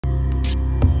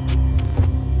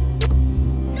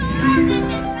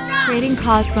creating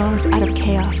cosmos out of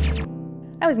chaos.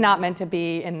 I was not meant to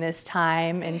be in this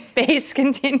time and space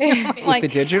continuum. Like the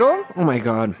digital? Oh my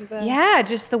God. Yeah,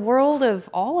 just the world of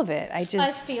all of it. I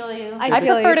feel you. I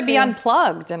prefer to be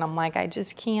unplugged, and I'm like, I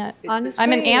just can't. Honestly,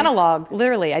 I'm an analog,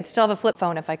 literally. I'd still have a flip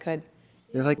phone if I could.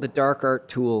 They're like the dark art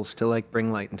tools to like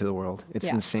bring light into the world. It's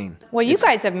insane. Well, you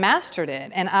guys have mastered it,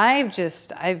 and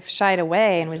I've shied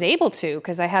away and was able to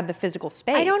because I had the physical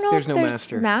space. I don't know There's if no there's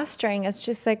master. mastering. It's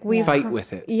just like we Fight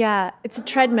with it. Yeah, it's a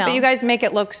treadmill. But you guys make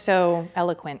it look so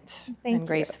eloquent Thank and you.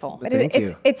 graceful. But Thank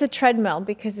you. it's a treadmill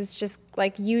because it's just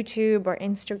like YouTube or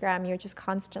Instagram. You're just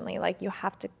constantly like, you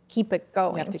have to keep it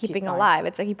going, to keep keeping going. alive.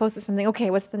 It's like he posted something. Okay,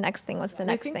 what's the next thing? What's the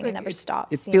next thing? It never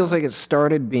stops. It you feels know? like it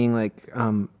started being like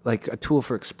a tool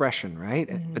for expression, right?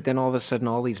 But then all of a sudden,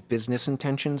 all these business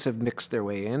intentions have mixed their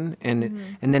way in, and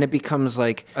then it becomes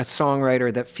like a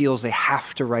songwriter that feels they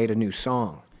have to write a new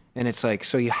song, and it's like,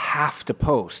 so you have to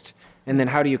post, and then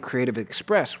how do you creative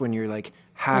express when you're like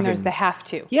having? And there's the have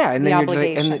to. Yeah, and the then you're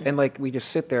obligation. just like, and like we just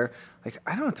sit there, like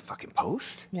I don't have to fucking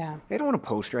post. Yeah. I don't want to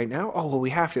post right now. Oh well,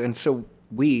 we have to, and so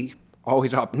we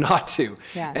always opt not to.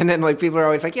 Yeah. And then like people are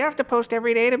always like, you have to post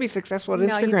every day to be successful on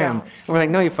No, you Instagram. don't. And we're like,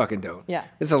 no, you fucking don't. Yeah.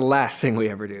 It's the last thing we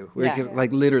ever do. We're Yeah. just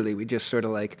like literally, we just sort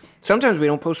of like, sometimes we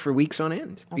don't post for weeks on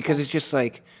end because it's just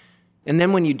like, and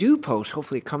then when you do post,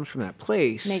 hopefully it comes from that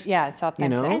place. Yeah, it's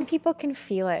authentic. know? And people can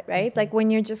feel it, right? Like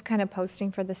when you're just kind of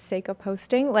posting for the sake of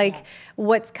posting, like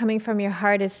what's coming from your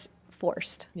heart is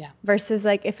forced. Yeah. Versus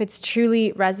like if it's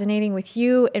truly resonating with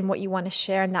you and what you want to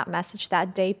share in that message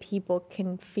that day, people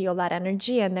can feel that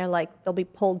energy and they're like, they'll be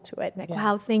pulled to it. Like,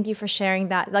 wow, thank you for sharing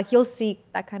that. Like you'll see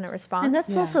that kind of response. And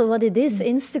that's also what it is.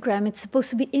 Instagram, it's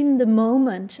supposed to be in the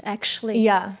moment, actually.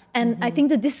 Yeah. And I think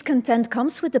the discontent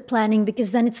comes with the planning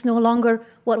because then it's no longer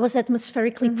what was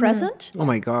atmospherically present. Oh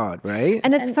my God, right?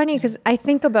 And it's funny because I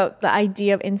think about the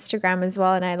idea of Instagram as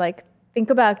well. And I like think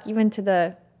about even to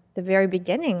the very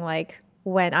beginning, like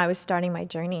when I was starting my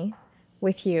journey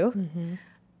with you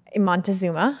in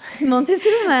Montezuma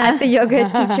Montezuma. at the yoga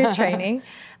teacher training,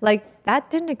 like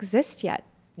that didn't exist yet.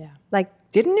 Yeah. Like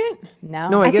Didn't it? No.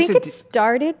 No, I guess think it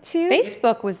started to.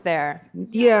 Facebook was there.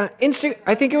 Yeah,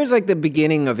 I think it was like the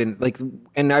beginning of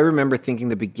and I remember thinking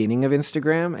the beginning of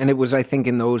Instagram, and it was I think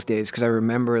in those days because I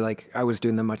remember like I was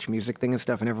doing the Much Music thing and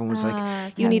stuff, and everyone was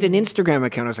like, "You need an Instagram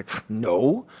account." I was like,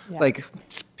 "No, like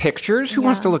pictures. Who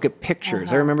wants to look at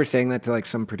pictures?" I remember saying that to like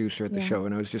some producer at the show,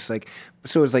 and I was just like,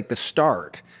 so it was like the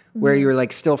start where you were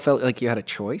like still felt like you had a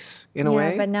choice in a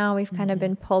way, But now we've kind of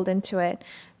been pulled into it.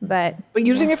 But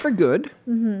using it for good.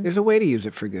 There's a way to use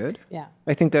it for good. Yeah.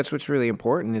 I think that's what's really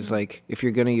important is like if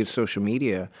you're going to use social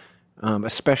media,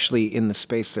 especially in the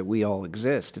space that we all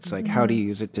exist, it's like how do you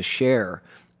use it to share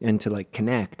and to like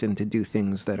connect and to do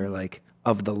things that are like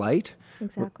of the light,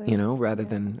 exactly. you know, rather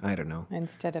than I don't know,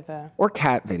 Instead of a... or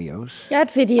cat videos, Cat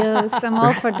videos, I'm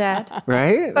all for that.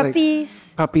 right? Like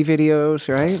Puppies. puppy videos,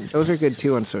 right? Those are good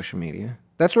too on social media.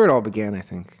 That's where it all began, I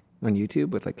think, on YouTube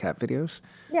with like cat videos.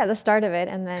 Yeah, the start of it,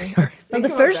 and then Well, the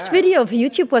first video of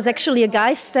YouTube was actually a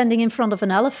guy standing in front of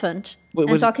an elephant and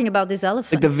was it- talking about this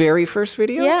elephant. Like the very first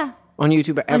video? Yeah. On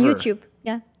YouTube ever? on YouTube.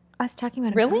 Yeah. us talking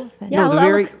about Really? an elephant. Yeah. No, the I'll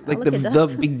very look- I'll like look it the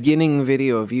up. beginning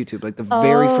video of YouTube, like the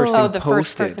very first thing Oh, the first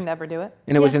posted. person to ever do it?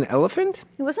 And it was an elephant?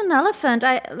 It was an elephant.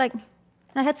 I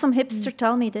had some hipster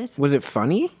tell me this. Was it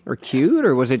funny or cute,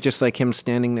 or was it just like him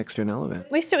standing next to an elephant?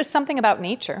 At least it was something about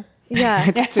nature.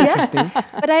 Yeah. That's interesting.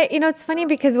 But it's funny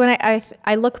because when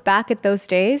I look back at those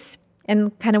days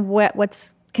and kind of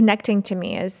what's connecting to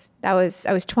me is I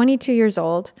was 22 years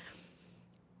old.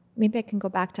 Maybe I can go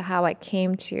back to how I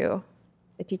came to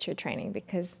the teacher training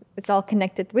because it's all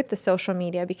connected with the social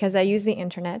media because I use the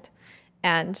internet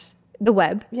and the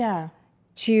web Yeah.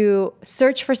 to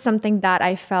search for something that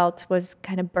I felt was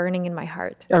kind of burning in my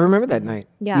heart. I remember that night.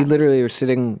 Yeah. You literally were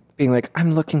sitting, being like,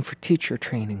 I'm looking for teacher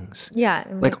trainings. Yeah.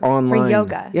 Like online. For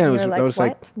yoga. Yeah, And I you're was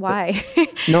like, what? Why?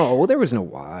 no, there was no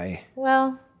why.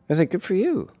 Well, I was like, good for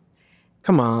you.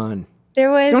 Come on. there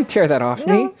was... Don't tear that off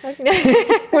me. No.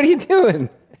 What are you doing?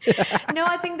 No,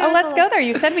 I think Oh, let's go there.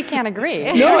 You said we can't agree.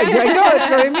 No, I know. That's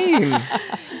what I mean.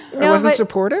 I wasn't but-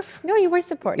 supportive No, you were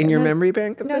supportive. in your No, memory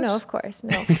bank of No, this? no, of course,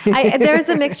 no. There was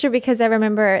a mixture because I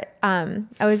remember I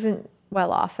wasn't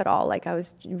well off at all. Like I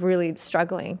was really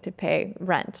struggling to pay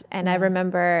rent, and I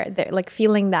remember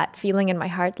feeling that feeling in my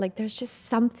heart. Like there's just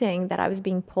something that I was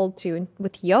being pulled to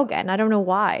with yoga, and I don't know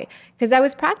why. Because I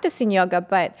was practicing yoga,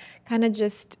 but kind of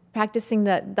just practicing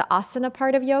the asana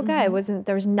part of yoga.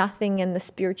 There was nothing in the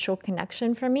spiritual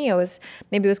connection for me.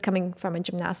 Maybe it was coming from a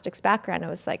gymnastics background. It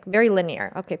was like very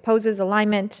linear. Okay, poses,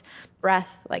 alignment,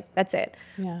 breath, like that's it.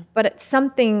 Yeah. But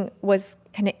something was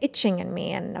kind of itching in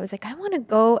me. And I was like, I want to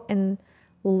go and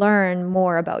learn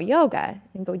more about yoga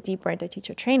and go deeper into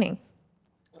teacher training.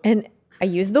 And I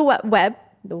used the web,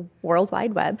 the World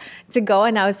Wide Web, to go,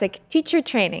 and I was like, teacher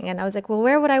training. And I was like, well,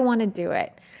 where would I want to do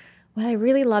it? Well, I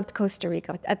really loved Costa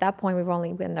Rica. At that point, we've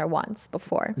only been there once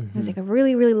before. I was like, I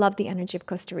really, really love the energy of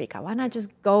Costa Rica. Why not just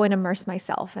go and immerse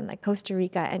myself in like Costa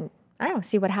Rica and, I don't know,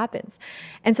 see what happens.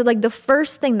 And so like the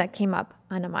first thing that came up,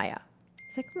 Anamaya.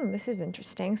 It's like, this is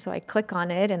interesting. So I click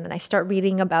on it and then I start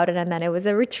reading about it. And then it was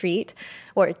a retreat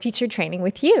or a teacher training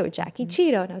with you, Jackie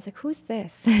Chiodo. And I was like, who's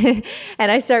this? And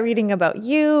I start reading about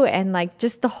you and like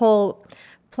just the whole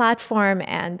platform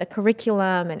and the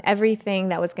curriculum and everything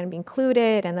that was going to be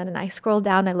included. And then I scroll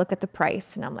down, I look at the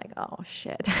price and I'm like, oh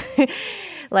shit.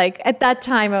 Like at that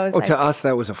time I was like, to us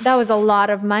that was a lot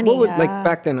of money. what would, like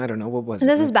back then, I don't know, what was And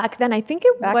it? this is back then. I think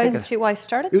it was. I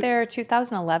started there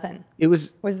 2011. It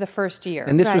was the first year.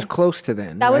 and this was Right. close to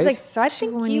then. That was right? like So I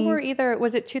think you were either,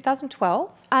 was it 2012?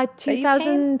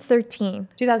 2013.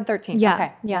 2013. Yeah.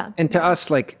 Okay. Yeah. And to us,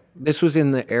 like, this was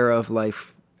in the era of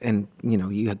life, and you know,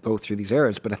 you had go through these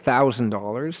eras, but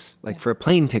 $1,000, like for a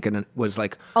plane ticket, was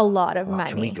like A lot of money.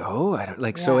 Can we go? I don't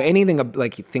like so anything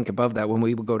like you think above that. When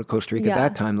we would go to Costa Rica at Yeah.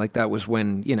 that time, like that was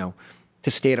when, you know, to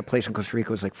stay at a place in Costa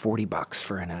Rica was like $40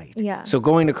 for a night. Yeah. So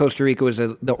going to Costa Rica was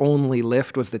the only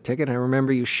lift was the ticket. And I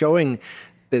remember you showing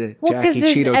the Jackie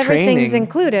Chiodo everything's training.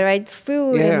 included, right?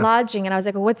 Food Yeah. and lodging. And I was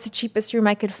like, well, what's the cheapest room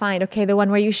I could find? Okay, the one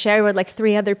where you share with like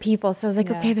 3 other people. So I was like,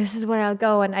 okay, this is where I'll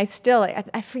go. And I still,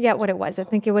 I forget what it was. I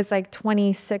think it was like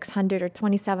 2,600 or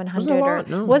 2,700 or lot,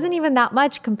 no. wasn't even that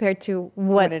much compared to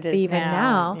what it is even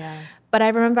now. now. Yeah. But I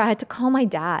remember I had to call my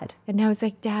dad and I was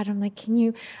like, Dad, I'm like, can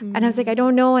you, and I was like, I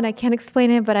don't know. And I can't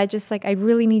explain it, but I just like, I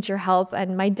really need your help.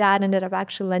 And my dad ended up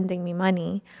actually lending me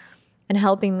money and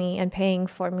helping me and paying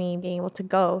for me being able to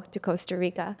go to Costa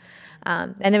Rica.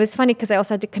 And it was funny because I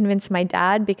also had to convince my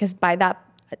dad because by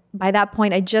that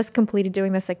point, I just completed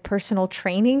doing this like personal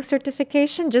training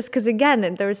certification just because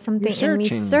again, there was something in me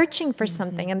searching for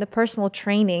something, and the personal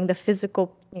training, the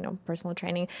physical, personal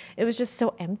training, it was just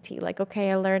so empty. Like,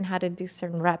 okay, I learned how to do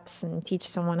certain reps and teach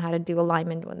someone how to do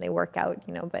alignment when they work out,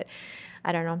 but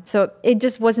I don't know. So it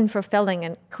just wasn't fulfilling.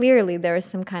 And clearly there was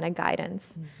some kind of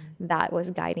guidance that was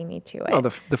guiding me to it. Well,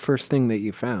 the first thing that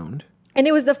you found. And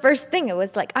it was the first thing. It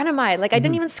was like, Anamaya. Like, I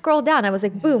didn't even scroll down. I was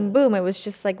like, boom, boom. It was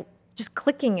just like, just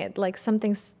clicking it. Like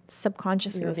something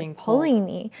subconsciously was like pulling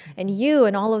me. And you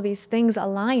and all of these things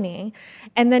aligning.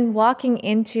 And then walking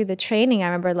into the training, I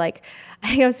remember like, I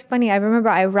think it was funny. I remember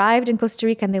I arrived in Costa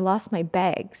Rica and they lost my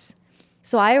bags.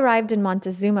 So I arrived in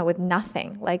Montezuma with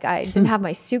nothing. Like I didn't have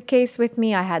my suitcase with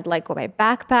me. I had like my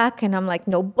backpack and I'm like,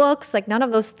 no books, like none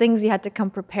of those things. You had to come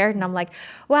prepared. And I'm like,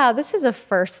 wow, this is a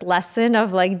first lesson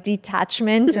of like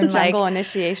detachment. The and jungle like,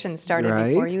 initiation started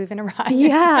before you even arrived.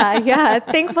 Yeah.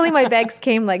 Thankfully my bags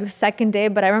came like the second day,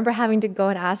 but I remember having to go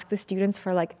and ask the students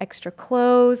for like extra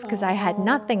clothes because I had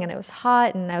nothing and it was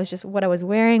hot and I was just what I was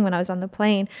wearing when I was on the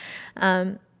plane.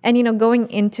 And going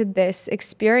into this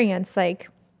experience, like,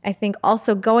 I think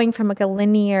also going from like a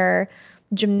linear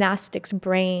gymnastics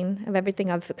brain of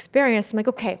everything I've experienced, I'm like,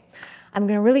 okay, I'm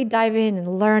going to really dive in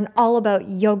and learn all about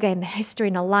yoga and the history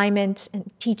and alignment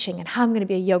and teaching and how I'm going to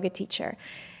be a yoga teacher.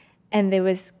 And it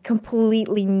was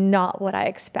completely not what I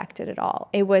expected at all.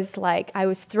 It was like I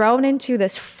was thrown into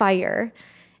this fire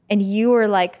and you were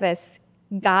like this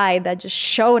guy that just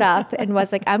showed up and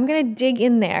was like, I'm going to dig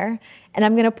in there and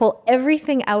I'm going to pull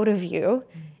everything out of you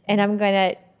and I'm going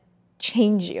to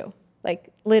change you, like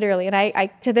literally. And I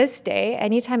to this day,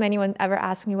 anytime anyone ever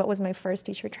asks me what was my first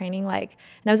teacher training like,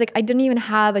 and I was like, I didn't even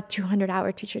have a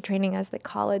 200-hour teacher training as they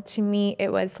call it. To me,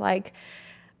 it was like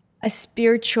a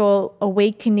spiritual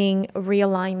awakening,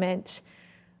 realignment,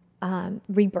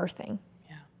 rebirthing.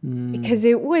 Because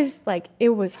it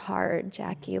was hard,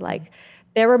 Jackie. Like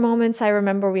there were moments I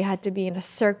remember we had to be in a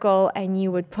circle and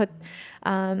you would put,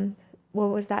 what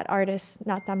was that artist,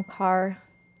 Natam Kaur?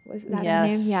 Was that her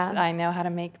name? Yeah. I know how to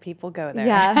make people go there.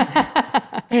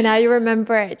 Yeah. And I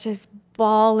remember just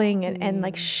bawling and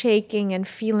like shaking and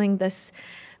feeling this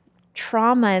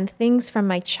trauma and things from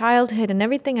my childhood and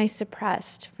everything I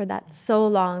suppressed for that so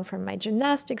long, from my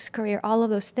gymnastics career, all of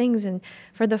those things. And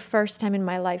for the first time in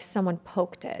my life, someone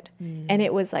poked it. And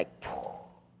it was like,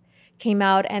 came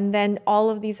out. And then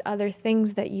all of these other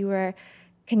things that you were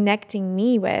connecting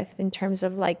me with in terms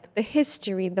of like the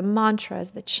history, the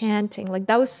mantras, the chanting, like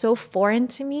that was so foreign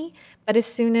to me. But as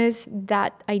soon as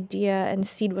that idea and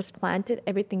seed was planted,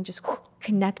 everything just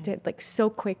connected like so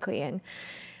quickly. And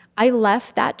I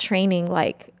left that training,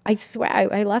 like I swear,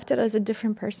 I left it as a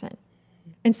different person.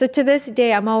 And so to this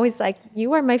day, I'm always like,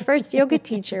 you are my first yoga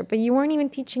teacher, but you weren't even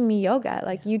teaching me yoga.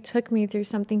 Like, you took me through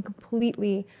something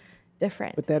completely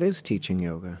different. But that is teaching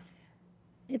yoga.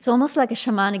 It's almost like a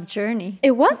shamanic journey.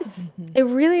 It was. It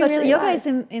really, But really yoga was.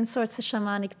 is in sorts of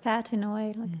shamanic path in a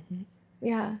way. Like.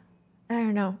 Yeah. I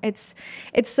don't know. It's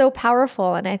so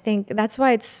powerful. And I think that's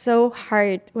why it's so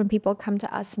hard when people come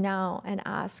to us now and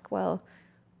ask, well,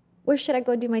 where should I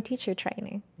go do my teacher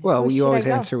training? Well, Where you should always I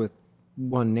go? answer with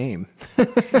one name.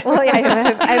 Well,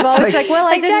 yeah, I'm always like, well,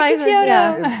 I did my Jackie Chiodo.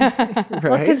 yeah. Right?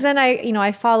 Well, because then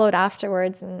I followed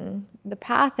afterwards in the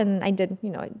path, and I did,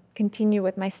 continue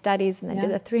with my studies, and I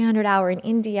did a 300-hour in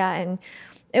India, and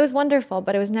it was wonderful,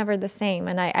 but it was never the same.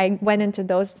 And I went into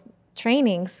those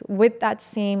trainings with that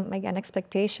same, again,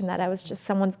 expectation that I was just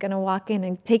someone's going to walk in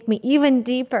and take me even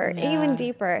deeper.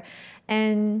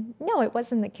 And no, it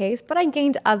wasn't the case, but I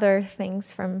gained other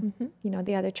things from,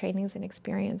 the other trainings and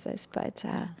experiences. But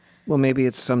Well, maybe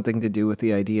it's something to do with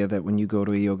the idea that when you go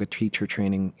to a yoga teacher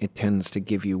training, it tends to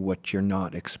give you what you're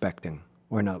not expecting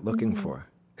or not looking for.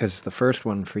 Because the first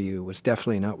one for you was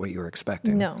definitely not what you were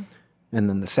expecting. no. And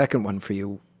then the second one for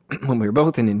you, when we were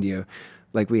both in India,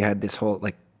 like we had this whole,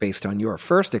 like based on your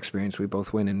first experience, we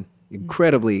both went in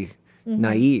incredibly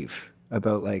naive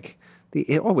about like,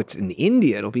 it's in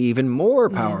India, it'll be even more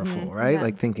powerful, right? Yeah.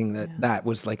 Like thinking that that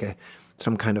was like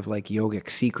some kind of like yogic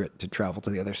secret to travel to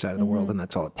the other side of the world, and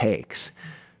that's all it takes.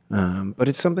 But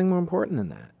it's something more important than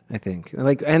that, I think.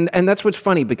 Like, and that's what's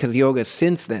funny, because yoga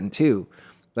since then too,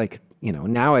 like,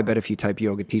 now I bet if you type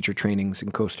yoga teacher trainings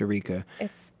in Costa Rica,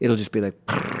 it'll just be like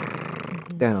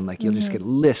down, like you'll just get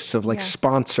lists of like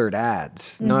sponsored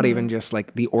ads, not even just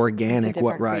like the organic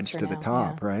what rides to the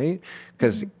top, right?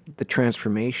 Because the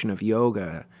transformation of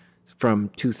yoga from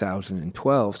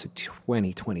 2012 to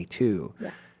 2022,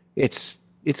 it's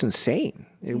insane.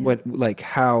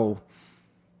 How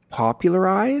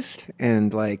popularized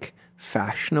and like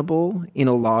fashionable in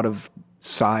a lot of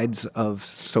sides of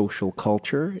social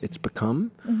culture it's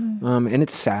become. And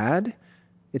it's sad.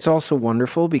 It's also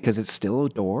wonderful because it's still a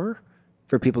door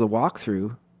for people to walk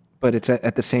through, but it's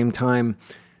at the same time,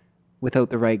 without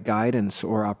the right guidance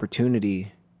or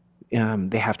opportunity,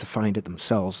 they have to find it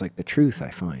themselves, like the truth, I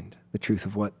find, the truth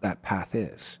of what that path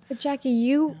is. But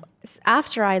Jackie,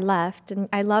 after I left, and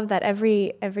I love that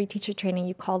every teacher training,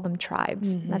 you call them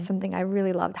tribes. That's something I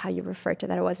really loved, how you referred to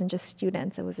that. It wasn't just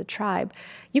students, it was a tribe.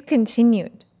 You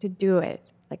continued to do it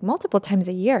like multiple times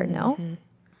a year, no?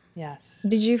 Yes.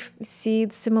 Did you see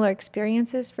similar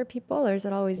experiences for people, or is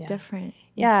it always different?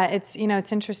 Yeah, it's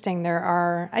interesting. There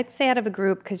are, I'd say out of a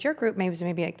group, because your group was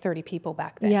maybe like 30 people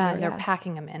back then. They're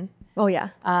packing them in. Oh, yeah.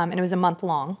 And it was a month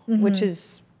long, which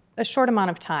is a short amount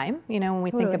of time, when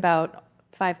we think about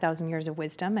 5,000 years of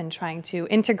wisdom and trying to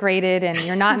integrate it, and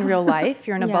you're not in real life,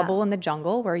 you're in a bubble in the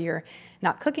jungle where you're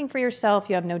not cooking for yourself,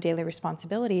 you have no daily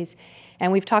responsibilities.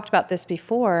 And we've talked about this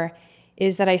before,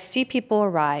 is that I see people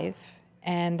arrive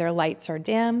and their lights are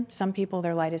dim. Some people,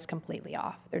 their light is completely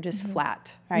off. They're just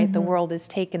flat, right? The world has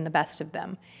taken the best of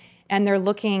them. And they're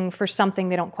looking for something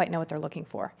they don't quite know what they're looking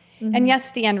for. And yes,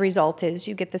 the end result is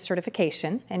you get the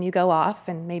certification and you go off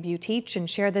and maybe you teach and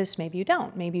share this, maybe you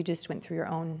don't. Maybe you just went through your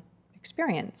own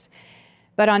experience.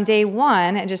 But on day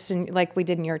one, and just like we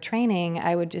did in your training,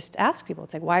 I would just ask people,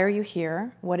 it's like, why are you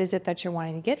here? What is it that you're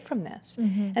wanting to get from this?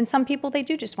 And some people, they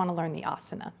do just want to learn the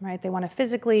asana, right? They want to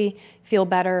physically feel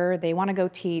better. They want to go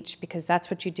teach, because that's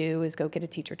what you do, is go get a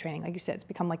teacher training. Like you said, it's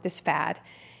become like this fad.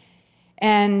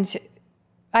 And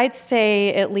I'd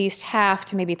say at least half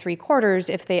to maybe 3/4,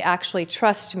 if they actually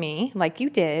trust me, like you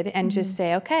did, and just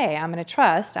say, okay, I'm going to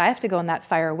trust. I have to go in that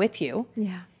fire with you.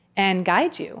 And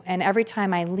guide you. And every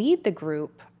time I lead the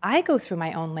group, I go through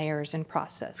my own layers and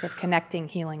process of connecting,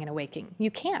 healing, and awaking. You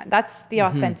can't. That's the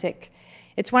authentic.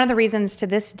 It's one of the reasons to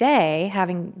this day,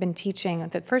 having been teaching,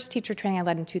 the first teacher training I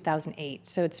led in 2008.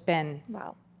 So it's been,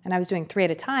 and I was doing 3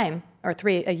 at a time, or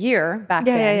 3 a year back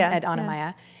then at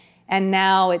Anamaya. And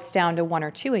now it's down to 1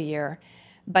 or 2 a year.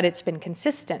 But it's been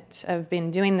consistent. I've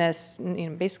been doing this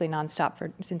basically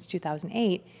nonstop since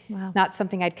 2008. Not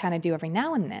something I'd kind of do every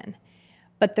now and then.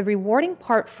 But the rewarding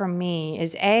part for me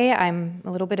is, I'm a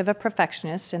little bit of a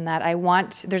perfectionist in that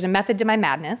there's a method to my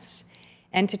madness,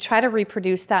 and to try to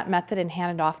reproduce that method and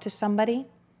hand it off to somebody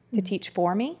to teach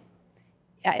for me,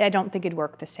 I don't think it'd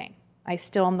work the same. I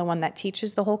still am the one that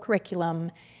teaches the whole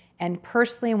curriculum and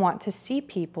personally want to see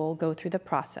people go through the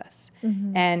process.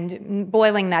 And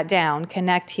boiling that down,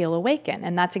 connect, heal, awaken.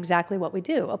 And that's exactly what we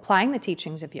do, applying the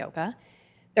teachings of yoga.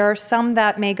 There are some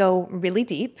that may go really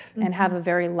deep and have a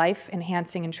very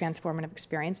life-enhancing and transformative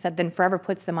experience that then forever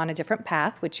puts them on a different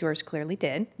path, which yours clearly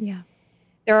did.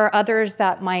 There are others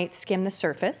that might skim the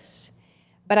surface,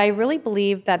 But I really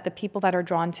believe that the people that are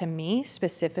drawn to me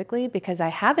specifically, because I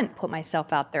haven't put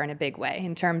myself out there in a big way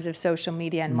in terms of social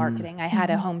media and marketing. I had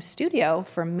a home studio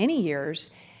for many years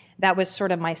that was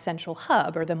sort of my central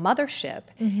hub or the mothership.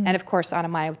 And of course,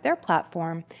 Anamaya with their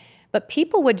platform. But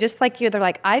people would, just like you, they're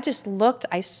like, I just looked,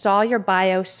 I saw your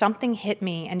bio, something hit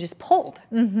me and just pulled.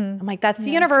 I'm like, that's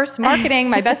the universe, marketing,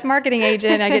 my best marketing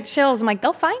agent. I get chills. I'm like,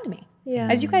 they'll find me.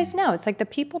 As you guys know, it's like the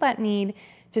people that need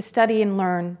to study and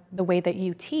learn the way that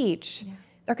you teach,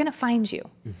 they're going to find you.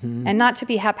 And not to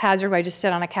be haphazard where I just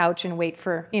sit on a couch and wait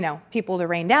for, people to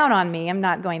rain down on me. I'm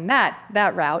not going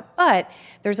that route. But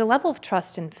there's a level of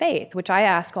trust and faith, which I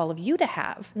ask all of you to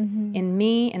have in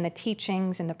me, in the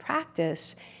teachings, in the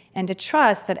practice, and to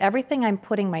trust that everything I'm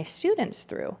putting my students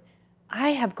through, I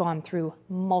have gone through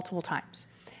multiple times.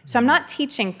 So I'm not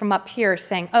teaching from up here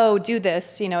saying, oh, do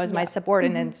this, as my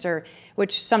subordinates, or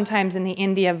which sometimes in the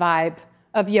India vibe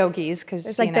of yogis, because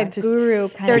it's like the guru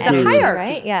kind there's of a energy, hierarchy,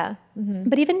 right? Yeah.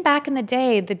 But even back in the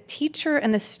day, the teacher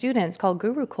and the students called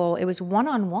Gurukul, it was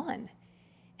one-on-one.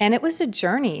 And it was a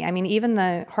journey. I mean, even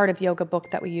the Heart of Yoga book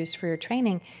that we used for your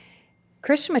training,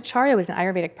 Krishnamacharya was an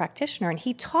Ayurvedic practitioner, and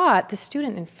he taught the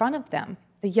student in front of them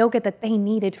the yoga that they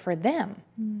needed for them.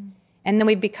 And then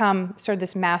we've become sort of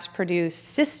this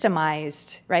mass-produced,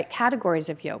 systemized, categories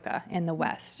of yoga in the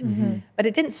West. But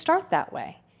it didn't start that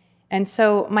way. And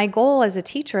so my goal as a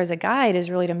teacher, as a guide,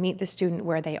 is really to meet the student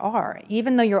where they are.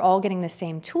 Even though you're all getting the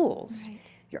same tools,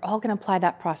 you're all going to apply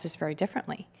that process very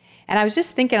differently. And I was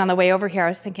just thinking on the way over here, I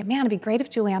was thinking, man, it'd be great if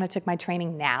Juliana took my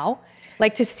training now,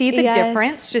 to see the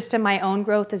difference just in my own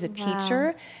growth as a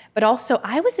teacher. But also,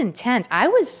 I was intense. I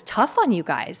was tough on you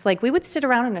guys. We would sit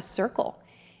around in a circle.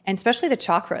 And especially the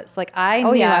chakras. I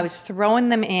knew I was throwing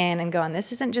them in and going,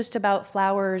 this isn't just about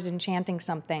flowers and chanting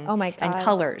something. Oh my God. And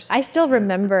colors. I still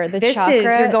remember the this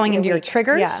chakra. You're going into your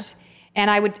triggers. Yeah. And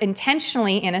I would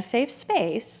intentionally, in a safe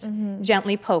space,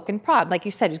 gently poke and prod. Like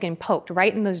you said, he was getting poked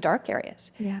right in those dark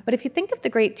areas. Yeah. But if you think of the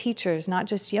great teachers, not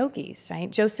just yogis,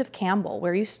 right? Joseph Campbell,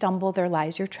 where you stumble, there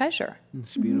lies your treasure.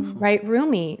 It's beautiful. Right?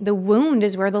 Rumi, the wound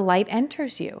is where the light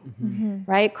enters you.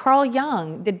 Right? Carl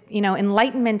Jung,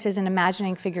 enlightenment isn't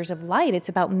imagining figures of light. It's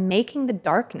about making the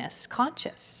darkness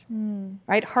conscious.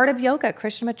 Right? Heart of Yoga,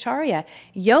 Krishnamacharya.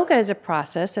 Yoga is a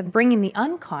process of bringing the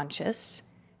unconscious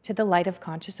to the light of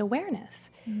conscious awareness.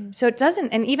 So it doesn't,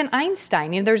 and even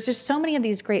Einstein, there's just so many of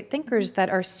these great thinkers that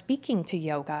are speaking to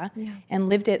yoga and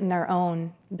lived it in their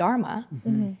own dharma.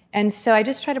 And so I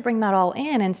just try to bring that all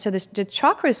in. And so the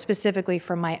chakras specifically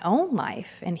for my own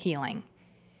life and healing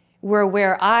were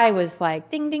where I was like,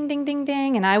 ding, ding, ding, ding,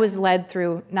 ding. And I was led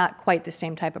through not quite the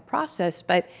same type of process,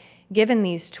 but given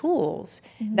these tools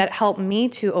that helped me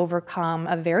to overcome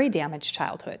a very damaged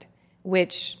childhood,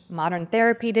 which modern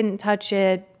therapy didn't touch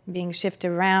it, being shifted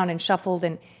around and shuffled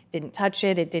and didn't touch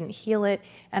it, it didn't heal it.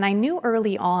 And I knew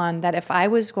early on that if I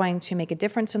was going to make a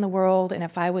difference in the world and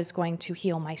if I was going to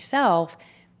heal myself,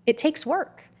 it takes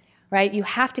work, right? You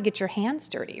have to get your hands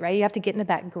dirty, right? You have to get into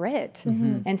that grit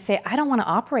and say, I don't want to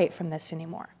operate from this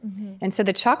anymore. And so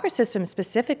the chakra system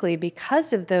specifically,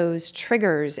 because of those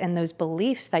triggers and those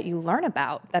beliefs that you learn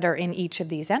about that are in each of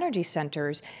these energy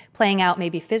centers, playing out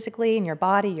maybe physically in your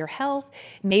body, your health,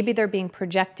 maybe they're being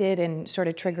projected and sort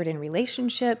of triggered in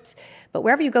relationships, but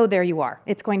wherever you go, there you are.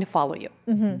 It's going to follow you,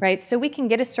 right? So we can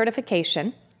get a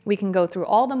certification, we can go through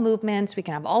all the movements, we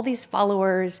can have all these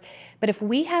followers, but if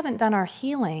we haven't done our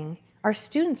healing, our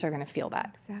students are going to feel that.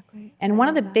 Exactly. And one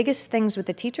of the biggest things with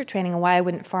the teacher training and why I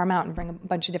wouldn't farm out and bring a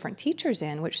bunch of different teachers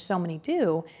in, which so many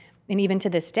do, and even to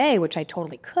this day, which I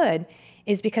totally could,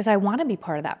 is because I want to be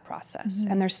part of that process.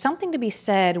 And there's something to be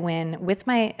said when, with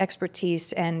my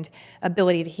expertise and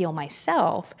ability to heal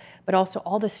myself, but also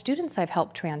all the students I've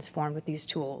helped transform with these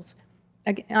tools,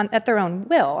 at their own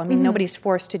will. I mean, nobody's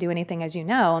forced to do anything, as you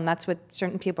know, and that's what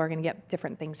certain people are going to get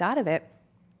different things out of it.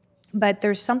 But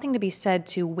there's something to be said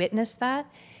to witness that,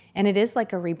 and it is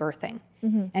like a rebirthing.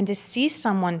 And to see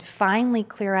someone finally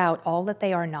clear out all that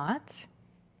they are not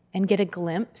and get a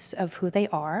glimpse of who they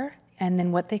are and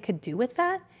then what they could do with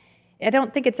that. I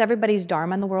don't think it's everybody's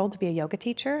dharma in the world to be a yoga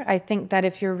teacher. I think that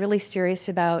if you're really serious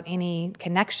about any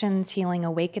connections, healing,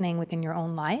 awakening within your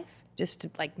own life, just to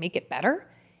make it better,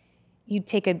 you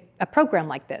take a program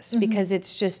like this because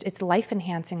it's life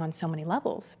enhancing on so many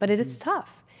levels, but it is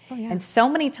tough. Oh, yeah. And so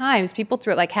many times people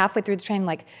through it, halfway through the training,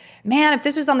 man, if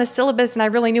this was on the syllabus and I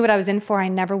really knew what I was in for, I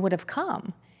never would have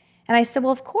come. And I said,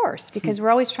 well, of course, because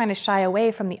we're always trying to shy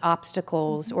away from the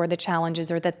obstacles or the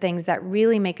challenges or the things that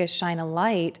really make us shine a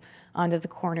light onto the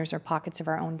corners or pockets of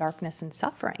our own darkness and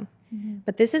suffering.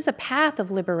 But this is a path of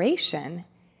liberation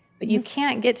But you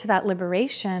can't get to that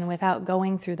liberation without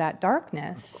going through that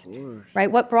darkness,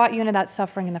 right? What brought you into that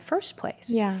suffering in the first place?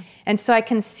 Yeah. And so I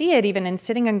can see it even in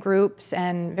sitting in groups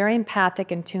and very empathic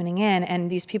and tuning in.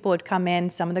 And these people would come in,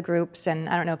 some of the groups, and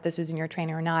I don't know if this was in your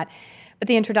training or not, but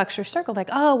the introductory circle, like,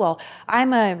 oh, well,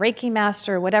 I'm a Reiki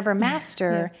master, whatever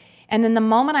master. And then the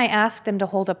moment I ask them to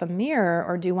hold up a mirror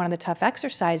or do one of the tough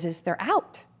exercises, they're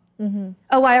out.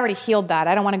 Oh, I already healed that.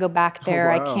 I don't want to go back there.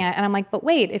 wow. I can't. And I'm like, but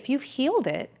wait, if you've healed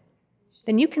it,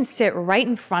 then you can sit right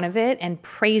in front of it and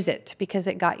praise it because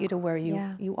it got you to where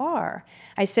you are.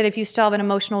 I said, if you still have an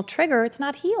emotional trigger, it's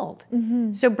not healed.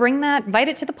 So bring that, invite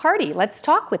it to the party. Let's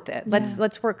talk with it.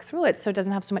 Let's work through it so it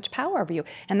doesn't have so much power over you.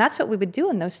 And that's what we would do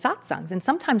in those satsangs, and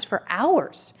sometimes for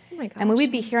hours. Oh my gosh. And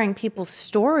we'd be hearing people's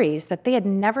stories that they had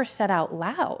never said out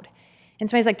loud. And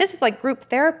somebody's like, this is like group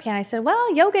therapy. And I said,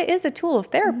 well, yoga is a tool of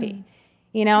therapy.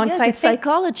 You know, and Yes, so I it's think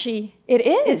psychology. it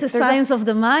is. It's a science of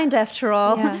the mind, after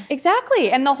all. Yeah.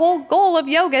 Exactly. And the whole goal of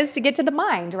yoga is to get to the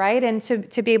mind, right? And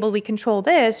to be able to control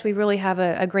this, we really have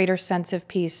a greater sense of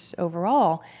peace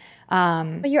overall.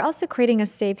 But you're also creating a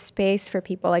safe space for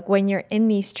people. Like when you're in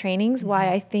these trainings,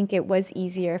 why I think it was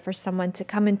easier for someone to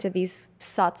come into these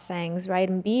satsangs, right?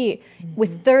 And be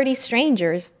with 30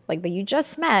 strangers like that you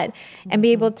just met and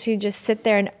be able to just sit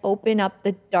there and open up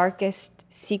the darkest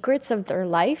secrets of their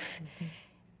life.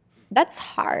 That's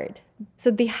hard.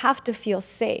 So they have to feel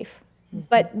safe.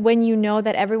 But when you know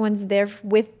that everyone's there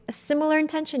with a similar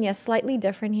intention, yes, slightly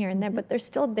different here and there, but they're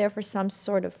still there for some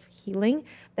sort of healing,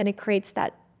 then it creates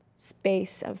that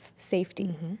space of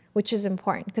safety, which is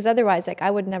important. Because otherwise, like, I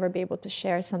would never be able to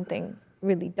share something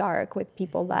really dark with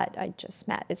people that I just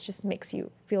met. It just makes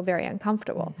you feel very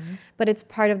uncomfortable. But it's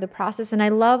part of the process. And I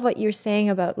love what you're saying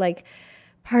about, like,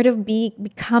 part of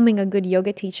becoming a good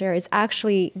yoga teacher is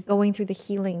actually going through the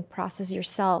healing process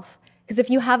yourself. Because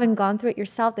if you haven't gone through it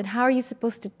yourself, then how are you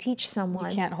supposed to teach someone?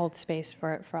 You can't hold space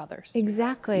for others.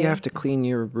 Exactly. You have to clean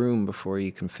your room before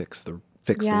you can fix the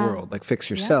world. Like, fix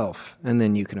yourself, and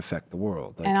then you can affect the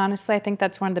world. Like, And honestly, I think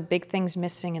that's one of the big things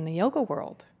missing in the yoga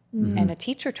world and a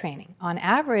teacher training. On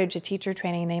average, a teacher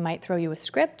training, they might throw you a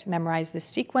script, memorize this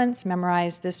sequence,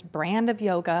 memorize this brand of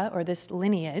yoga or this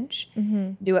lineage,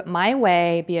 do it my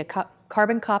way, be a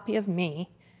carbon copy of me,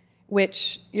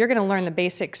 which you're going to learn the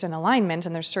basics and alignment,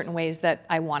 and there's certain ways that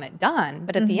I want it done.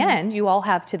 But at the end, you all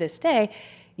have, to this day,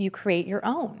 you create your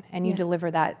own, and you deliver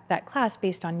that class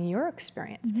based on your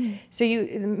experience. So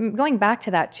going back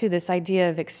to that too, this idea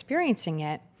of experiencing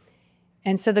it.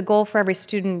 And so the goal for every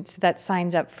student that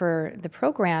signs up for the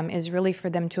program is really for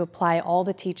them to apply all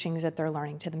the teachings that they're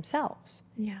learning to themselves.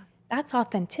 Yeah. That's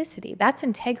authenticity. That's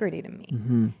integrity to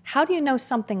me. How do you know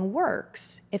something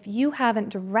works if you haven't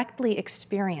directly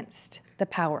experienced the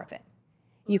power of it?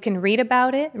 You can read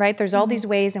about it, right? There's all these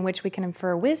ways in which we can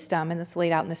infer wisdom, and it's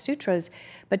laid out in the sutras,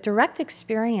 but direct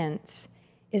experience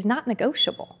is not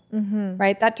negotiable,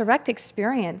 right? That direct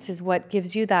experience is what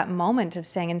gives you that moment of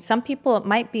saying, and some people, it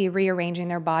might be rearranging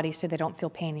their body so they don't feel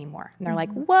pain anymore. And they're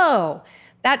like, whoa,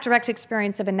 that direct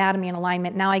experience of anatomy and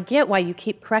alignment, now I get why you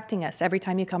keep correcting us every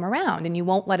time you come around and you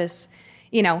won't let us,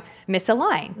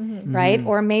 misalign, right?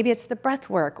 Or maybe it's the breath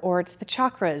work, or it's the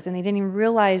chakras, and they didn't even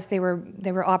realize they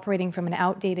were operating from an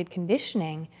outdated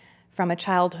conditioning from a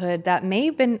childhood that may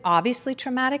have been obviously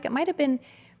traumatic. It might have been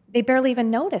they barely even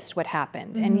noticed what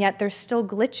happened, and yet they're still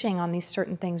glitching on these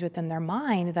certain things within their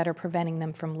mind that are preventing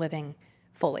them from living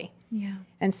fully. Yeah.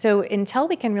 And so until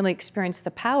we can really experience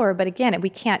the power, but again, we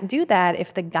can't do that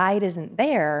if the guide isn't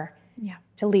there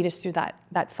to lead us through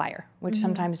that fire, which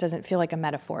sometimes doesn't feel like a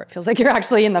metaphor. It feels like you're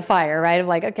actually in the fire, right? Of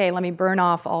like, okay, let me burn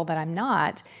off all that I'm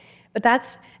not. But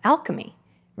that's alchemy,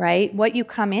 right? What you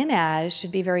come in as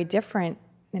should be very different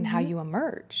than how you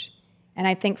emerge. And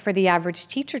I think for the average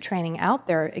teacher training out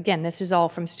there, again, this is all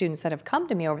from students that have come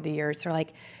to me over the years. They're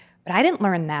like, but I didn't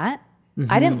learn that.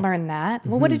 I didn't learn that.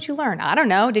 Well, what did you learn? I don't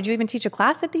know. Did you even teach a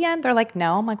class at the end? They're like,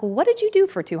 no. I'm like, well, what did you do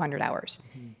for 200 hours?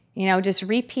 Just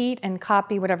repeat and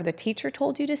copy whatever the teacher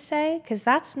told you to say, because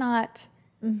that's not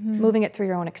moving it through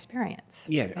your own experience.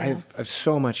 Yeah, I have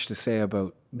so much to say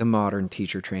about the modern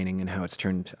teacher training and how it's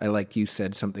turned. I like you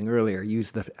said something earlier,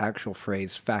 use the actual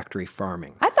phrase factory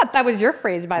farming. I thought that was your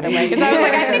phrase, by the way, because I was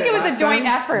like, I think it was a joint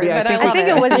effort. Yeah, but I think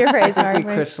it was your phrase, Mark. We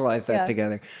crystallized that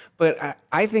together. But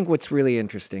I think what's really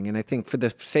interesting, and I think for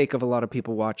the sake of a lot of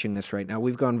people watching this right now,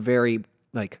 we've gone very,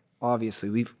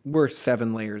 obviously, we're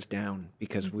 7 layers down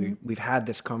because we've had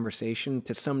this conversation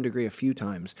to some degree a few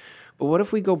times. But what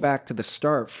if we go back to the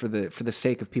start for the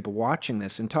sake of people watching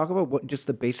this and talk about what just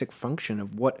the basic function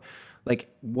of what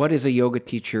is a yoga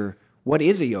teacher? What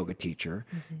is a yoga teacher,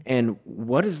 and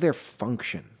what is their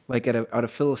function? like at a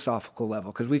philosophical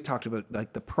level, because we've talked about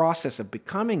like the process of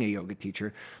becoming a yoga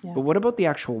teacher, but what about the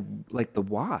actual, like the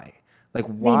why? Like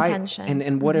why, the intention.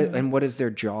 and what is their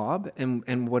job,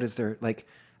 and what is their, like,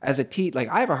 as a like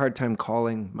I have a hard time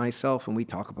calling myself, and we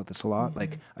talk about this a lot,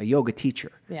 like a yoga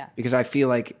teacher. Yeah. Because I feel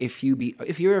like if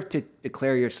you're to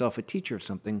declare yourself a teacher of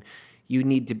something, you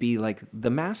need to be like the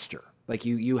master. Like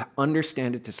you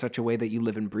understand it to such a way that you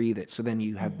live and breathe it. So then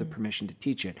you have the permission to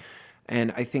teach it.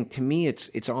 And I think to me,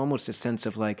 it's almost a sense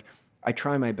of like, I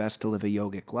try my best to live a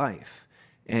yogic life,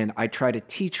 and I try to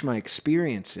teach my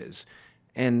experiences.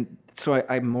 And so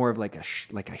I'm more of like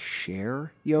I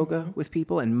share yoga with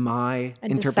people and my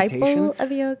interpretation. Disciple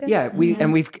of yoga. Yeah,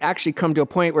 we've actually come to a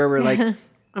point where we're like,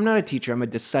 I'm not a teacher, I'm a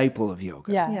disciple of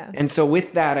yoga. Yeah. And so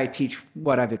with that, I teach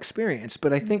what I've experienced.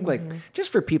 But I think like, just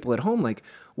for people at home, like,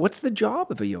 what's the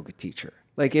job of a yoga teacher?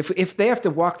 Like if they have to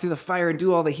walk through the fire and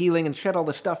do all the healing and shed all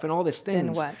the stuff and all these things,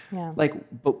 Then what? Yeah. like,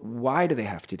 but why do they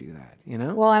have to do that? You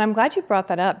know? Well, and I'm glad you brought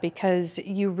that up, because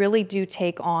you really do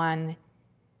take on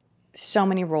so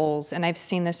many roles. And I've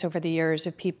seen this over the years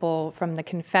of people from the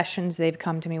confessions they've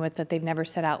come to me with that they've never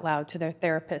said out loud to their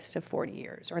therapist of 40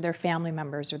 years, or their family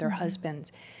members, or their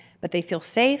husbands. But they feel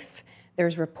safe,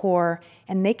 there's rapport,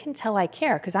 and they can tell I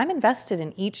care, because I'm invested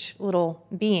in each little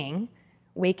being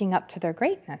waking up to their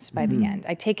greatness by the end.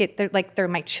 I take it, they're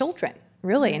my children,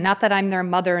 really. And not that I'm their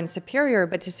mother and superior,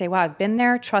 but to say, wow, I've been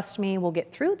there, trust me, we'll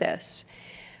get through this.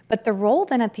 But the role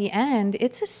then at the end,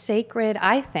 it's a sacred,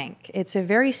 I think, it's a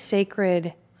very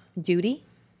sacred duty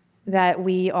that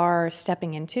we are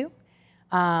stepping into.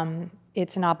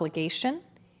 It's an obligation.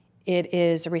 It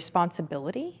is a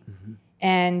responsibility.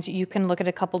 And you can look at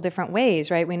a couple different ways,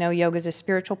 right? We know yoga is a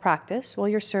spiritual practice. Well,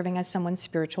 you're serving as someone's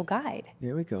spiritual guide.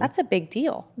 There we go. That's a big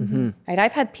deal, right?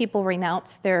 I've had people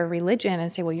renounce their religion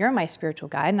and say, well, you're my spiritual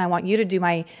guide, and I want you to do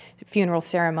my funeral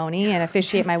ceremony and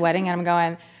officiate my wedding. And I'm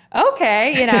going,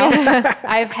 okay, you know.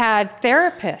 I've had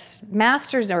therapists,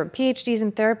 masters or PhDs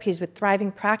in therapies with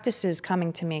thriving practices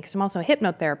coming to me, because I'm also a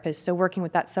hypnotherapist, so working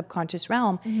with that subconscious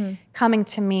realm, coming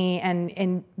to me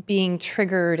and being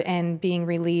triggered and being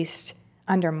released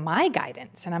under my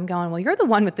guidance. And I'm going, well, you're the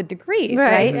one with the degrees,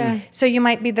 right? Yeah. So you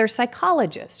might be their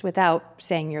psychologist without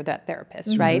saying you're that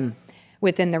therapist, right?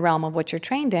 Within the realm of what you're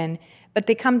trained in. But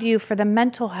they come to you for the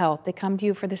mental health. They come to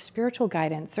you for the spiritual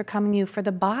guidance. They're coming to you for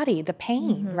the body, the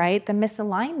pain, right? The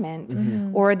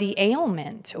misalignment or the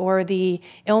ailment or the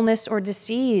illness or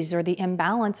disease or the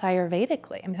imbalance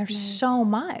Ayurvedically. I mean, there's so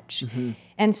much.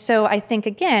 And so I think,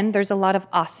 again, there's a lot of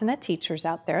asana teachers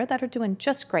out there that are doing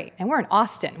just great. And we're in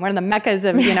Austin, one of the meccas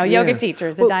of, you know, yoga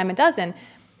teachers, a dime a dozen.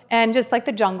 And just like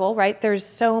the jungle, right? There's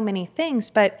so many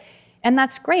things, and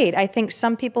that's great. I think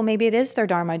some people, maybe it is their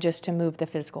dharma just to move the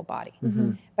physical body.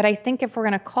 But I think if we're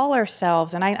going to call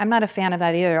ourselves, and I'm not a fan of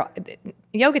that either,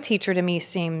 yoga teacher to me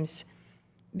seems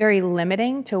very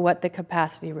limiting to what the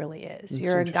capacity really is.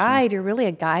 You're a guide. You're really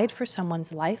a guide for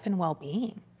someone's life and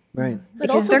well-being. Right. But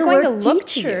Because also they're the going word to look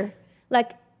to teacher, you.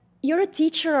 like you're a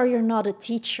teacher or you're not a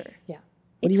teacher. Yeah.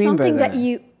 What do It's you mean by something that? that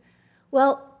you,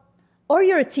 well, or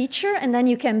you're a teacher and then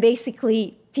you can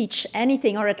basically teach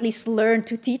anything, or at least learn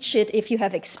to teach it if you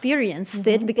have experienced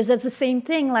it, because that's the same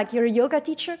thing. Like you're a yoga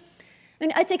teacher. I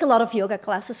mean, I take a lot of yoga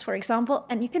classes, for example,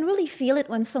 and you can really feel it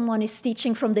when someone is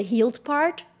teaching from the healed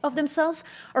part of themselves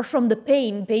or from the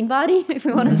pain body, if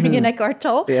we want to bring in Eckhart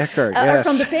Tolle. The Eckhart, Or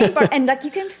from the yes. pain part, and like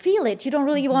you can feel it. You don't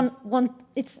really want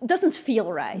it doesn't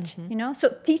feel right, you know?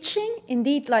 So teaching,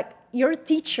 indeed, like you're a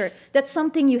teacher. That's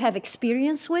something you have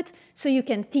experience with, so you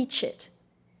can teach it.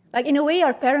 Like in a way,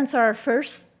 our parents are our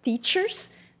first teachers.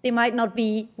 They might not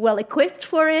be well equipped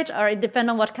for it, or it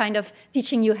depends on what kind of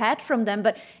teaching you had from them.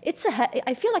 But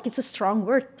I feel like it's a strong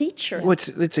word, teacher. Well,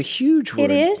 it's a huge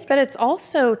word. It is, but it's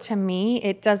also, to me,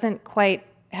 it doesn't quite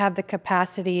have the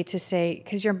capacity to say,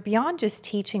 because you're beyond just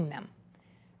teaching them,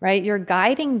 right? You're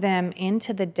guiding them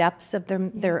into the depths of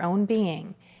their own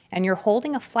being. And you're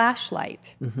holding a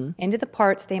flashlight into the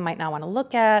parts they might not want to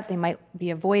look at, they might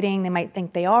be avoiding, they might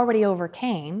think they already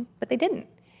overcame, but they didn't.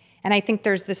 And I think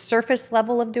there's the surface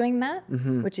level of doing that,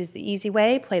 which is the easy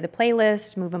way. Play the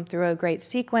playlist, move them through a great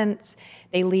sequence.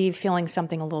 They leave feeling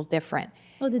something a little different.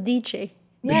 Oh, the DJ.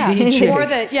 Yeah, DJ. or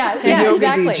the yoga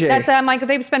exactly. DJ. That's like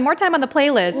they spend more time on the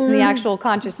playlist than the actual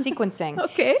conscious sequencing.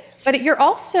 Okay. But you're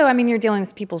also, I mean, you're dealing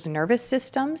with people's nervous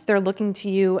systems. They're looking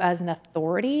to you as an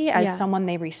authority, as someone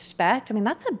they respect. I mean,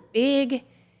 that's a big.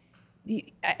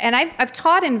 And I've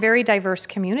taught in very diverse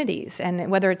communities,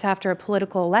 and whether it's after a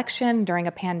political election, during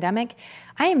a pandemic,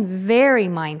 I am very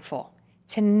mindful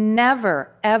to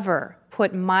never, ever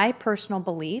put my personal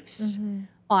beliefs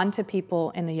onto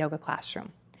people in the yoga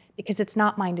classroom. because it's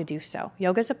not mine to do so.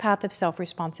 Yoga is a path of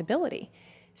self-responsibility.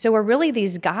 So we're really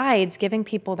these guides giving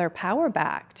people their power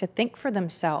back to think for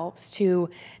themselves, to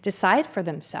decide for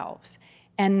themselves,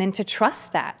 and then to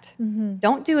trust that.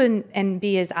 Don't do and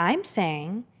be as I'm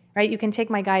saying, right? You can take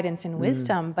my guidance and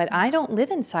wisdom, but I don't live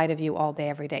inside of you all day,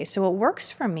 every day. So what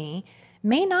works for me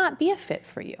may not be a fit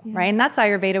for you, right? And that's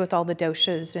Ayurveda with all the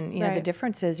doshas and you know the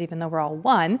differences, even though we're all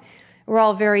one. We're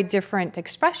all very different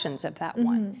expressions of that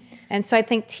one. And so I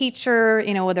think teacher,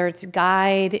 you know, whether it's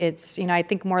guide, it's, you know, I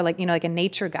think more like, you know, like a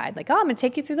nature guide, like, oh, I'm going to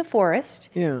take you through the forest.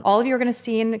 All of you are going to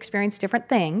see and experience different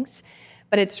things,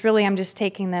 but it's really, I'm just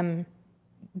taking them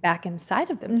back inside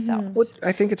of themselves. Well,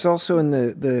 I think it's also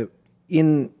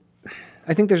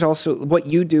I think there's also what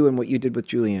you do and what you did with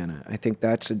Juliana. I think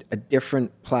that's a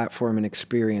different platform and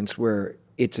experience where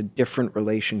it's a different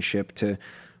relationship to,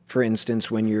 for instance,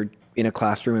 when you're in a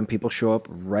classroom and people show up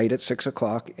right at 6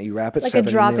 o'clock, and you wrap at like 7 a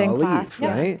drop-in and they all class. leave,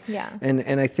 right? Yeah.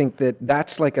 And I think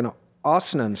that's like an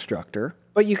asana instructor,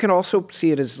 but you can also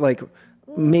see it as like,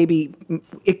 maybe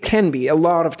it can be a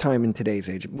lot of time in today's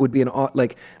age would be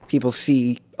like people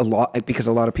see a lot because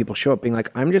a lot of people show up being like,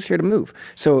 I'm just here to move.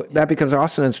 So that becomes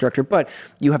asana instructor, but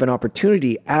you have an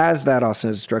opportunity as that asana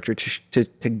instructor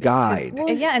to guide.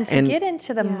 And to get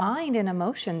into the mind and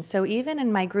emotions. So even in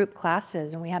my group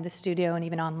classes, and we have the studio and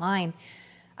even online,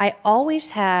 I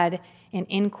always had an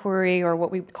inquiry or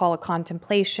what we call a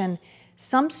contemplation,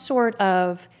 some sort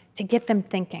of to get them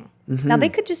thinking. Now they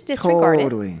could just disregard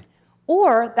it.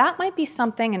 Or that might be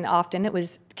something, and often it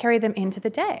was carry them into the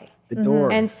day. The door.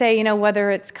 And say, you know,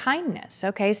 whether it's kindness,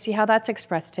 okay, see how that's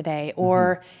expressed today,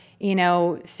 or, you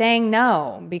know, saying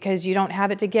no because you don't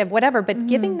have it to give, whatever, but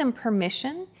giving them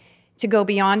permission to go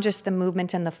beyond just the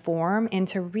movement and the form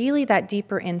into really that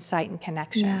deeper insight and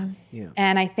connection.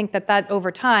 And I think that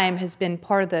over time has been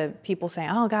part of the people saying,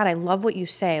 oh God, I love what you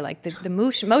say. Like the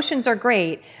motions are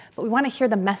great, but we want to hear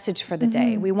the message for the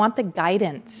day. We want the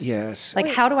guidance. Yes. Like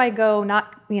how do I go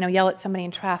not, you know, yell at somebody in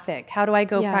traffic? How do I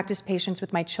go practice patience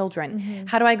with my children?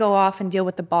 How do I go off and deal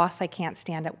with the boss I can't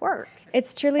stand at work?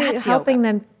 It's truly helping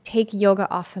them take yoga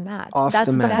off the mat.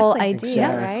 That's the whole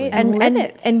idea, right?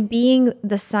 And being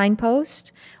the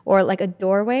signpost or like a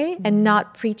doorway and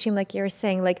not preaching like you're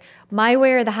saying, like my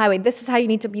way or the highway. This is how you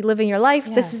need to be living your life.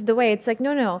 This is the way. It's like,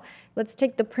 no. Let's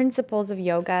take the principles of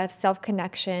yoga,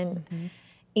 self-connection,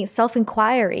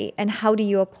 self-inquiry, and how do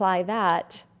you apply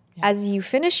that? As you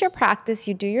finish your practice,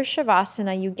 you do your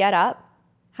shavasana, you get up.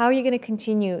 How are you going to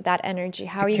continue that energy?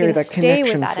 How are you going to stay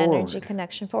with that energy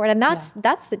connection forward? And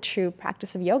that's the true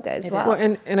practice of yoga as well.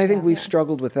 And I think we've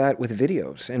struggled with that with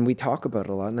videos, and we talk about it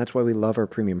a lot, and that's why we love our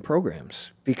premium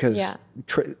programs, because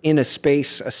in a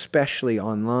space, especially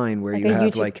online, where like you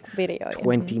have like video,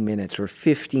 20 minutes or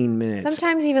 15 minutes.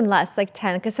 Sometimes even less, like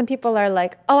 10, because some people are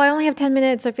like, oh, I only have 10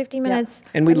 minutes or 15 minutes.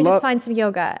 And we just find some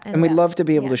yoga. And we'd love to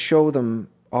be able to show them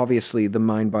obviously the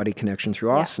mind-body connection through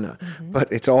asana, but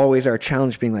it's always our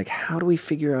challenge being like, how do we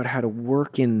figure out how to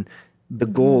work in the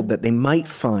gold that they might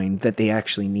find that they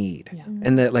actually need,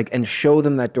 and that and show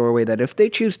them that doorway that if they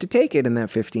choose to take it in that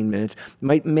 15 minutes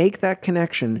might make that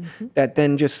connection that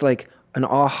then just like an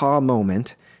aha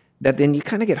moment that then you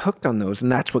kind of get hooked on those,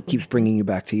 and that's what keeps bringing you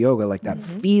back to yoga, like that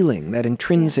feeling, that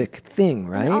intrinsic thing,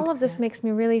 right? And all of this makes me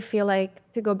really feel like,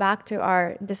 to go back to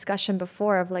our discussion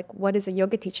before of like, what is a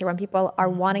yoga teacher when people are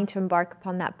wanting to embark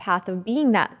upon that path of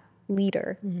being that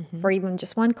leader for even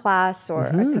just one class or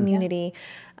a community.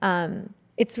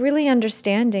 It's really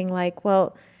understanding like,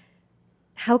 well,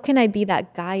 how can I be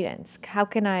that guidance? How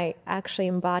can I actually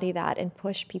embody that and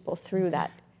push people through that?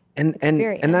 And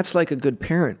that's like a good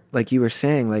parent, like you were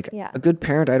saying, like a good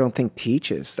parent, I don't think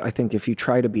teaches. I think if you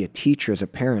try to be a teacher as a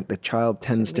parent, the child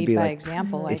tends to be like,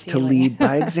 example, it's to lead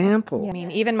by example. I mean,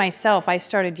 even myself, I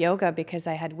started yoga because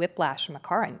I had whiplash from a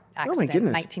car accident,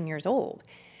 19 years old.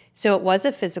 So it was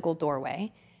a physical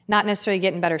doorway, not necessarily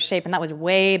get in better shape. And that was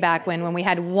way back when we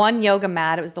had one yoga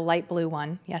mat. It was the light blue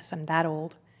one. Yes, I'm that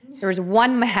old. There was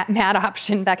one mat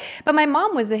option back. But my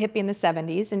mom was the hippie in the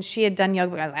 70s, and she had done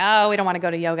yoga. I was like, oh, we don't want to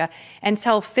go to yoga.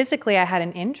 Until physically I had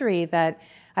an injury that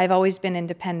I've always been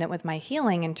independent with my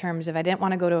healing in terms of I didn't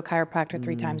want to go to a chiropractor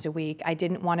 3 times a week. I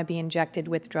didn't want to be injected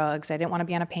with drugs. I didn't want to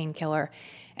be on a painkiller.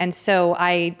 And so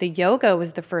the yoga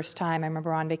was the first time I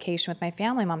remember on vacation with my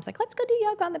family. Mom's like, let's go do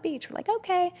yoga on the beach. We're like,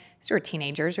 okay. Because we were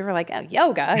teenagers. We were like, oh,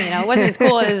 yoga, it wasn't as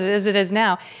cool as it is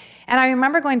now. And I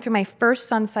remember going through my first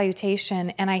sun salutation,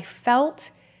 and I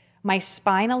felt my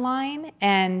spine align,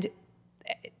 and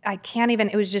I can't even,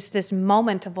 it was just this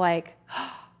moment of like,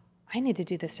 oh, I need to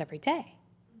do this every day.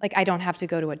 Like, I don't have to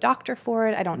go to a doctor for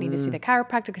it. I don't need to see the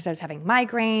chiropractor because I was having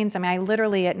migraines. I mean, I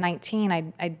literally at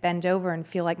 19, I'd bend over and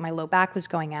feel like my low back was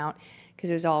going out because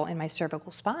it was all in my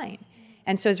cervical spine.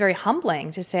 And so it's very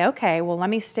humbling to say, okay, well, let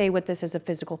me stay with this as a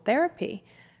physical therapy.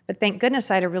 But thank goodness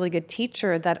I had a really good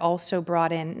teacher that also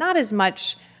brought in not as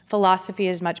much philosophy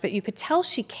as much, but you could tell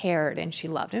she cared and she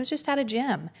loved. It was just at a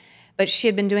gym. But she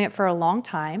had been doing it for a long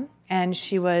time, and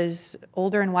she was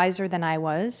older and wiser than I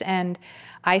was, and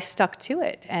I stuck to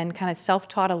it and kind of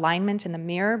self-taught alignment in the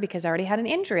mirror because I already had an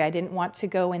injury. I didn't want to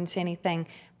go into anything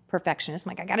perfectionist.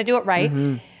 I'm like, I got to do it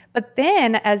right. But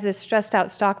then as a stressed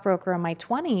out stockbroker in my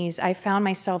 20s, I found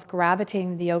myself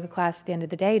gravitating to the yoga class at the end of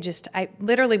the day. I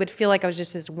literally would feel like I was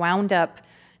just this wound up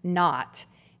knot.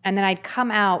 And then I'd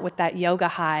come out with that yoga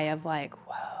high of like,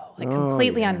 whoa, like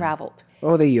completely unraveled.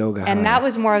 Oh, the yoga. And that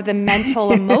was more of the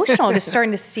mental, emotional, just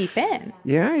starting to seep in.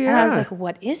 Yeah. And I was like,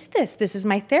 what is this? This is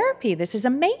my therapy. This is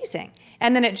amazing.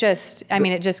 And then it just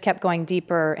kept going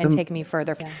deeper and taking me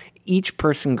further. Each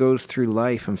person goes through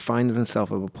life and finds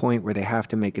themselves at a point where they have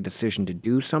to make a decision to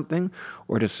do something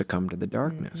or to succumb to the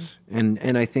darkness.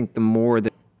 And I think the more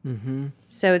that...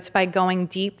 So it's by going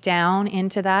deep down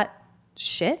into that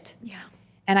shit. Yeah.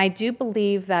 And I do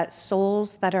believe that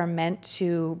souls that are meant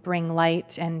to bring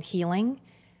light and healing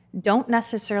don't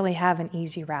necessarily have an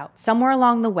easy route. Somewhere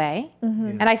along the way,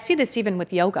 and I see this even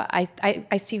with yoga,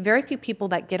 I see very few people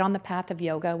that get on the path of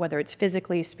yoga, whether it's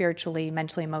physically, spiritually,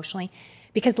 mentally, emotionally,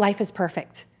 because life is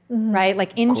perfect, right?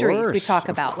 Like injuries we talk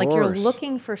about. Like you're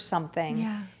looking for something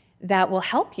that will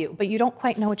help you, but you don't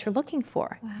quite know what you're looking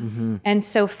for. Wow. And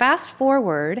so fast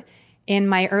forward, in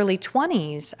my early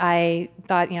 20s, I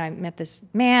thought, I met this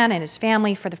man and his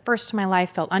family for the first time in my life,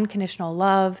 felt unconditional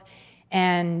love,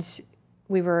 and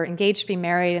we were engaged to be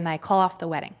married, and I call off the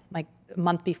wedding like a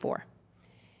month before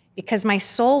because my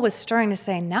soul was starting to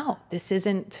say, no, this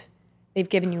isn't, they've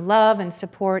given you love and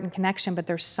support and connection, but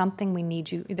there's something we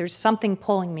need you, there's something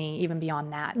pulling me even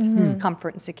beyond that,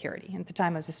 comfort and security. And at the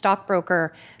time I was a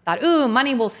stockbroker, thought, ooh,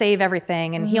 money will save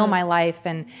everything and heal my life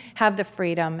and have the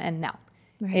freedom, and no.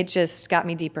 Right. It just got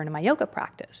me deeper into my yoga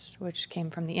practice, which came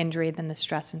from the injury, then the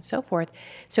stress and so forth.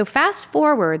 So fast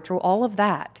forward through all of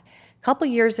that, a couple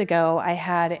years ago, I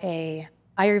had a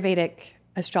Ayurvedic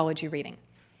astrology reading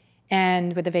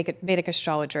and with a Vedic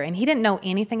astrologer, and he didn't know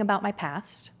anything about my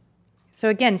past. So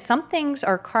again, some things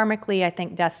are karmically, I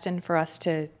think, destined for us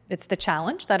to, it's the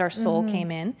challenge that our soul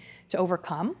came in to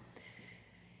overcome.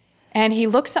 And he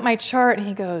looks at my chart and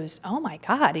he goes, oh my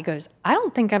God. He goes, I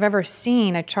don't think I've ever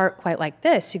seen a chart quite like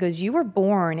this. He goes, you were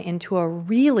born into a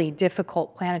really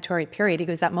difficult planetary period. He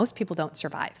goes, that most people don't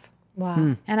survive.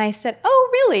 Wow. And I said, oh,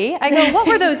 really? I go, what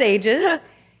were those ages?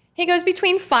 He goes,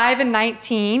 between 5 and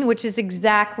 19, which is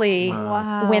exactly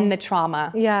when the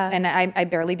trauma. Yeah. And I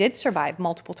barely did survive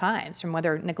multiple times, from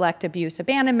whether neglect, abuse,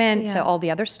 abandonment, to all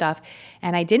the other stuff.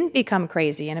 And I didn't become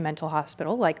crazy in a mental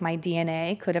hospital like my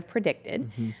DNA could have predicted.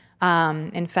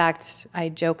 In fact, I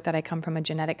joke that I come from a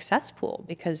genetic cesspool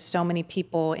because so many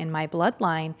people in my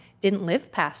bloodline didn't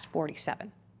live past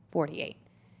 47, 48.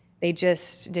 They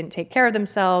just didn't take care of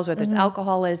themselves, whether it's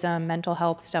alcoholism, mental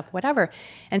health stuff, whatever.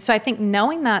 And so I think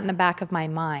knowing that in the back of my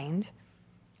mind,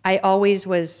 I always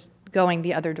was going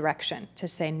the other direction to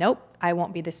say, nope, I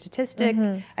won't be the statistic.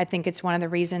 I think it's one of the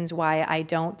reasons why I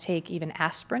don't take even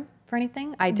aspirin for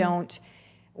anything. I don't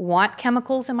want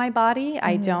chemicals in my body.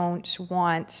 I don't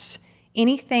want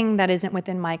anything that isn't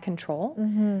within my control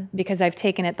because I've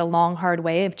taken it the long, hard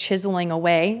way of chiseling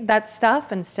away that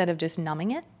stuff instead of just numbing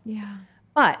it. Yeah.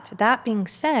 But that being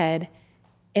said,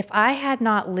 if I had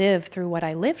not lived through what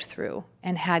I lived through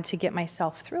and had to get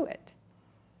myself through it,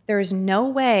 there is no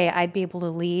way I'd be able to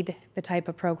lead the type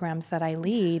of programs that I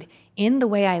lead in the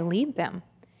way I lead them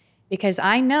because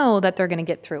I know that they're going to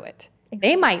get through it.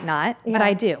 They might not, but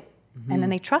I do. And then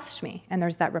they trust me, and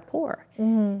there's that rapport.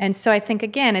 And so I think,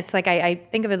 again, it's like I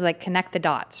think of it like connect the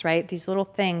dots, right? These little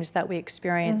things that we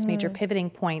experience, major pivoting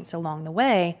points along the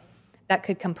way that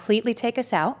could completely take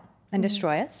us out and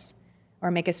destroy us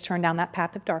or make us turn down that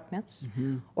path of darkness.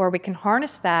 Or we can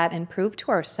harness that and prove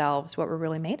to ourselves what we're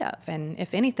really made of. And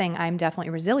if anything, I'm definitely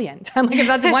resilient. I'm like, if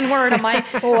that's one word on my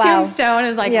tombstone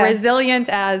is like resilient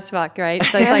as fuck, right?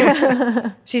 So it's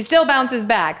like, she still bounces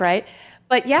back, right?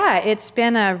 But yeah, it's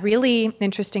been a really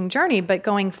interesting journey. But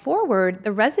going forward,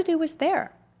 the residue was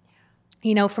there.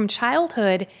 You know, from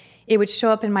childhood, it would show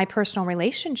up in my personal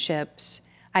relationships.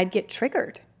 I'd get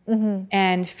triggered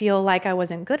and feel like I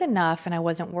wasn't good enough and I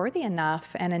wasn't worthy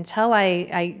enough. And until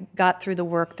I got through the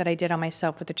work that I did on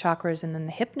myself with the chakras and then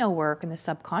the hypno work and the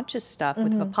subconscious stuff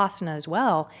with Vipassana as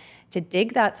well, to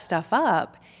dig that stuff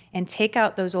up and take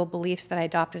out those old beliefs that I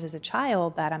adopted as a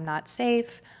child, that I'm not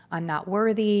safe, I'm not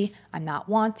worthy, I'm not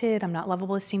wanted, I'm not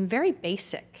lovable, seem very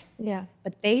basic. Yeah.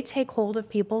 But they take hold of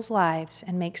people's lives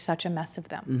and make such a mess of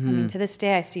them. I mean, to this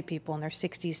day, I see people in their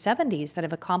 60s, 70s that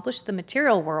have accomplished the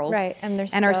material world, Right,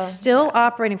 and are still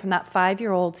operating from that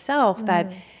 5-year-old self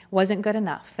that wasn't good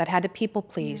enough, that had to people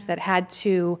please, that had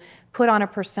to put on a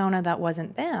persona that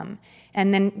wasn't them.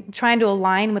 And then trying to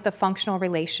align with a functional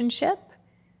relationship,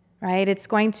 right? It's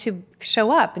going to show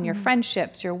up in your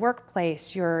friendships, your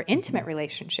workplace, your intimate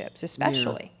relationships,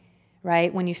 especially.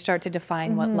 Right? When you start to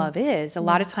define what love is, a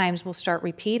lot of times we'll start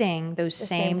repeating those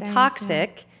same things,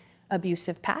 toxic,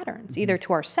 abusive patterns, either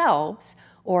to ourselves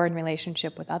or in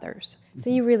relationship with others.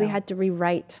 So you really had to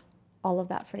rewrite all of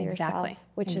that for yourself,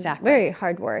 which is very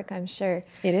hard work, I'm sure.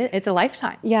 It is. It's a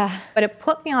lifetime. Yeah. But it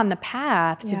put me on the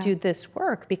path to do this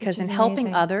work, because in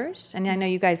helping others, and I know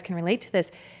you guys can relate to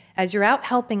this, as you're out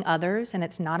helping others and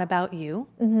it's not about you,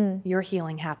 your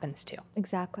healing happens too.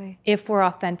 Exactly. If we're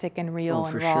authentic and real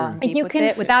and raw and deep you with can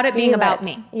it, without it being feel about it.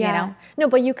 me, Yeah. you know? No,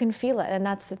 but you can feel it, and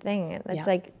that's the thing. It's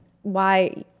like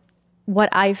what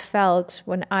I felt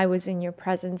when I was in your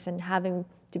presence and having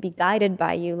to be guided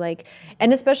by you, like,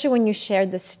 and especially when you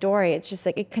shared the story, it's just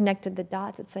like it connected the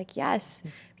dots. It's like, yes,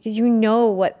 because you know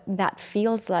what that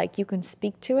feels like. You can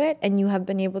speak to it, and you have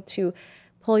been able to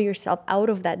pull yourself out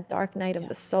of that dark night of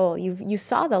the soul. You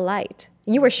saw the light.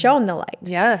 You were shown the light.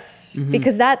 Yes.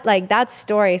 Because that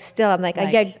story still, I'm like,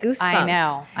 I get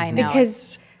goosebumps. I know.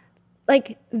 Because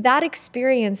like that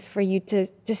experience for you to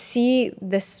see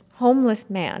this homeless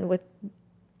man with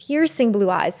piercing blue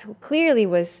eyes, who clearly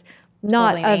was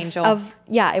not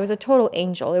it was a total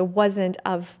angel. It wasn't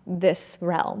of this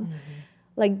realm.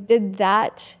 Like, did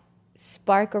that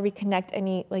spark or reconnect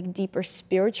any like deeper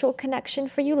spiritual connection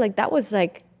for you? Like that was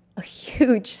like a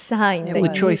huge sign. The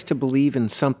choice to believe in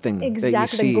something that you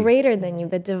see. The greater than you,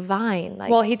 the divine.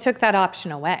 Like, well, he took that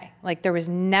option away. Like there was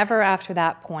never after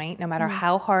that point, no matter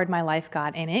how hard my life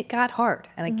got, and it got hard,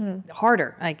 and like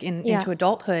harder, like into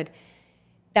adulthood,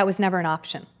 that was never an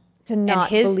option. To not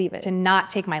believe it. To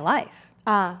not take my life.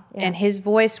 And his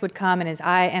voice would come in his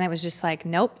eye, and it was just like,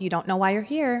 nope, you don't know why you're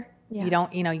here. You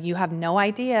don't, you have no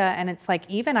idea. And it's like,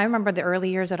 even I remember the early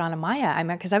years at Anamaya,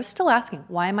 because I was still asking,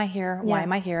 why am I here? Why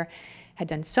am I here? Had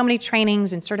done so many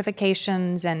trainings and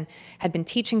certifications and had been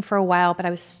teaching for a while, but I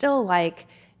was still like,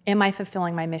 am I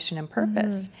fulfilling my mission and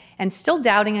purpose? And still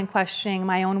doubting and questioning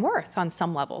my own worth on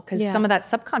some level, because some of that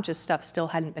subconscious stuff still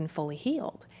hadn't been fully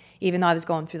healed, even though I was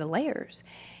going through the layers.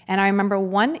 And I remember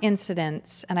one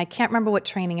incident, and I can't remember what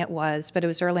training it was, but it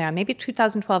was early on, maybe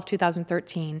 2012,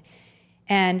 2013.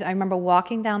 And I remember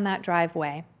walking down that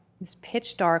driveway. It was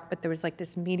pitch dark, but there was like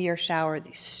this meteor shower.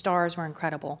 These stars were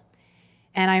incredible.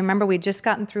 And I remember we'd just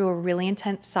gotten through a really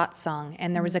intense satsang,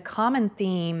 and there was a common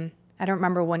theme. I don't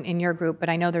remember one in your group, but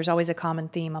I know there's always a common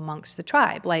theme amongst the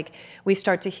tribe. Like we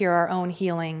start to hear our own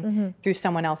healing through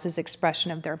someone else's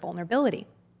expression of their vulnerability.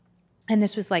 And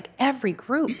this was like every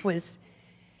group was.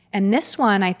 And this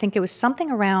one, I think it was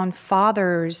something around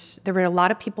fathers. There were a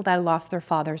lot of people that lost their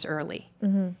fathers early.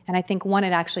 And I think one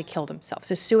had actually killed himself.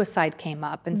 So suicide came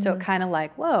up. And so it kind of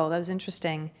like, whoa, that was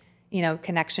interesting,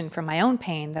 connection from my own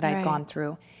pain that I'd gone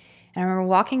through. And I remember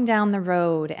walking down the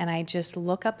road, and I just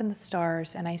look up in the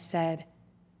stars, and I said,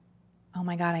 oh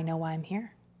my God, I know why I'm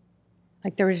here.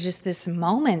 Like there was just this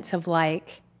moment of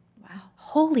like, wow,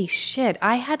 holy shit,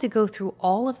 I had to go through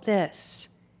all of this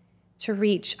to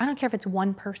reach, I don't care if it's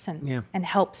one person, and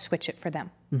help switch it for them,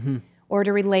 or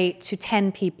to relate to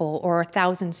 10 people or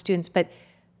 1,000 students. But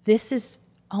this is,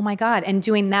 oh my God, and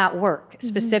doing that work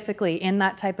specifically in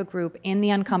that type of group, in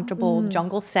the uncomfortable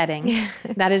jungle setting,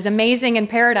 that is amazing in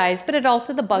paradise, but it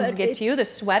also, the bugs get to you, the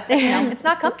sweat, it's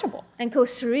not comfortable. And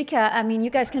Costa Rica, I mean,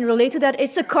 you guys can relate to that.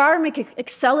 It's a karmic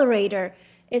accelerator.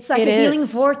 It's like a healing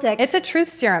vortex. It's a truth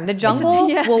serum. The jungle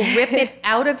will rip it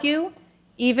out of you,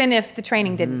 even if the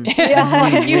training didn't.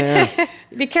 It's like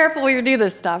be careful where you do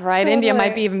this stuff, right? Totally. India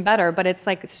might be even better, but it's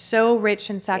like so rich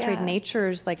and saturated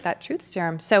nature's like that truth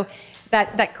serum. So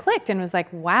that clicked and was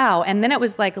like, wow. And then it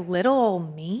was like little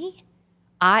me.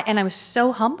 And I was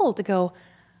so humbled to go,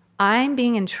 I'm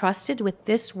being entrusted with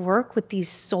this work, with these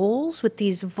souls, with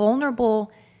these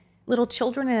vulnerable little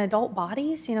children in adult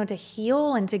bodies, to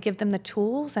heal and to give them the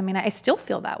tools. I mean, I still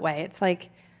feel that way. It's like,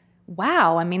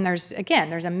 wow. I mean, there's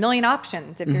a million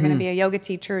options. If you're going to be a yoga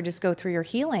teacher, just go through your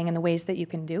healing and the ways that you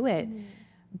can do it.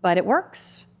 But it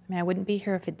works. I mean, I wouldn't be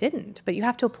here if it didn't, but you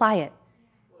have to apply it.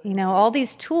 All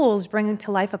these tools bring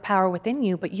to life a power within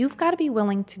you, but you've got to be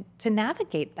willing to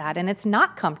navigate that. And it's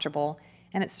not comfortable,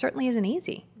 and it certainly isn't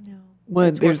easy. Well,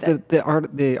 it's there's worth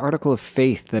it. the article of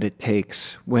faith that it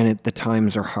takes when the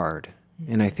times are hard,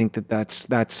 and I think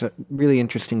that's really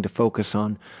interesting to focus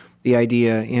on. The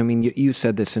idea, I mean, you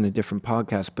said this in a different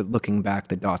podcast, but looking back,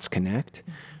 the dots connect.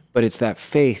 But it's that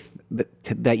faith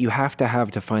that you have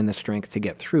to find the strength to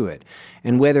get through it,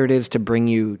 and whether it is to bring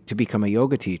you to become a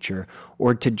yoga teacher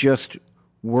or to just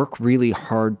work really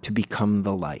hard to become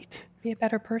the light. Be a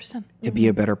better person. To be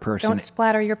a better person. Don't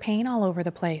splatter your pain all over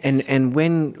the place. And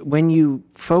when you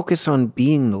focus on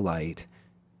being the light,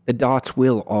 the dots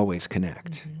will always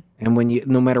connect. And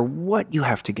no matter what you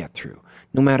have to get through,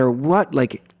 no matter what,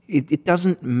 like it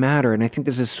doesn't matter. And I think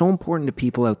this is so important to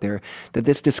people out there that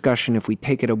this discussion, if we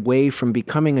take it away from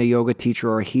becoming a yoga teacher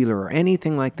or a healer or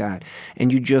anything like that,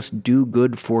 and you just do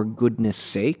good for goodness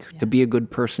sake, to be a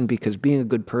good person, because being a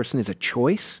good person is a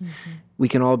choice. We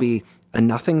can all be a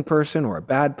nothing person or a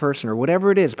bad person or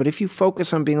whatever it is. But if you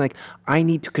focus on being like, I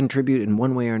need to contribute in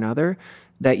one way or another,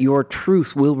 that your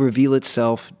truth will reveal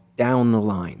itself down the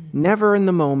line. Never in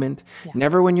the moment,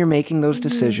 never when you're making those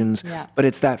decisions, but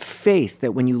it's that faith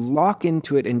that when you lock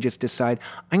into it and just decide,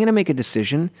 I'm going to make a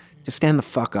decision to stand the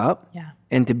fuck up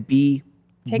and to be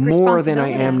Take more than I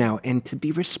am now, and to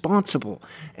be responsible.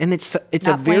 And it's not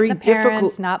a very blame the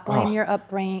parents, difficult... not blame your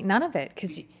upbringing, none of it,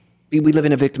 because we live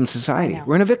in a victim society.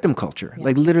 We're in a victim culture.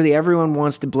 Like literally everyone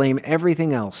wants to blame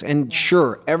everything else. And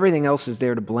sure, everything else is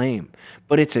there to blame.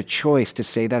 But it's a choice to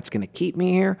say that's going to keep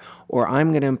me here, or I'm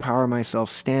going to empower myself,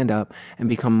 stand up, and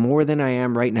become more than I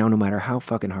am right now, no matter how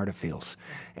fucking hard it feels.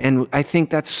 And I think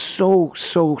that's so,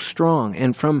 so strong.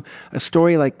 And from a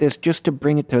story like this, just to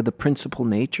bring it to the principal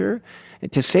nature,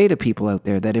 to say to people out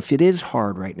there that if it is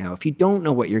hard right now, if you don't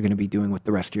know what you're going to be doing with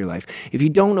the rest of your life, if you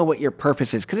don't know what your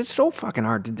purpose is, because it's so fucking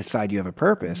hard to decide you have a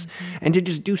purpose, and to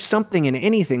just do something in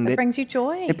anything that brings you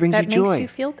joy. That brings you joy. Makes you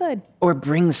feel good. Or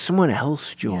brings someone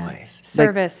else joy. Yes.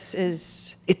 Service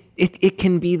is... It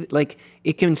can be like,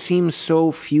 it can seem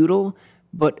so futile,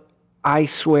 but I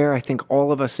swear I think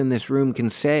all of us in this room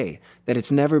can say that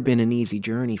it's never been an easy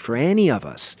journey for any of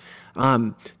us.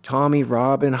 Tommy,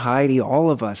 Robin, Heidi,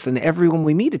 all of us, and everyone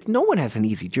we meet, no one has an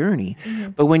easy journey.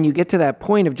 But when you get to that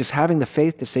point of just having the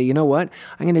faith to say, you know what,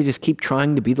 I'm going to just keep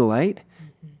trying to be the light,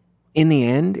 in the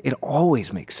end, it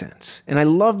always makes sense. And I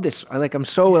love this. I'm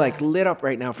so lit up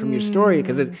right now from your story,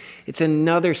 because it's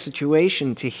another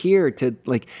situation to hear, to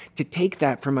take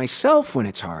that for myself when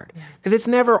it's hard. Because it's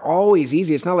never always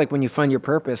easy. It's not like when you find your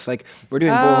purpose, like we're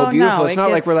doing Boho Beautiful. No, it's not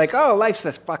like we're like, oh, life's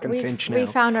this fucking cinch now. We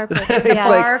found our purpose. The Yeah.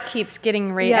 bar keeps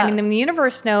getting raised. Yeah. I mean, the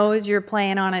universe knows you're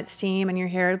playing on its team, and you're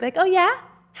here to be like, oh yeah,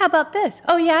 how about this?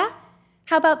 Oh yeah,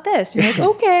 how about this? You're like,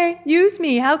 okay, use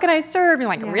me. How can I serve? You're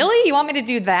like, really? You want me to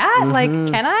do that? Like,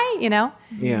 can I? You know?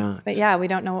 Yeah. But yeah, we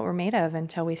don't know what we're made of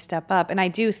until we step up. And I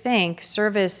do think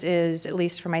service is, at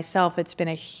least for myself, it's been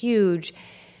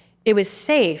it was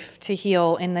safe to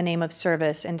heal in the name of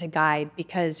service and to guide,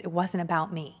 because it wasn't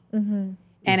about me. And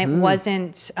it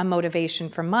wasn't a motivation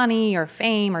for money or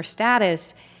fame or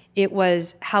status. It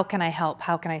was, how can I help?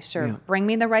 How can I serve? Bring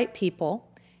me the right people,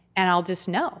 and I'll just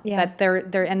know that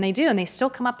they're, and they do, and they still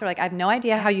come up. They're like, I have no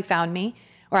idea how you found me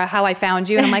or how I found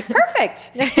you. And I'm like, perfect.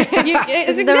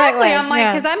 It's exactly, way. I'm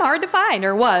like, because I'm hard to find,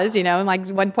 or was, and like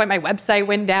at one point my website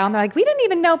went down. They're like, we didn't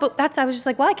even know, but I was just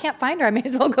like, well, I can't find her. I may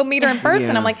as well go meet her in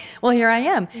person. I'm like, well, here I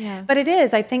am. But it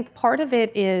is, I think part of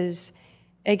it is,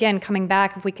 again, coming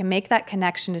back, if we can make that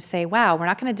connection to say, wow, we're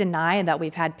not going to deny that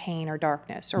we've had pain or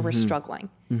darkness, or we're struggling.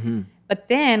 But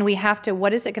then we have to,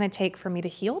 what is it going to take for me to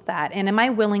heal that? And am I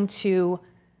willing to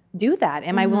do that?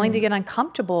 Am I willing to get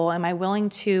uncomfortable? Am I willing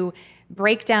to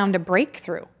break down to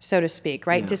breakthrough, so to speak,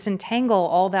 right? Disentangle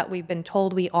all that we've been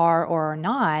told we are or are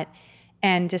not,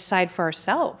 and decide for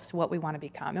ourselves what we want to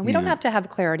become. And we don't have to have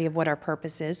clarity of what our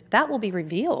purpose is. That will be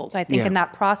revealed, I think, in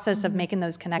that process of making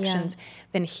those connections,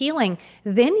 then healing,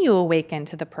 then you awaken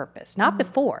to the purpose, not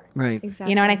before. Right.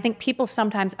 Exactly. You know, and I think people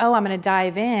sometimes, I'm going to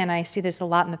dive in. I see this a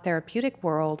lot in the therapeutic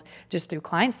world, just through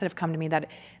clients that have come to me, that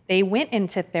they went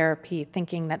into therapy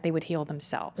thinking that they would heal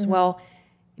themselves. Well,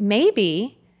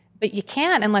 maybe, but you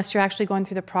can't unless you're actually going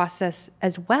through the process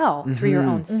as well, through your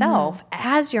own self,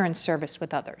 as you're in service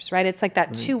with others, right? It's like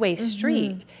that two-way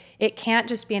street. It can't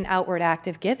just be an outward act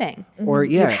of giving. Or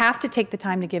you have to take the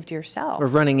time to give to yourself. Or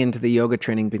running into the yoga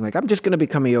training being like, I'm just going to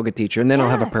become a yoga teacher and then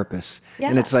I'll have a purpose.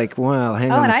 And it's like, well,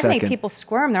 hang on a and second. I've made people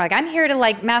squirm. They're like, I'm here to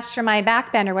master my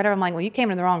back bend or whatever. I'm like, well, you came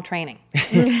to the wrong training.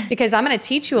 Because I'm going to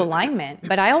teach you alignment,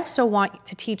 but I also want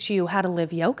to teach you how to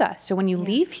live yoga. So when you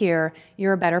leave here,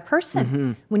 you're a better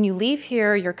person. When you leave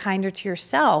here, you're kinder to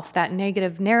yourself. That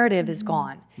negative narrative is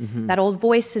gone. That old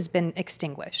voice has been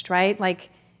extinguished, right?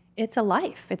 it's a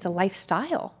life. It's a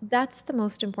lifestyle. That's the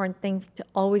most important thing to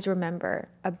always remember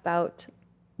about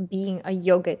being a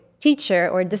yoga teacher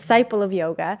or disciple of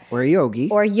yoga. Or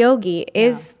a yogi.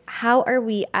 Is how are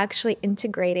we actually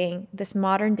integrating this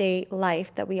modern day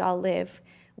life that we all live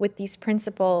with these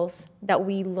principles that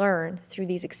we learn through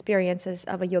these experiences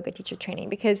of a yoga teacher training?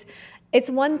 Because it's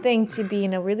one thing to be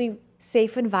in a really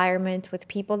safe environment with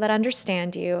people that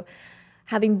understand you,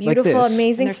 having beautiful,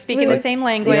 amazing and they're speaking food. the same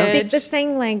language. They speak the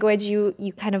same language. You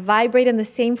kind of vibrate in the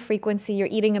same frequency. You're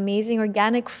eating amazing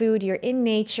organic food. You're in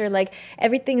nature. Like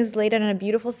everything is laid out on a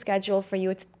beautiful schedule for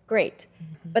you. It's great.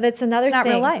 But it's another thing. It's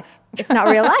not real life. It's not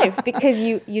real life because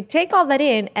you take all that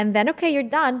in and then, okay, you're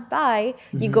done. Bye.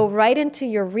 You go right into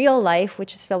your real life,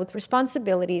 which is filled with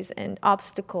responsibilities and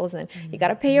obstacles. And you got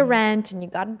to pay your rent and you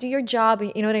got to do your job.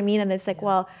 You know what I mean? And it's like,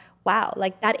 well, wow,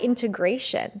 like that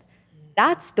integration.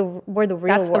 That's where the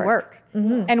real work.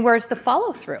 And where's the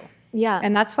follow through? Yeah.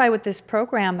 And that's why with this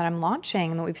program that I'm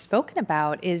launching and that we've spoken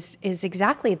about is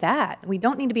exactly that. We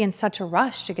don't need to be in such a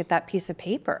rush to get that piece of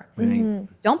paper. Right.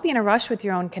 Don't be in a rush with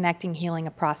your own connecting, healing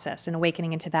a process and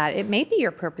awakening into that. It may be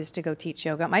your purpose to go teach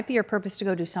yoga. It might be your purpose to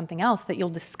go do something else that you'll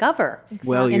discover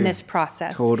in this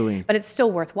process. Totally. But it's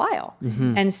still worthwhile.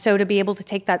 And so to be able to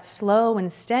take that slow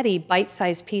and steady,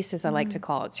 bite-sized pieces, I like to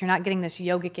call it. So you're not getting this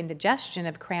yogic indigestion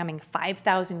of cramming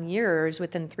 5,000 years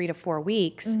within 3 to 4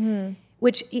 weeks.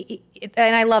 Which,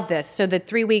 and I love this, so the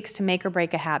 3 weeks to make or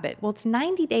break a habit. Well, it's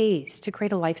 90 days to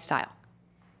create a lifestyle,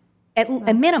 at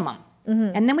a minimum.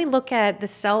 And then we look at the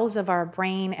cells of our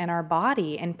brain and our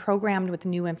body and programmed with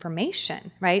new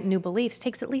information, right? New beliefs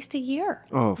takes at least a year.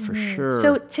 Oh, for sure.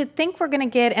 So to think we're going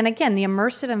to get, and again, the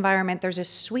immersive environment, there's a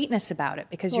sweetness about it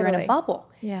because you're in a bubble.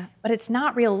 Yeah. But it's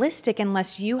not realistic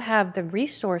unless you have the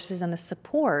resources and the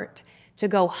support to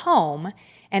go home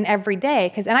and every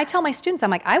day, and I tell my students, I'm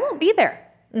like, I won't be there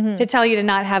to tell you to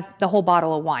not have the whole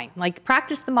bottle of wine. Like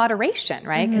practice the moderation,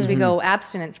 right? Because we go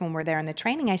abstinence when we're there in the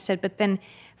training. I said, but then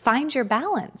find your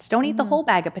balance. Don't eat the whole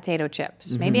bag of potato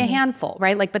chips, maybe a handful,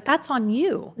 right? Like, but that's on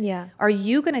you. Yeah. Are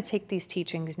you going to take these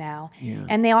teachings now? Yeah.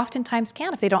 And they oftentimes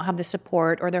can if they don't have the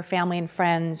support or their family and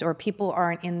friends or people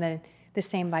aren't in the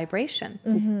same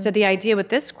vibration. So the idea with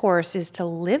this course is to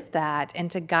live that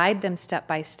and to guide them step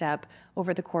by step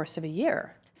over the course of a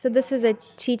year. So this is a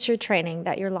teacher training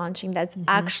that you're launching that's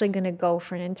actually going to go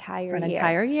for an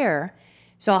entire year.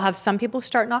 So I'll have some people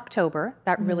start in October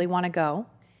that really want to go.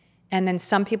 And then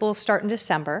some people start in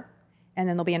December. And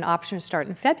then there'll be an option to start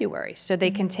in February. So they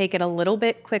can take it a little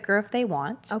bit quicker if they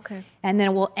want. Okay. And then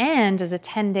it will end as a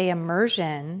 10-day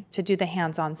immersion to do the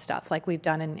hands-on stuff like we've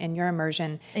done in your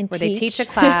immersion, and where they teach a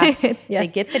class, Yes. they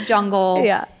get the jungle.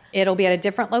 Yeah. It'll be at a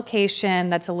different location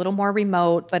that's a little more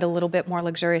remote, but a little bit more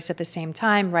luxurious at the same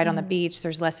time, right on the beach.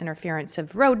 There's less interference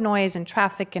of road noise and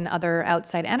traffic and other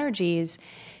outside energies.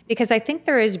 Because I think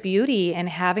there is beauty in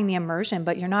having the immersion,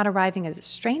 but you're not arriving as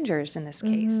strangers in this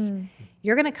case.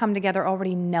 You're going to come together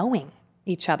already knowing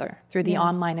each other through the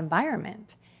online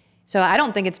environment. So I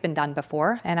don't think it's been done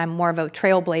before, and I'm more of a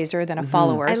trailblazer than a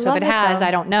follower. So if it has,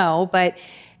 I don't know, but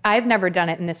I've never done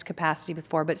it in this capacity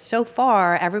before. But so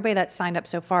far, everybody that's signed up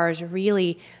so far is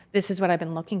really, this is what I've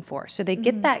been looking for. So they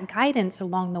get that guidance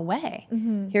along the way.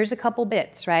 Here's a couple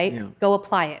bits, right? Yeah. Go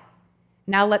apply it.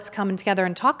 Now let's come together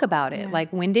and talk about it. Like,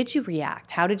 when did you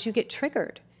react? How did you get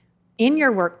triggered? In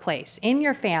your workplace, in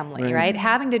your family, right?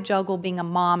 Having to juggle being a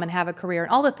mom and have a career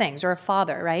and all the things, or a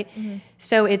father, right?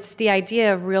 So it's the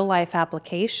idea of real life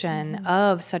application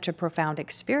of such a profound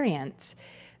experience,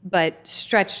 but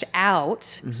stretched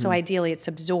out. So ideally it's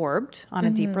absorbed on a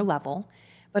deeper level,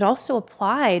 but also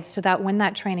applied so that when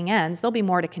that training ends, there'll be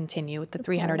more to continue with the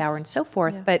 300-hour and so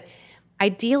forth. Yeah. But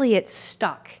ideally it's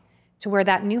stuck to where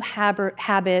that new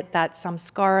habit, that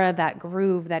samskara, that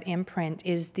groove, that imprint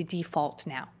is the default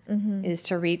now, is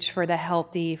to reach for the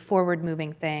healthy,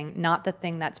 forward-moving thing, not the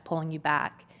thing that's pulling you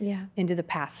back into the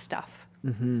past stuff.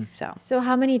 So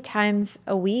how many times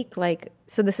a week,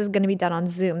 so this is going to be done on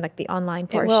Zoom, like the online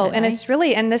portion? It will, and right? it's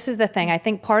really, and this is the thing, I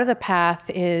think part of the path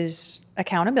is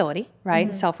accountability,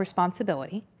 right?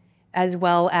 Self-responsibility, as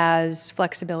well as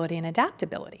flexibility and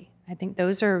adaptability. I think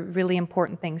those are really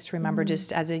important things to remember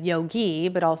just as a yogi,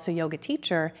 but also yoga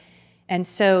teacher. And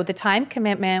so the time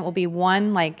commitment will be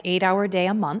one 8-hour day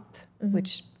a month,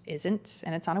 which isn't,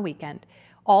 and it's on a weekend.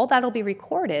 All that'll be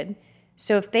recorded.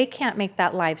 So if they can't make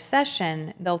that live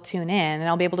session, they'll tune in and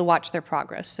I'll be able to watch their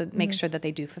progress. So make sure that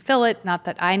they do fulfill it. Not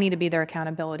that I need to be their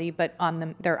accountability, but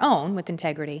on their own with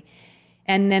integrity.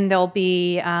 And then there'll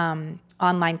be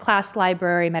online class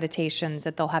library meditations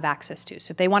that they'll have access to.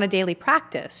 So if they want a daily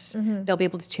practice, they'll be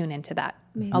able to tune into that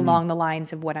along the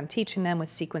lines of what I'm teaching them with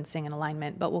sequencing and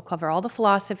alignment. But we'll cover all the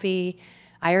philosophy,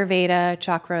 Ayurveda,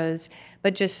 chakras,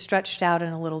 but just stretched out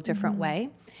in a little different way.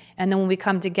 And then when we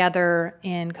come together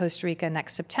in Costa Rica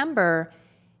next September,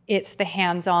 it's the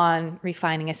hands-on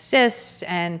refining assists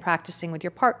and practicing with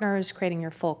your partners, creating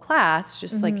your full class,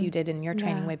 just like you did in your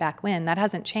training way back when. That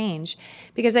hasn't changed,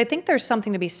 because I think there's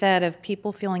something to be said of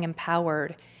people feeling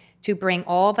empowered to bring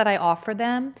all that I offer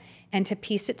them and to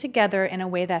piece it together in a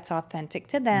way that's authentic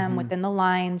to them within the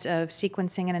lines of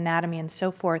sequencing and anatomy and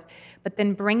so forth, but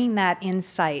then bringing that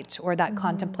insight or that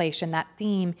contemplation, that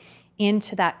theme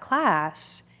into that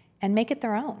class and make it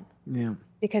their own. Yeah.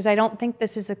 Because I don't think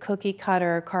this is a cookie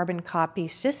cutter carbon copy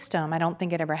system. I don't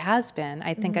think it ever has been.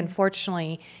 I think,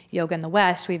 unfortunately, yoga in the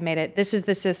West, we've made it, this is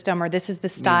the system or this is the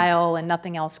style and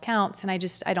nothing else counts. And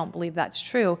I don't believe that's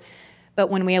true. But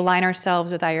when we align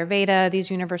ourselves with Ayurveda, these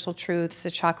universal truths, the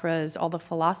chakras, all the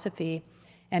philosophy,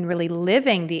 and really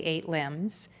living the 8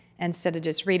 limbs instead of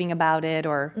just reading about it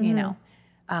or, you know,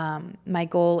 my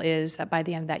goal is that by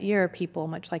the end of that year, people,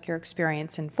 much like your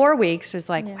experience in 4 weeks, was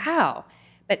like, wow.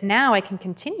 But now I can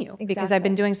continue because I've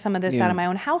been doing some of this out of my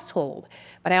own household.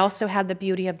 But I also had the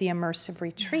beauty of the immersive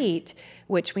retreat,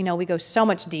 which we know we go so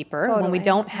much deeper when we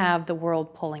don't have the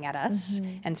world pulling at us,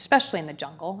 and especially in the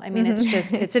jungle. I mean, it's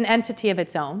just, it's an entity of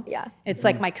its own. Yeah. It's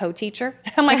like my co-teacher.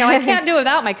 I'm like, oh, I can't do it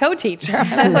without my co-teacher.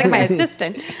 That's like my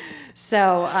assistant.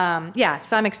 So,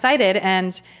 so I'm excited,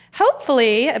 and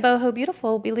hopefully Boho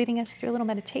Beautiful will be leading us through a little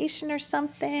meditation or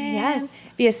something. Yes.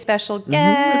 Be a special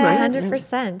guest.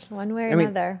 100%, one way or I mean,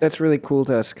 another. that's really cool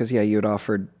to us because, you had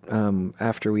offered,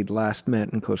 after we'd last met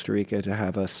in Costa Rica, to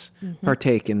have us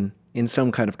partake in some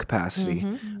kind of capacity.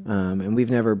 And we've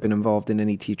never been involved in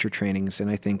any teacher trainings, and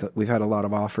I think we've had a lot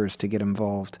of offers to get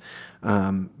involved.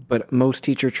 But most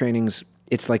teacher trainings,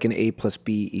 it's like an A plus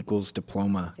B equals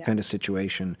diploma kind of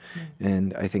situation.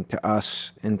 And I think to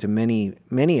us and to many,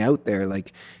 many out there,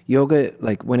 like yoga,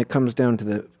 like when it comes down to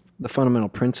the fundamental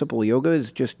principle, yoga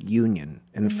is just union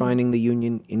and finding the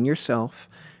union in yourself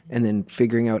and then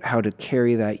figuring out how to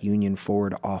carry that union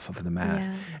forward off of the mat.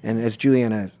 Yeah. And as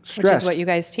Juliana stressed, which is what you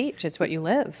guys teach, it's what you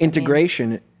live.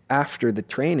 Integration after the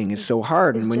training is so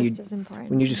hard, and when you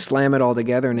just slam it all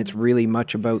together, and it's really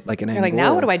much about like an end You're like, goal.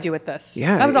 now what do I do with this?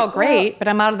 Yeah, that was all great, but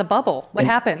I'm out of the bubble. What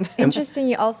happened? Interesting.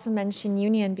 You also mentioned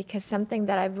union, because something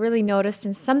that I've really noticed,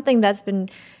 and something that's been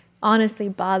honestly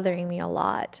bothering me a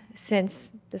lot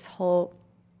since this whole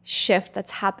shift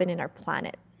that's happened in our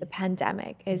planet, the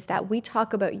pandemic, is that we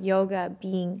talk about yoga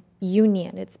being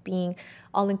union. It's being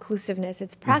all inclusiveness.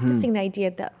 It's practicing the idea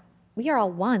that we are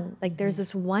all one. Like there's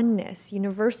this oneness,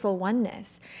 universal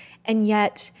oneness. And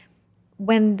yet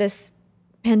when this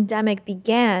pandemic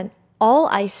began, all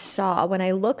I saw when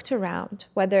I looked around,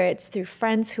 whether it's through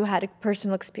friends who had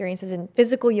personal experiences in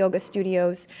physical yoga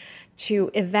studios, to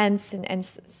events and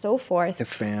so forth. To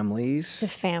families, to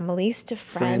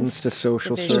friends. To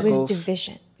social circles. It was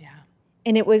division. Yeah.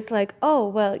 And it was like, oh,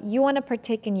 well, you want to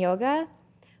partake in yoga?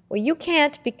 Well, you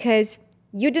can't because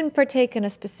you didn't partake in a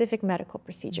specific medical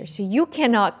procedure. So you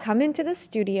cannot come into the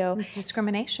studio. It was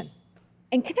discrimination.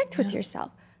 And connect with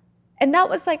yourself. And that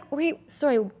was like, wait,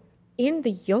 sorry, in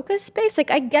the yoga space?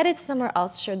 Like, I get it somewhere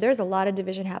else. Sure, there's a lot of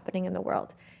division happening in the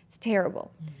world. It's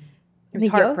terrible. It was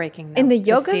heartbreaking in the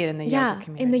yoga, to see it in the yoga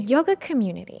community. In the yoga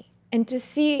community. And to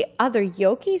see other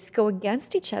yogis go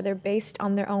against each other based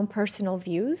on their own personal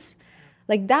views.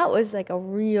 Like, that was like a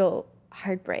real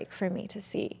heartbreak for me to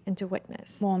see and to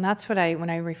witness. Well, and that's what when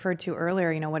I referred to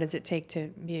earlier, what does it take to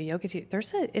be a yoga teacher?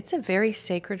 It's a very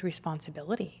sacred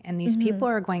responsibility. And these people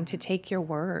are going to take your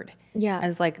word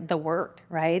as like the word,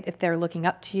 right? If they're looking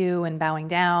up to you and bowing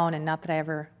down, and not that I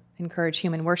ever encourage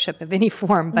human worship of any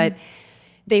form, but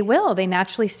they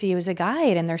naturally see you as a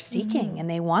guide, and they're seeking and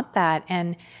they want that.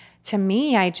 And to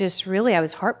me, I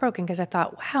was heartbroken because I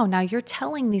thought, wow, now you're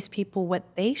telling these people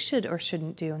what they should or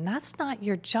shouldn't do. And that's not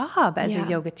your job as a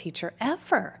yoga teacher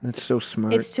ever. That's so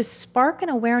smart. It's to spark an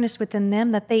awareness within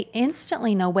them that they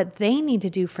instantly know what they need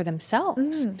to do for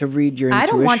themselves. To read your intuition.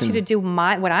 I don't want you to do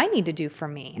what I need to do for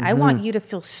me. I want you to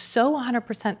feel so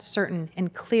 100% certain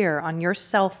and clear on your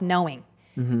self-knowing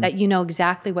that you know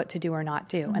exactly what to do or not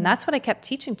do. And that's what I kept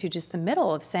teaching to, just the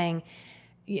middle of saying,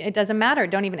 it doesn't matter.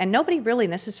 Don't even, and nobody really,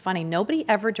 and this is funny, nobody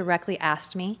ever directly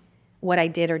asked me what I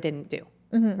did or didn't do.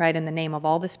 right, in the name of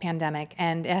all this pandemic.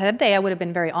 And that day I would have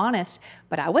been very honest,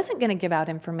 but I wasn't going to give out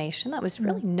information that was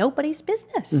really nobody's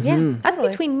business. Yeah, That's totally.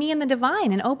 between me and the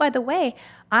divine. And oh, by the way,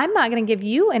 I'm not going to give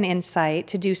you an insight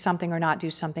to do something or not do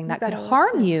something that could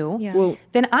harm you. Yeah. Well,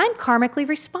 Then I'm karmically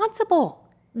responsible.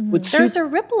 with There's a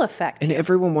ripple effect. and here.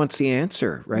 everyone wants the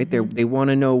answer, right? They want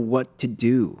to know what to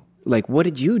do. Like, what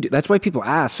did you do? That's why people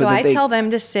ask. So that I they, tell them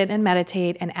to sit and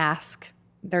meditate and ask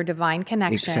their divine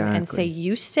connection and say, Exactly.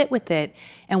 you sit with it,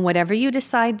 and whatever you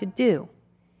decide to do,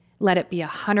 let it be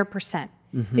 100%.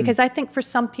 Because I think for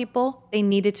some people, they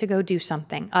needed to go do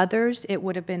something. Others, it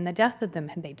would have been the death of them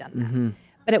had they done that.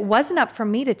 But it wasn't up for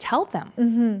me to tell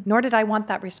them, nor did I want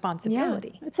that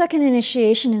responsibility. It's like an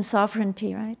initiation in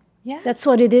sovereignty, right? Yes. That's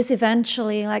what it is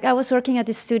eventually. Like I was working at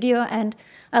this studio and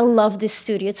I love this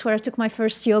studio. It's where I took my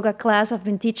first yoga class. I've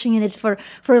been teaching in it for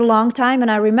a long time. And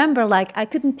I remember like I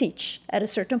couldn't teach at a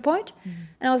certain point.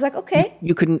 And I was like, okay,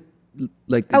 you couldn't,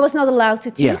 like, I was not allowed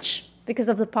to Yeah. teach because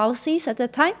of the policies at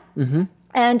that time.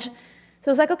 And so I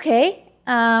was like, okay,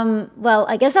 well,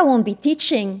 I guess I won't be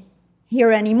teaching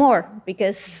here anymore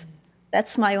because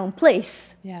that's my own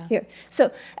place Yeah. here. So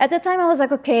at that time I was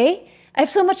like, okay, I have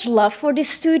so much love for this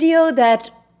studio that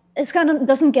it kind of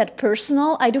doesn't get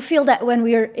personal. I do feel that when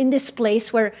we are in this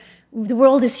place where the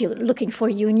world is looking for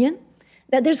union,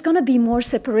 that there's going to be more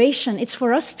separation. It's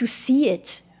for us to see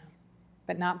it.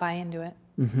 But not buy into it.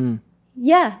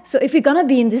 Yeah, so if we're going to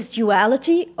be in this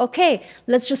duality, okay,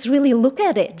 let's just really look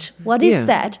at it. What is Yeah.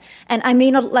 that? And I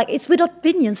may not like, it's with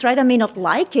opinions, right? I may not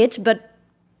like it, but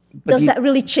does you- that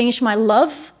really change my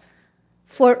love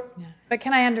for... But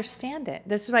can I understand it?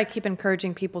 This is why I keep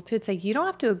encouraging people to say, you don't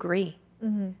have to agree,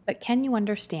 but can you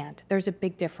understand? There's a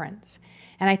big difference.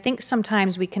 And I think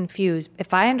sometimes we confuse,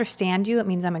 if I understand you, it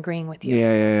means I'm agreeing with you.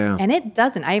 yeah. And it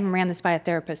doesn't. I even ran this by a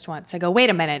therapist once. I go, wait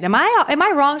a minute, am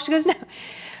I wrong? She goes, no.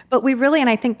 But we really, and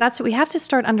I think that's what we have to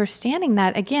start understanding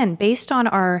that, again, based on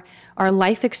our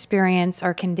life experience,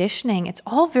 our conditioning, it's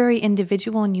all very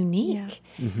individual and unique.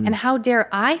 And how dare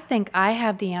I think I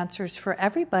have the answers for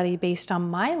everybody based on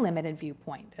my limited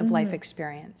viewpoint of life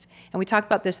experience. And we talked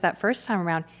about this that first time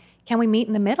around. Can we meet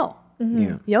in the middle?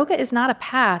 Yeah. Yoga is not a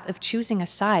path of choosing a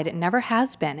side. It never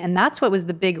has been. And that's what was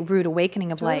the big rude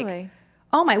awakening of like, Totally.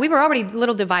 oh my, we were already a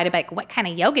little divided by like, what kind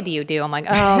of yoga do you do? I'm like,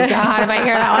 oh God, if I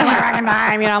hear that one more fucking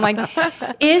time, I'm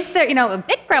like, is there,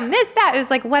 Bikram, this, that,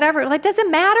 is like, whatever. Like, does it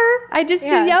matter? I just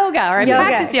do yoga or I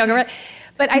practice yoga. Right?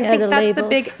 But I think the that's the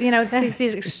labels. big, it's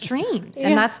these extremes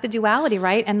and that's the duality,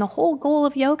 right? And the whole goal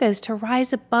of yoga is to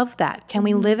rise above that. Can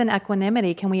we live in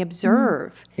equanimity? Can we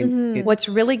observe what's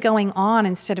really going on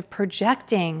instead of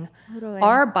projecting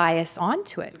our bias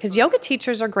onto it? Because yoga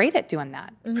teachers are great at doing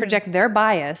that, project their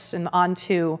bias and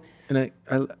onto... And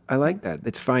I like that.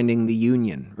 It's finding the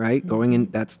union, right? Going in,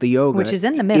 that's the yoga. Which is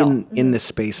in the middle. In the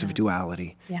space of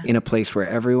duality. In a place where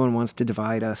everyone wants to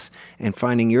divide us and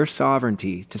finding your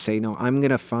sovereignty to say, no, I'm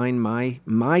going to find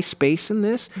my space in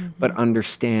this, but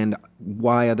understand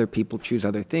why other people choose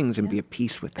other things and be at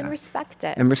peace with that. And respect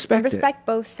it. And respect it. respect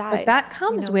both sides. But that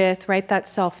comes with, right, that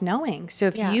self-knowing. So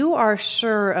if you are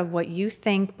sure of what you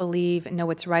think, believe, and know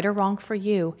what's right or wrong for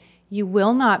you, you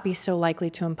will not be so likely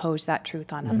to impose that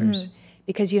truth on others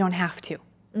because you don't have to,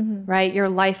 right? Your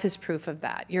life is proof of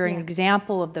that. You're an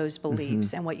example of those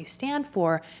beliefs and what you stand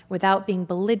for without being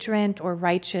belligerent or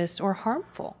righteous or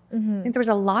harmful. I think there was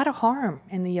a lot of harm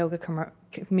in the yoga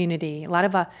community, a lot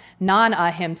of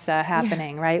non-ahimsa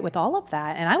happening, right, with all of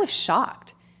that. And I was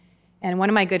shocked. And one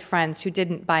of my good friends who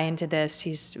didn't buy into this,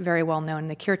 he's very well known in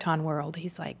the kirtan world.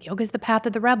 He's like, yoga's the path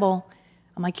of the rebel.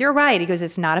 I'm like, you're right. He goes,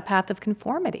 it's not a path of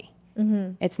conformity.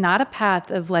 It's not a path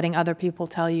of letting other people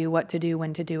tell you what to do,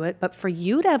 when to do it, but for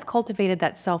you to have cultivated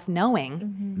that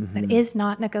self-knowing that is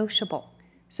not negotiable.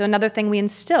 So another thing we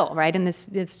instill, right, in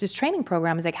this training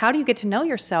program is like, how do you get to know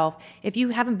yourself if you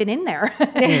haven't been in there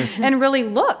and really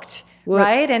looked,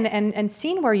 right, and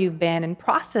seen where you've been and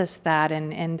processed that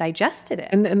and digested it?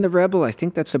 And the rebel, I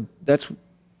think that's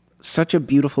such a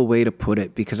beautiful way to put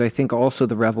it, because I think also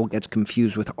the rebel gets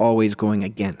confused with always going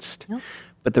against. Nope.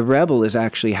 But the rebel is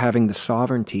actually having the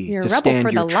sovereignty You're to a rebel stand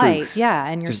for your the truth. light,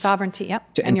 and your sovereignty,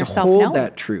 And your to self-knowing. hold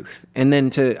that truth. And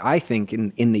then I think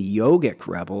in the yogic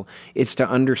rebel, it's to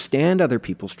understand other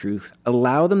people's truth,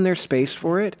 allow them their space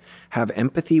for it, have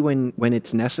empathy when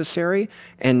it's necessary,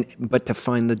 but to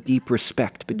find the deep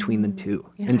respect between the two,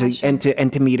 and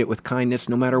to meet it with kindness,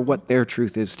 no matter what their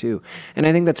truth is too. And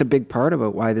I think that's a big part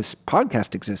about why this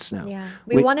podcast exists now. Yeah,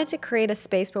 we wanted to create a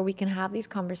space where we can have these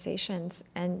conversations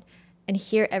and and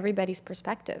hear everybody's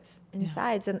perspectives and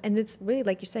sides. And it's really,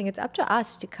 like you're saying, it's up to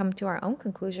us to come to our own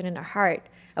conclusion in our heart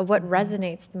of what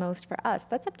resonates the most for us.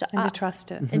 That's up to us. And to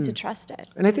trust it. And to trust it.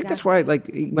 And I think that's why,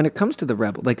 like, when it comes to the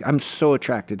rebel, like, I'm so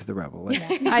attracted to the rebel. Like,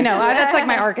 I know. That's like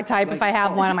my archetype. If I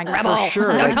have one, I'm like, rebel. For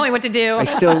sure. Don't tell me what to do. I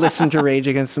still listen to Rage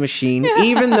Against the Machine,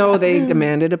 even though they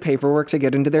demanded a paperwork to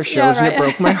get into their shows, and it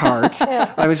broke my heart.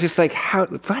 I was just like, how?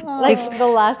 What? Like the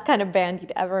last kind of band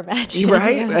you'd ever imagine.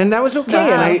 Right? And that was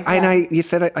okay. You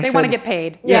said, they want to get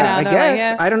paid. Yeah, you know, I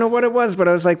guess. Like, I don't know what it was, but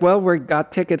I was like, well, we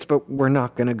got tickets, but we're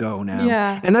not going to go now.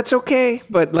 Yeah. And that's okay.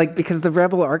 But like, because the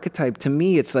rebel archetype, to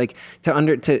me, it's like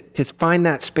to find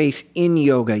that space in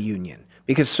yoga union.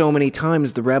 Because so many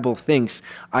times the rebel thinks,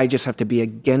 I just have to be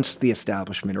against the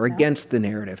establishment or against the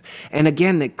narrative. And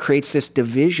again, that creates this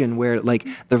division where like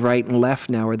the right and left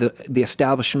now are the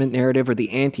establishment narrative or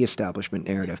the anti-establishment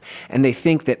narrative. And they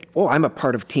think that, oh, I'm a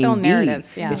part of team still B. narrative,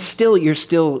 yeah. It's still, you're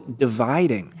still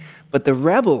dividing. But the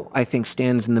rebel, I think,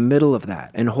 stands in the middle of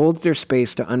that and holds their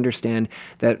space to understand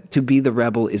that to be the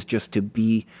rebel is just to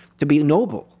be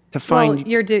noble. To find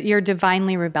you're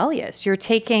divinely rebellious. You're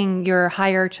taking your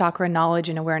higher chakra knowledge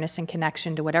and awareness and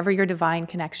connection to whatever your divine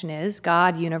connection is,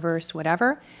 God, universe,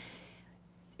 whatever,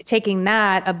 taking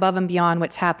that above and beyond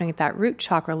what's happening at that root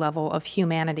chakra level of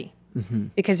humanity. Mm-hmm.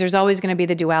 Because there's always going to be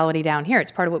the duality down here.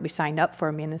 It's part of what we signed up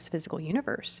for, me in this physical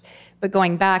universe. But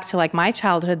going back to like my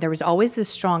childhood, there was always this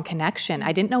strong connection.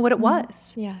 I didn't know what it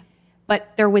was. Yeah.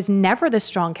 But there was never the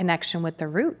strong connection with the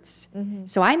roots. Mm-hmm.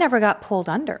 So I never got pulled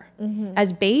under. Mm-hmm.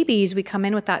 As babies, we come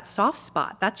in with that soft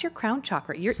spot. That's your crown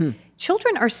chakra. Your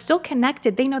children are still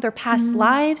connected. They know their past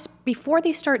lives before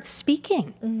they start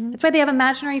speaking. Mm-hmm. That's why they have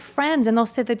imaginary friends and they'll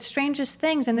say the strangest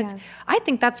things. And I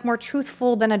think that's more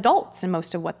truthful than adults in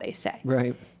most of what they say.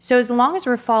 Right. So as long as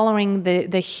we're following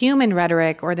the human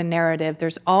rhetoric or the narrative,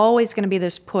 there's always going to be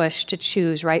this push to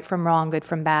choose right from wrong, good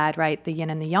from bad, right? The yin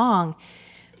and the yang.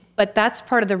 But that's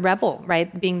part of the rebel,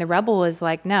 right? Being the rebel is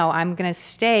like, no, I'm going to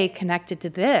stay connected to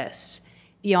this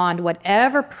beyond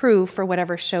whatever proof or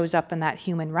whatever shows up in that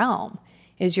human realm.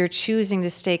 Is you're choosing to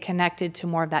stay connected to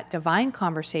more of that divine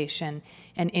conversation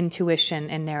and intuition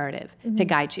and narrative to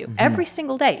guide you every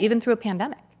single day, even through a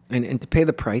pandemic. And to pay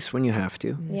the price when you have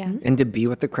to. Yeah. And to be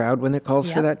with the crowd when it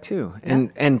calls for that too.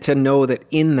 And to know that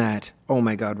in that, oh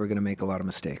my God, we're going to make a lot of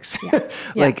mistakes. Yeah.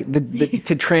 Like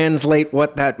to translate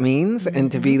what that means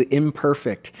and to be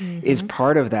imperfect is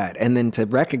part of that. And then to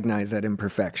recognize that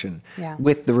imperfection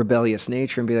with the rebellious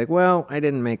nature and be like, well, I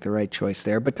didn't make the right choice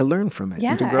there, but to learn from it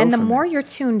and to grow and the from more it. you're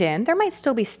tuned in, there might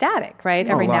still be static, right?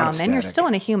 Every now and then. You're still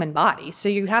in a human body. So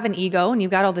you have an ego and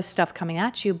you've got all this stuff coming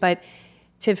at you, but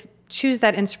to choose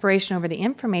that inspiration over the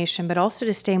information, but also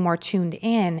to stay more tuned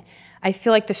in. I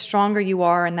feel like the stronger you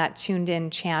are in that tuned in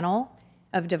channel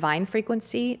of divine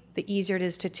frequency, the easier it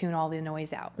is to tune all the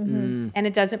noise out. Mm-hmm. And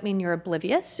it doesn't mean you're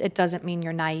oblivious. It doesn't mean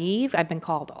you're naive. I've been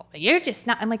called, you're just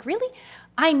not. I'm like, really?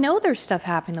 I know there's stuff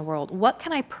happening in the world. What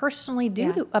can I personally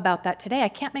do about that today? I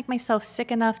can't make myself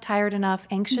sick enough, tired enough,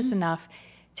 anxious enough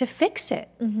to fix it.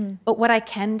 Mm-hmm. But what I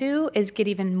can do is get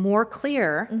even more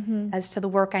clear as to the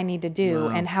work I need to do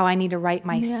and how I need to write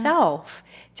myself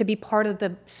to be part of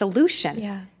the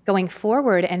solution going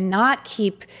forward and not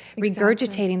keep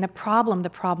regurgitating the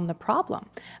problem.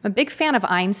 I'm a big fan of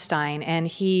Einstein, and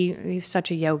he's such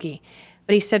a yogi.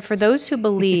 But he said, for those who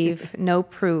believe, no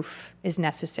proof is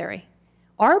necessary.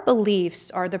 Our beliefs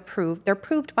are the proof. They're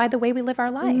proved by the way we live our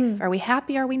life. Are we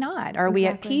happy? Are we not? Are we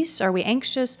at peace? Are we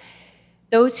anxious?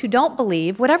 Those who don't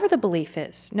believe, whatever the belief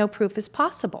is, no proof is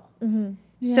possible. Mm-hmm.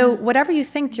 Yeah. So whatever you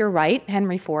think you're right,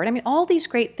 Henry Ford, I mean, all these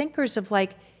great thinkers of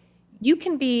like, you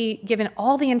can be given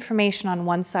all the information on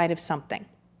one side of something.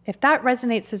 If that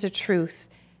resonates as a truth,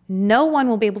 no one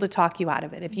will be able to talk you out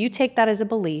of it. If you take that as a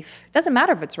belief, it doesn't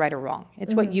matter if it's right or wrong.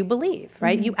 It's what you believe,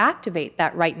 right? You activate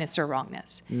that rightness or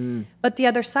wrongness. But the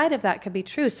other side of that could be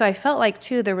true. So I felt like,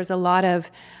 too, there was a lot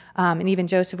of, and even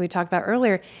Joseph, we talked about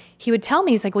earlier, he would tell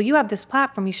me, he's like, well, you have this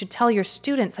platform. You should tell your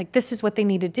students, like, this is what they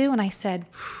need to do. And I said,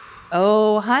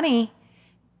 oh, honey,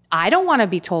 I don't want to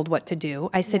be told what to do.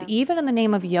 I said, even in the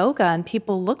name of yoga and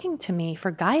people looking to me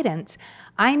for guidance,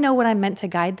 I know what I'm meant to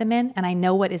guide them in, and I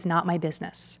know what is not my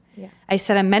business. Yeah. I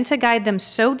said, I'm meant to guide them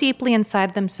so deeply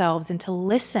inside themselves and to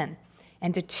listen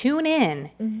and to tune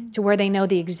in to where they know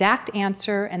the exact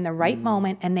answer and the right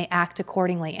moment, and they act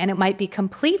accordingly. And it might be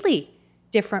completely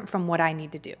different from what I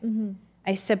need to do.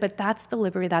 I said, but that's the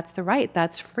liberty, that's the right,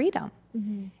 that's freedom.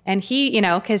 And he, you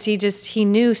know, because he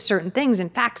knew certain things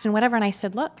and facts and whatever. And I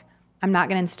said, look, I'm not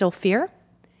going to instill fear.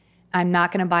 I'm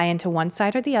not going to buy into one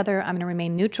side or the other. I'm going to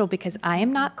remain neutral because I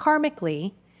am not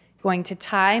karmically going to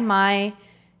tie my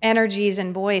energies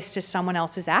and voice to someone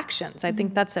else's actions. I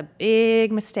think that's a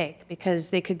big mistake, because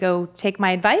they could go take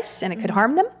my advice and it could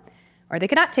harm them, or they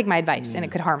could not take my advice and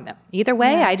it could harm them. Either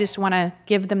way, I just want to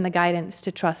give them the guidance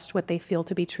to trust what they feel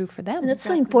to be true for them. And that's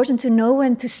so important to know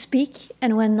when to speak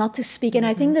and when not to speak. And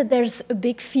I think that there's a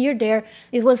big fear there.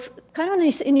 It was kind of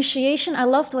an initiation. I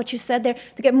loved what you said there,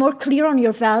 to get more clear on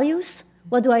your values.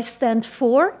 What do I stand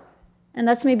for? And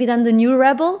that's maybe then the new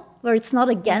rebel, where it's not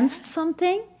against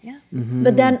something. Yeah.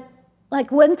 But then,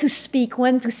 like, when to speak,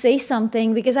 when to say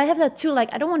something, because I have that too.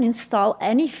 Like, I don't want to install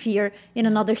any fear in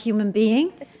another human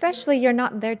being. Especially, you're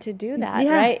not there to do that,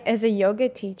 right? As a yoga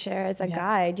teacher, as a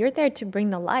guide, you're there to bring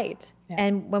the light.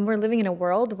 And when we're living in a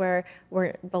world where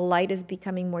the light is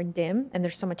becoming more dim, and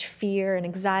there's so much fear and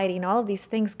anxiety and all of these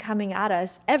things coming at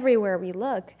us everywhere we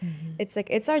look, it's like,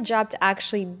 it's our job to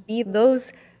actually be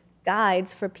those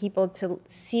guides for people to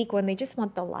seek when they just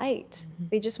want the light.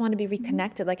 They just want to be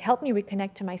reconnected. Like, help me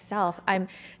reconnect to myself. I'm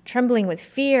trembling with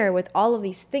fear, with all of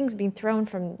these things being thrown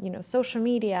from, social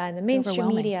media and the mainstream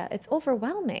media. It's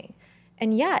overwhelming.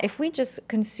 And if we just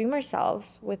consume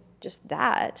ourselves with just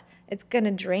that, it's going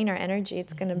to drain our energy.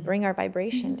 It's going to bring our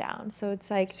vibration down. So it's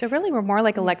like... So really, we're more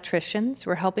like electricians.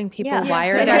 We're helping people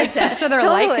wire their... So their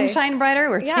light can shine brighter.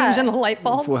 We're changing the light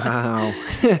bulbs. Wow.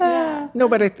 No,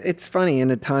 but it's funny.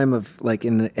 In a time of, like,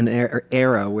 in an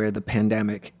era where the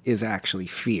pandemic is actually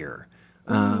fear,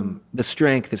 the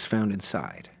strength is found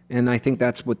inside. And I think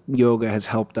that's what yoga has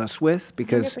helped us with,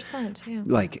 because 100%,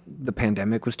 like, the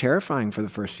pandemic was terrifying for the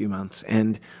first few months,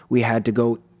 and we had to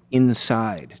go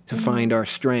inside to find our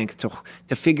strength,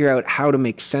 to figure out how to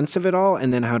make sense of it all,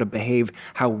 and then how to behave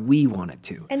how we wanted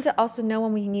to. And to also know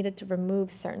when we needed to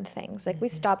remove certain things. Like, we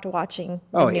stopped watching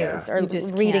the news or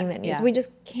reading the news. We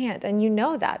just can't. And you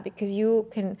know that, because you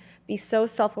can be so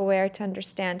self-aware to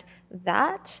understand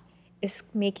that is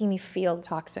making me feel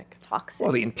toxic.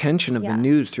 Well, the intention of the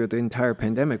news throughout the entire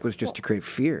pandemic was just to create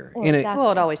fear.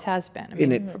 Well, it always has been. I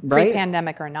mean,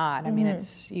 pre-pandemic or not. I mean,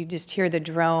 it's, you just hear the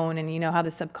drone, and you know how the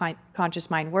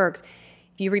subconscious mind works.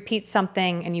 If you repeat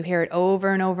something and you hear it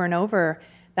over and over and over,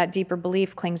 that deeper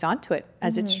belief clings onto it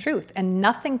as its truth. And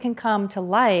nothing can come to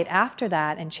light after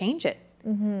that and change it.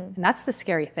 And that's the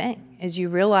scary thing, is you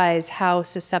realize how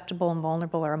susceptible and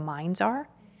vulnerable our minds are.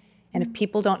 And if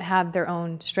people don't have their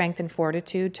own strength and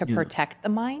fortitude to protect the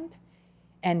mind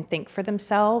and think for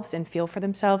themselves and feel for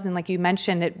themselves, and like you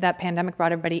mentioned, that pandemic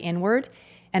brought everybody inward,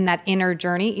 and that inner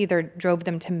journey either drove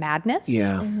them to madness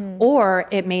or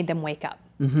it made them wake up.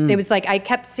 It was like, I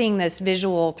kept seeing this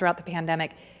visual throughout the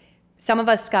pandemic. Some of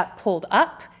us got pulled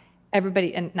up,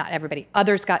 everybody, and not everybody,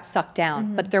 others got sucked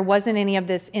down, but there wasn't any of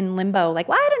this in limbo, like,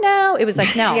 well, I don't know. It was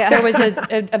like, no, there was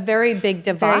a very big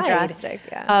divide. Very drastic,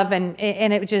 and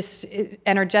it just,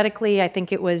 energetically, I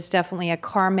think it was definitely a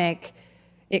karmic,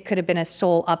 it could have been a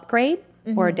soul upgrade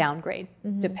or a downgrade,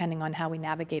 depending on how we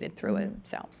navigated through it,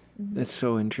 so. That's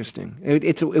so interesting.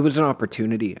 It was an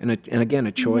opportunity, and again,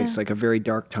 a choice, like a very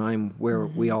dark time where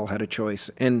we all had a choice.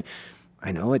 And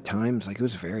I know at times, like, it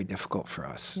was very difficult for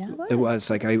us. It was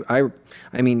like, I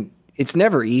mean, it's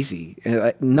never easy,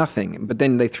 nothing. But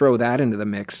then they throw that into the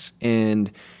mix,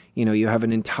 and you have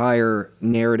an entire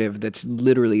narrative that's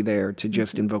literally there to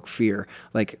just invoke fear.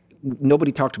 Like,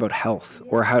 nobody talked about health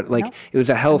or how, like, it was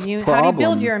a health problem. How do you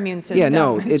build your immune system? Yeah,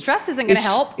 no. Stress isn't going to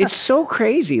help. It's so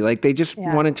crazy. Like, they just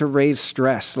wanted to raise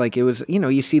stress. Like, it was,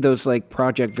 you see those, like,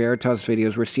 Project Veritas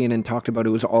videos where CNN talked about it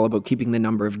was all about keeping the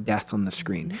number of death on the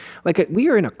screen. Like, we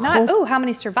are in a how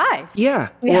many survived? Yeah.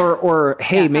 Or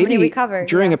hey, maybe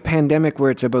during a pandemic where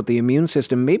it's about the immune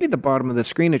system, maybe the bottom of the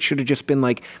screen, it should have just been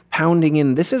like pounding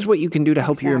in, this is what you can do to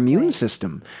help your immune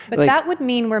system. But that would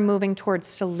mean we're moving towards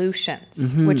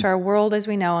solutions, which our world, as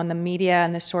we know, and the media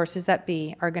and the sources that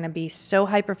be are going to be so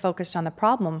hyper-focused on the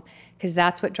problem, because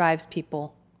that's what drives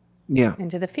people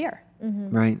into the fear.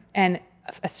 Right. And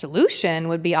a solution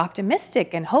would be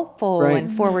optimistic and hopeful and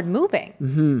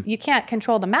forward-moving. You can't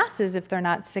control the masses if they're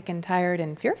not sick and tired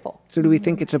and fearful. So do we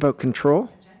think it's about control?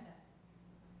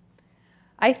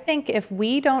 I think if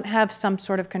we don't have some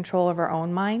sort of control of our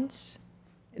own minds,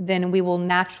 then we will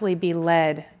naturally be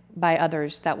led by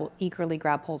others that will eagerly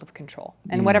grab hold of control.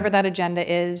 And whatever that agenda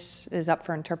is up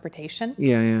for interpretation.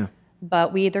 Yeah.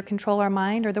 But we either control our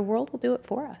mind or the world will do it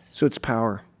for us. So it's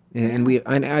power.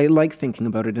 And I like thinking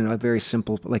about it in a very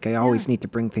simple, like, I always need to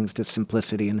bring things to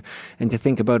simplicity and to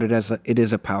think about it as it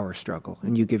is a power struggle.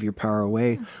 And you give your power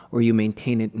away, or you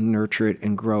maintain it and nurture it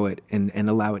and grow it and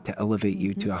allow it to elevate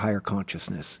you to a higher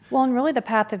consciousness. Well, and really the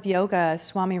path of yoga,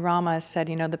 Swami Rama said,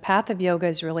 the path of yoga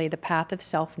is really the path of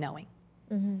self-knowing.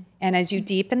 And as you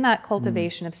deepen that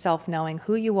cultivation of self-knowing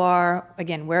who you are,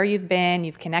 again, where you've been,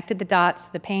 you've connected the dots,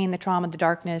 the pain, the trauma, the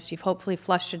darkness, you've hopefully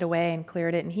flushed it away and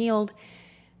cleared it and healed,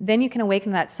 then you can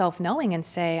awaken that self-knowing and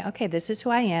say, okay, this is who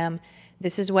I am.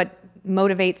 This is what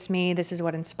motivates me. This is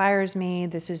what inspires me.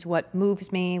 This is what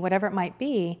moves me, whatever it might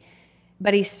be.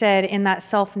 But he said in that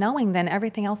self-knowing, then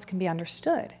everything else can be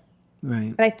understood.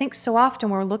 Right. But I think so often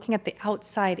we're looking at the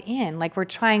outside in, like we're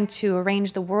trying to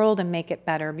arrange the world and make it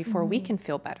better before we can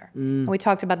feel better. And we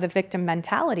talked about the victim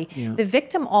mentality. Yeah. The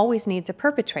victim always needs a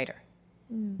perpetrator.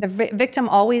 The victim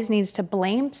always needs to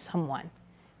blame someone.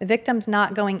 The victim's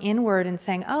not going inward and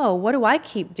saying, oh, what do I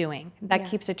keep doing that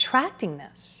keeps attracting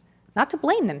this? Not to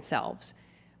blame themselves,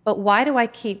 but why do I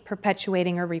keep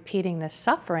perpetuating or repeating this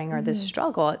suffering or this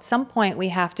struggle? At some point, we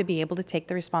have to be able to take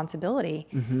the responsibility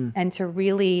and to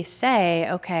really say,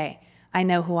 okay, I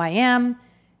know who I am.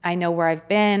 I know where I've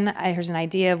been. Here's an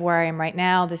idea of where I am right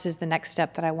now. This is the next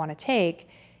step that I want to take.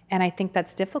 And I think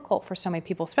that's difficult for so many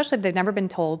people, especially if they've never been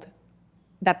told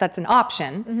that that's an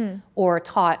option or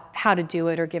taught how to do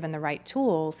it or given the right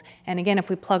tools. And again, if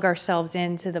we plug ourselves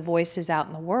into the voices out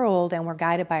in the world and we're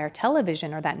guided by our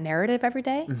television or that narrative every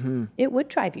day, it would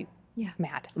drive you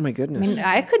mad. Oh my goodness. I mean,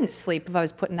 I couldn't sleep if I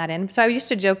was putting that in. So I used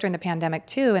to joke during the pandemic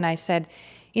too, and I said,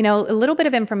 you know, a little bit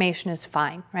of information is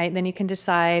fine, right? Then you can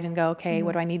decide and go, okay,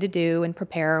 what do I need to do and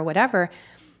prepare or whatever.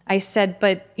 I said,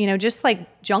 but you know, just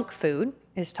like junk food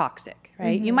is toxic.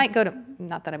 Right? You might go to,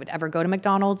 not that I would ever go to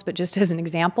McDonald's, but just as an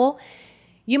example,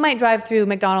 you might drive through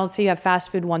McDonald's, so you have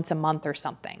fast food once a month or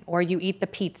something, or you eat the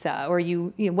pizza, or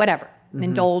you know, whatever,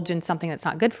 indulge in something that's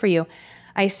not good for you.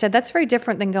 I said, that's very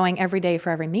different than going every day for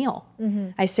every meal.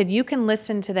 I said, you can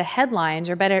listen to the headlines,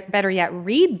 or better yet,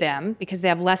 read them, because they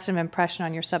have less of an impression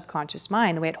on your subconscious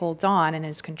mind, the way it holds on and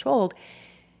is controlled.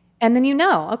 And then you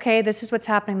know, okay, this is what's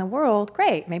happening in the world.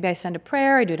 Great. Maybe I send a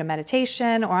prayer, I do a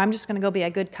meditation, or I'm just going to go be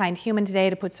a good, kind human today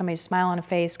to put somebody's smile on a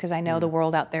face because I know the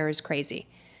world out there is crazy.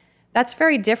 That's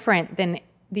very different than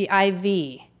the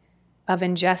IV of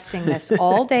ingesting this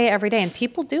all day, every day. And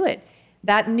people do it.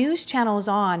 That news channel is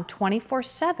on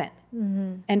 24/7.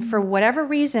 And for whatever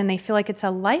reason, they feel like it's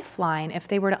a lifeline. If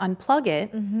they were to unplug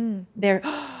it, they're,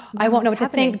 I won't know what to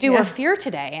think, do, or fear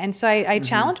today. And so I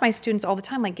challenge my students all the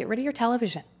time, like, get rid of your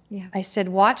television. I said,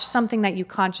 watch something that you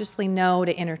consciously know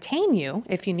to entertain you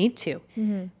if you need to.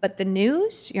 But the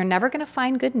news, you're never going to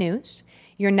find good news.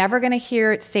 You're never going to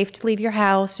hear it's safe to leave your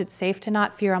house. It's safe to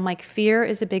not fear. I'm like, fear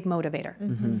is a big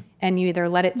motivator. And you either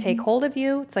let it take hold of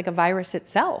you. It's like a virus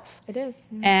itself. It is.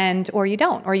 And, or you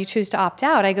don't, or you choose to opt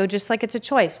out. I go, just like it's a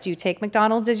choice. Do you take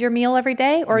McDonald's as your meal every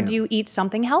day, or do you eat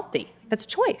something healthy? That's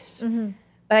choice.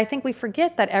 But I think we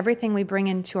forget that everything we bring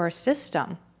into our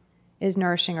system is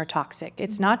nourishing or toxic.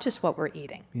 It's not just what we're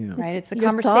eating, right? It's the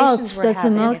conversations we're having. That's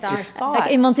the most. It's your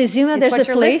Like in Montezuma, it's there's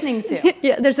a place. To.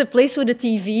 There's a place with a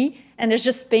TV, and there's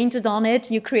just painted on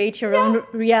it. You create your own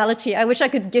reality. I wish I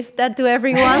could gift that to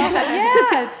everyone.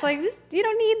 It's like, just, you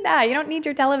don't need that. You don't need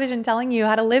your television telling you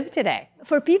how to live today.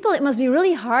 For people, it must be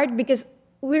really hard because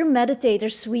we're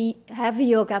meditators. We have a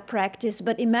yoga practice,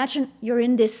 but imagine you're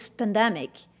in this pandemic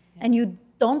and you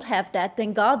don't have that.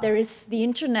 Thank God there is the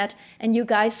internet, and you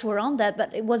guys were on that,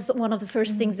 but it was one of the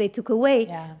first things they took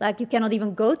away. Like, you cannot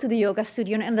even go to the yoga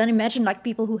studio, and then imagine like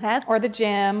people who have, or the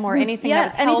gym, or anything that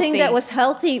was healthy. Anything that was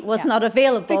healthy was not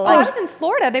available. Well, I was in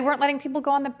Florida, they weren't letting people go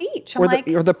on the beach. I'm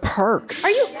or the parks. Are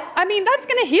you? I mean, that's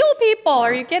going to heal people.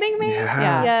 Are you kidding me?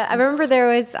 Yeah. I remember there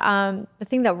was the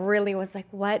thing that really was like,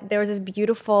 what? There was this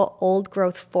beautiful old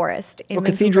growth forest in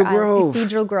Cathedral Grove.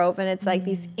 Cathedral Grove, and it's like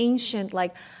these ancient,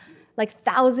 like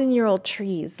 1,000-year-old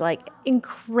trees, like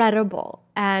incredible.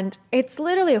 And it's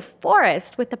literally a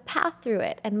forest with a path through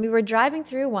it. And we were driving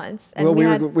through once. And we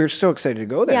were so excited to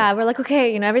go there. Yeah, we're like,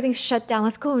 okay, everything's shut down.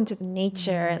 Let's go into the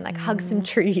nature and like hug some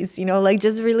trees, like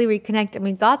just really reconnect. And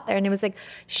we got there and it was like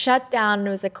shut down and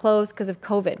it was like closed because of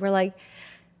COVID. We're like,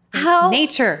 it's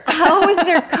nature. How is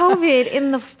there COVID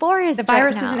in the forest? The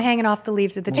virus isn't hanging off the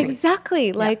leaves of the tree.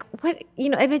 Exactly. Like what,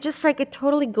 and it just like, it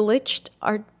totally glitched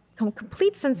our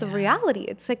complete sense of reality.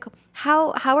 It's like,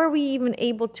 how are we even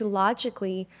able to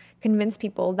logically convince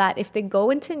people that if they go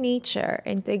into nature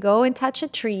and they go and touch a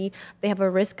tree, they have a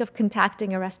risk of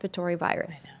contacting a respiratory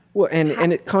virus? Well,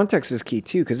 context is key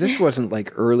too, because this wasn't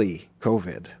like early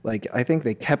COVID. Like, I think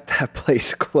they kept that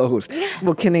place closed.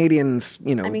 Well, Canadians,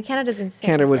 I mean, Canada's insane.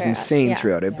 Canada was insane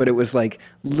throughout it, but it was like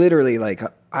literally like,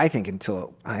 I think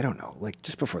until, I don't know, like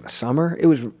just before the summer, it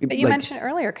was. But you mentioned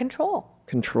earlier, control.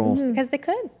 Because they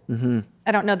could.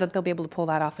 I don't know that they'll be able to pull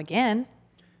that off again.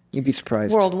 You'd be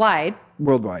surprised. Worldwide,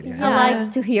 yeah. I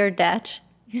like to hear that.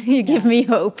 You give me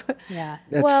hope. Yeah.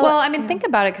 Well, I mean, think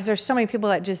about it, because there's so many people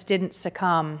that just didn't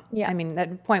succumb. Yeah. I mean, at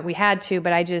the point we had to,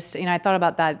 but I just, I thought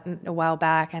about that a while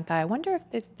back, and I thought, I wonder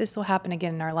if this will happen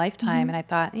again in our lifetime. And I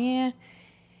thought,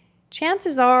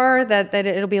 chances are that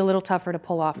it'll be a little tougher to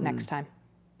pull off next time,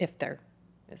 if there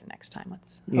is a next time.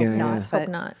 Let's hope not. Hope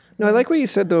not. No, I like what you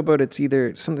said though about it's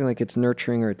either something like it's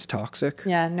nurturing or it's toxic.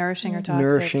 Yeah, nourishing or toxic.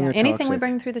 Nourishing or anything we toxic.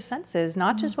 bring through the senses,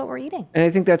 not just what we're eating. And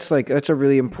I think that's a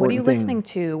really important What are you thing. listening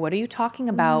to? What are you talking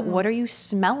about? What are you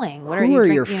smelling? What Who are are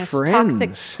you your drinking? Toxic,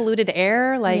 friends? polluted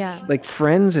air? Like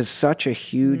friends is such a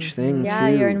huge thing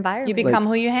Yeah, too. your environment. you become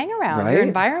who you hang around. Right? Your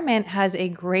environment has a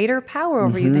greater power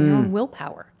over you than your own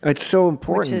willpower. It's so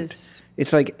important. is-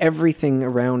 It's like everything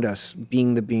around us,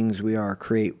 being the beings we are,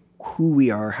 create who we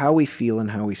are, how we feel,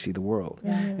 and how we see the world.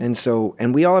 And so,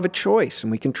 and we all have a choice,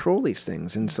 and we control these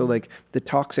things. And so, like the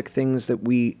toxic things that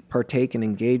we partake and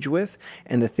engage with,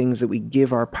 and the things that we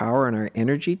give our power and our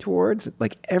energy towards,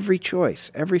 like every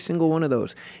choice, every single one of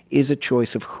those is a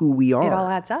choice of who we are. It all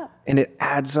adds up. And it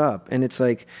adds up. And it's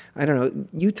like, I don't know,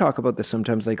 you talk about this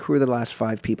sometimes, like who are the last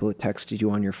 5 people that texted you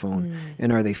on your phone?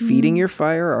 And are they feeding your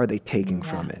fire or are they taking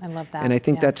from it? I love that. And I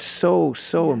think that's so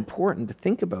important to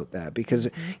think about that, because,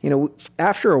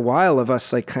 after a while of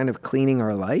us like kind of cleaning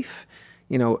our life,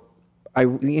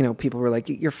 people were like,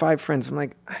 your 5 friends. I'm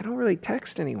like, I don't really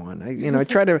text anyone. I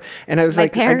try to, and I was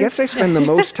like, I guess I spend the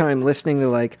most time listening to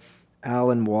like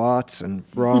Alan Watts and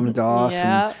Ram Dass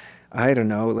and I don't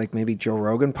know, like maybe Joe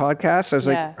Rogan podcasts. I was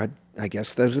like, I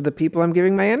guess those are the people I'm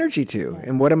giving my energy to.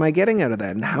 And what am I getting out of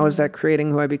that? And how is that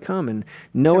creating who I become? And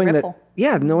knowing that,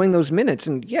 knowing those minutes.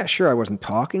 And sure, I wasn't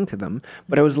talking to them,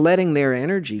 but I was letting their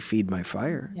energy feed my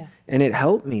fire. Yeah. And it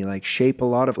helped me like shape a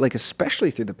lot of, like,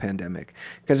 especially through the pandemic.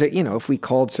 Because, if we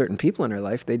called certain people in our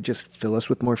life, they'd just fill us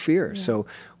with more fear. Yeah. So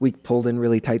we pulled in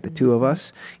really tight, the 2 of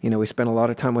us. We spent a lot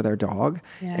of time with our dog.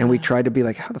 Yeah. And we tried to be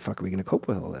like, how the fuck are we going to cope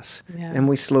with all this? Yeah. And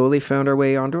we slowly found our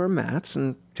way onto our mats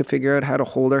and to figure out how to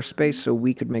hold our space so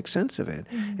we could make sense of it.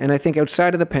 And I think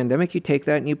outside of the pandemic, you take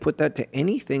that and you put that to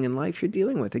anything in life you're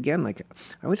dealing with. Again, like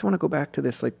I always want to go back to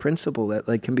this like principle that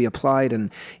like can be applied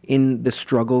in the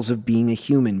struggles of being a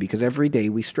human, because every day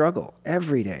we struggle,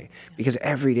 every day, because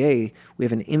every day we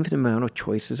have an infinite amount of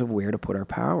choices of where to put our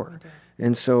power.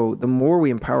 And so the more we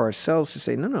empower ourselves to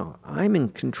say, no, I'm in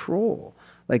control.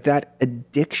 Like that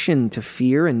addiction to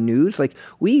fear and news,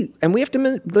 we have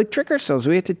to like trick ourselves.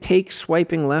 We have to take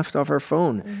swiping left off our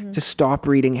phone to stop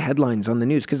reading headlines on the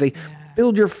news, because they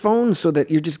build your phone so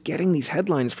that you're just getting these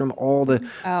headlines from all the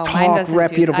top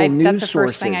reputable news sources. That's the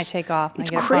first thing I take off. It's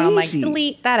I get crazy. I'm like,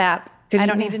 delete that app. I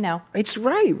don't need to know. It's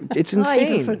right. It's Oh, I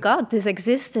insane. even forgot this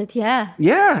existed. Yeah.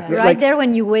 Yeah. Right there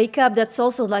when you wake up, that's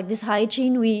also like this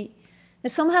hygiene.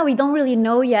 Somehow we don't really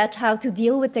know yet how to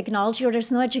deal with technology, or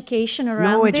there's no education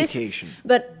around this. No education.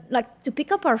 But like to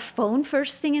pick up our phone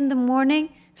first thing in the morning,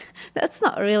 that's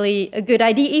not really a good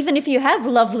idea, even if you have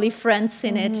lovely friends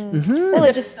in it. Well,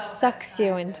 it just sucks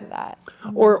you into that.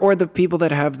 Or the people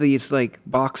that have these like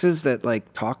boxes that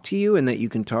like talk to you and that you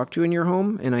can talk to in your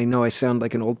home. And I know I sound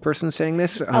like an old person saying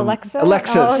this. Alexas. All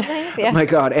those things, yeah. Oh my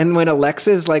God. And when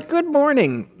Alexa's like, good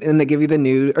morning, and they give you the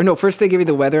news, or no, first they give you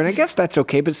the weather, and I guess that's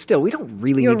okay, but still, we don't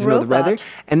really need to know the weather.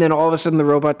 And then all of a sudden the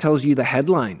robot tells you the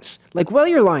headlines. Like, while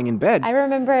you're lying in bed. I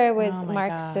remember it was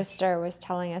Mark's sister was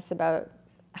telling us about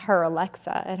her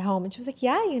Alexa at home, and she was like,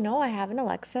 I have an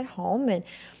Alexa at home, and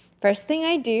first thing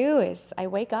I do is I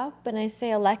wake up and I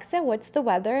say, Alexa, what's the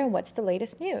weather and what's the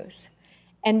latest news?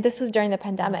 And this was during the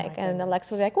pandemic, and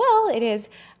Alexa would be like, well, it is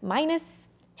minus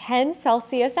 10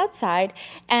 Celsius outside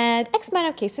and X amount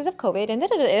of cases of COVID,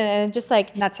 and just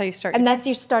like, And that's how you start. and that's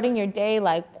you starting your day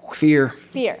like Fear.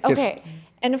 Okay.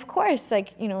 And of course,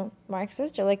 like, Mark's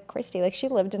sister, like Christy, like she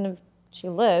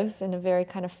lives in a very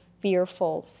kind of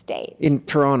fearful state. In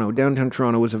Toronto, downtown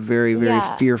Toronto was a very, very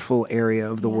fearful area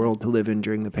of the world to live in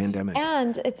during the pandemic.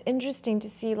 And it's interesting to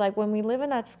see, like, when we live in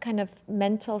that kind of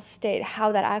mental state,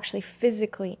 how that actually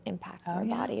physically impacts our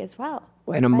body as well.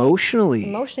 And emotionally.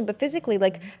 Emotionally, but physically,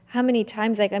 like, how many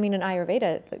times, like, in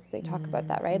Ayurveda, like, they talk about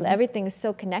that, right? Everything is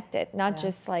so connected, not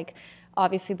just, like,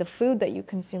 obviously the food that you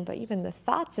consume, but even the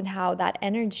thoughts and how that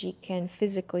energy can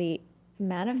physically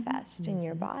manifest in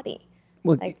your body.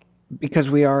 Well, because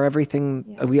we are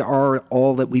everything, we are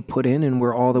all that we put in, and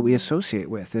we're all that we associate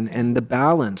with. And the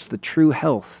balance, the true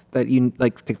health that you,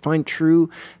 like, to find true,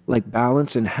 like,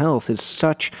 balance and health is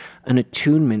such an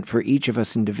attunement for each of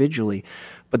us individually.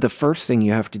 But the first thing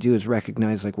you have to do is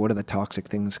recognize, like, what are the toxic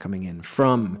things coming in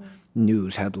from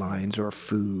news headlines or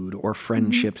food or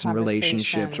friendships and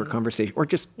relationships or conversation or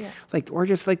just like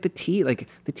the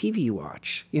TV you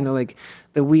watch, you know, like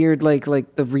the weird like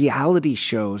the reality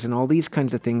shows and all these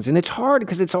kinds of things. And it's hard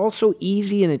because it's all so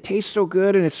easy and it tastes so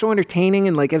good and it's so entertaining,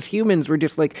 and like as humans we're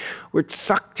just like we're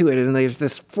sucked to it, and there's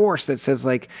this force that says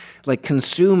like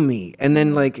consume me, and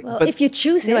then like but if you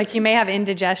choose it, like you may have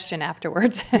indigestion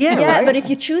afterwards. Right? But if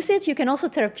you choose it, you can also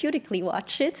therapeutically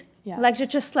watch it. Yeah. Like you're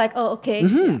just like, oh, okay.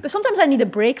 But sometimes I need a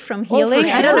break from healing.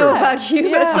 Sure. I don't know about you,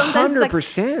 but sometimes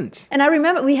 100%. And I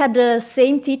remember we had the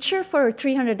same teacher for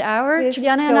 300 hours, It's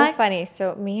Juliana so and I. funny.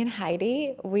 So me and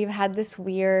Heidi, we've had this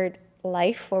weird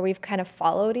life where we've kind of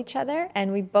followed each other,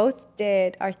 and we both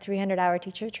did our 300-hour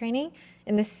teacher training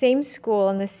in the same school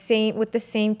and with the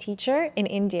same teacher in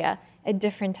India at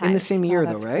different times. In the same year,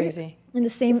 though, That's right? crazy. In the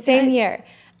same year.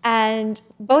 And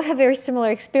both have very similar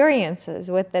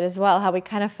experiences with it as well, how we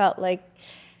kind of felt like.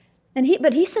 And he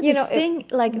said You this know, thing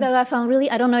like that I found really,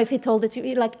 I don't know if he told it to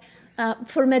you, like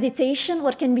for meditation,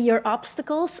 what can be your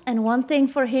obstacles? And one thing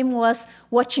for him was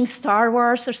watching Star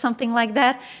Wars or something like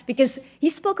that, because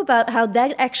he spoke about how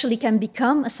that actually can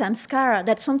become a samskara.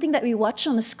 That's something that we watch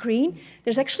on a screen.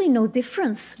 There's actually no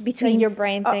difference between your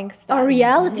brain thinks our that.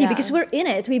 reality, Yeah. because we're in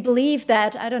it. We believe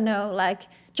that, I don't know, like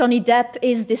Johnny Depp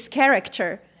is this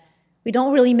character. We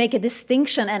don't really make a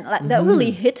distinction, and like that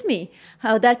really hit me,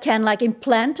 how that can like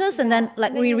implant us, and then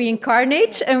like we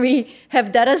reincarnate and we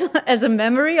have that as a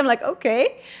memory. I'm like,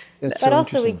 okay. That's But so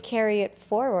also we interesting. carry it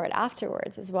forward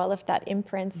afterwards as well, if that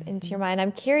imprints into your mind.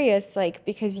 I'm curious, like,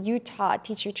 because you taught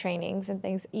teacher trainings and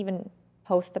things even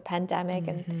post the pandemic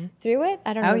and through it.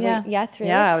 I don't know. Through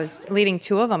it. I was leading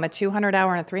 2 of them, a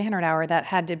 200-hour and a 300-hour that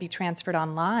had to be transferred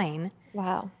online.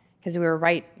 Wow. Because we were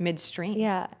right midstream.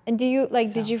 Yeah. And do you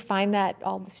did you find that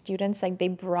all the students, like, they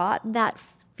brought that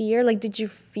fear? Like, did you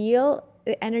feel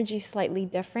the energy slightly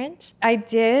different? I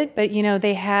did, but you know,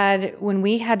 when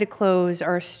we had to close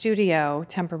our studio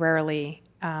temporarily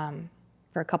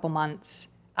for a couple months,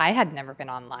 I had never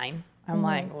been online. I'm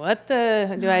like, what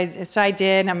the do I? So I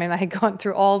did. I mean, I had gone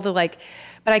through all the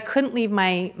but I couldn't leave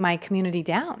my community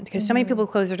down because so many people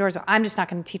close their doors. I'm just not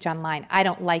going to teach online. I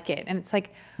don't like it. And it's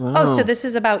like, oh, so this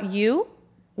is about you?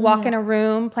 Walk in a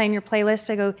room, playing your playlist.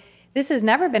 I go, this has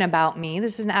never been about me.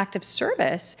 This is an act of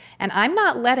service. And I'm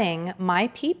not letting my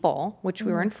people, which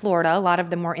we were in Florida, a lot of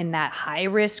them were in that high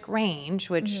risk range,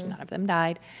 which none of them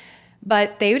died.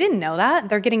 But they didn't know that.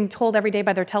 They're getting told every day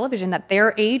by their television that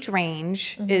their age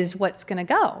range is what's going to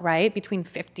go, right? Between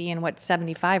 50 and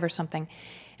 75 or something.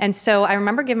 And so I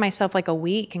remember giving myself like a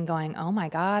week and going, oh my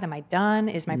God, am I done?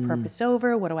 Is my purpose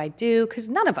over? What do I do? Because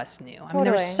none of us knew. I mean,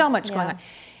 there was so much going on.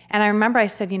 And I remember I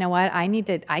said, you know what?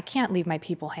 I can't leave my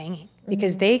people hanging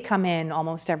because they come in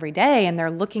almost every day and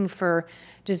they're looking for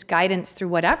just guidance through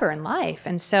whatever in life.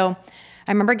 And so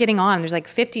I remember getting on, there's like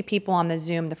 50 people on the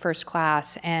Zoom, the first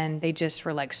class, and they just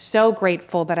were like so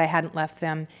grateful that I hadn't left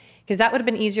them, because that would have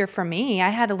been easier for me. I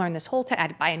had to learn this whole I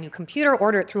had to buy a new computer,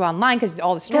 order it through online because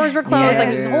all the stores were closed, like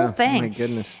this whole thing. My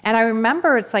goodness. And I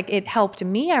remember it's like it helped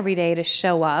me every day to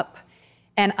show up.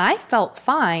 And I felt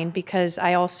fine because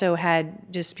I also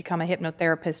had just become a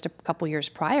hypnotherapist a couple years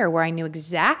prior, where I knew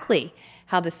exactly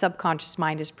how the subconscious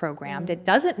mind is programmed. It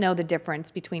doesn't know the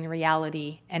difference between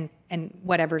reality and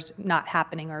whatever's not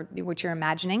happening or what you're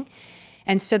imagining.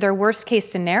 And so their worst case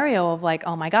scenario of like,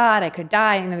 oh my God, I could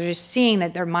die. And they're just seeing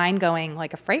that their mind going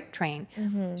like a freight train.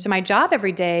 So my job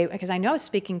every day, because I know I was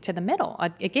speaking to the middle,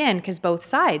 again, because both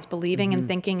sides, believing and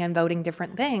thinking and voting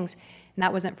different things. And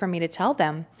that wasn't for me to tell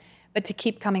them, but to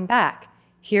keep coming back.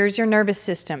 Here's your nervous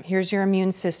system. Here's your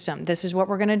immune system. This is what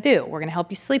we're going to do. We're going to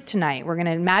help you sleep tonight. We're going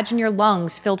to imagine your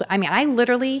lungs filled. I mean, I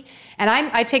literally, and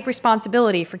I take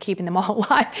responsibility for keeping them all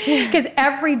alive, because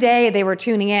every day they were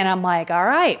tuning in. I'm like, all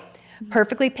right,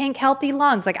 perfectly pink, healthy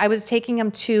lungs. Like I was taking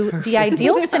them to the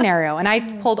ideal scenario, and I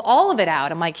pulled all of it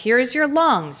out. I'm like, here's your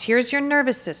lungs. Here's your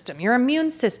nervous system, your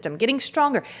immune system, getting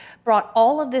stronger. Brought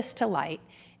all of this to light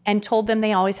and told them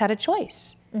they always had a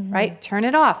choice. Right? Turn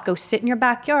it off. Go sit in your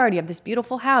backyard. You have this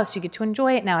beautiful house. You get to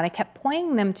enjoy it now. And I kept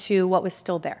pointing them to what was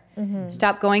still there.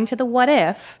 Stop going to the what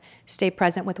if. Stay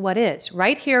present with what is.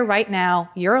 Right here, right now.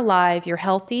 You're alive. You're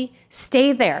healthy.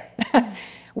 Stay there.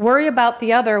 Worry about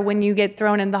the other when you get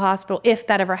thrown in the hospital, if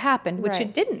that ever happened, which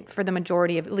it didn't for the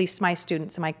majority of at least my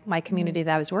students and my community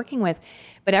that I was working with.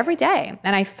 But every day.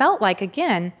 And I felt like,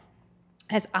 again,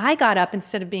 as I got up,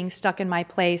 instead of being stuck in my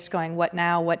place going, what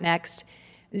now, what next,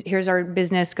 here's our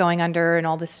business going under and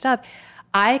all this stuff,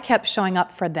 I kept showing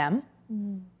up for them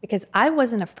because I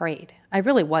wasn't afraid. I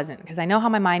really wasn't, because I know how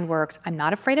my mind works. I'm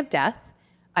not afraid of death.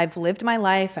 I've lived my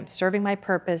life. I'm serving my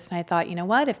purpose. And I thought, you know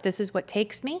what? If this is what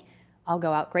takes me, I'll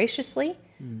go out graciously.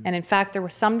 And in fact, there were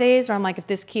some days where I'm like, if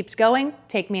this keeps going,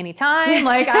 take me anytime.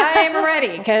 Like, I'm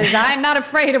ready, because I'm not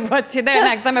afraid of what's there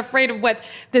next. I'm afraid of what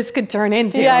this could turn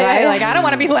into, right? Like, I don't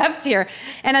want to be left here.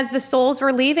 And as the souls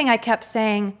were leaving, I kept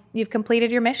saying, you've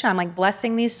completed your mission. I'm like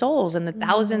blessing these souls and the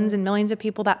thousands and millions of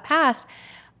people that passed.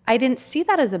 I didn't see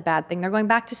that as a bad thing. They're going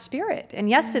back to spirit. And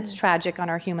yes, it's tragic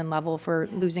on our human level for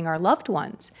losing our loved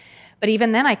ones. But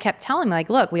even then I kept telling them, like,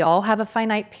 look, we all have a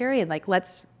finite period. Like,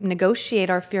 let's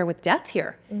negotiate our fear with death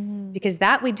here, because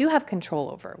that we do have control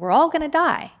over. We're all going to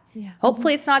die. Yeah.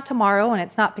 Hopefully it's not tomorrow and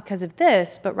it's not because of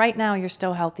this, but right now you're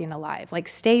still healthy and alive. Like,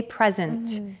 stay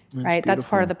present, right? That's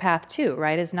part of the path too,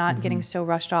 right? Is not getting so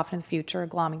rushed off into the future or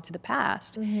glomming to the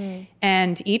past.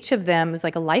 And each of them was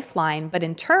like a lifeline, but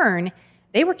in turn,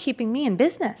 they were keeping me in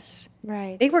business.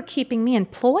 Right. They were keeping me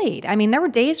employed. I mean, there were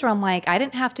days where I'm like, I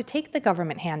didn't have to take the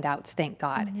government handouts, thank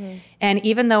God. And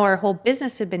even though our whole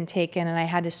business had been taken and I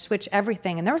had to switch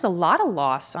everything, and there was a lot of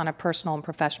loss on a personal and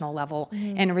professional level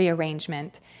and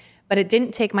rearrangement, but it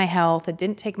didn't take my health, it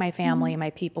didn't take my family, my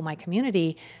people, my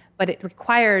community, but it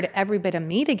required every bit of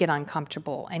me to get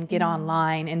uncomfortable and get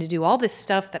online and to do all this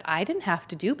stuff that I didn't have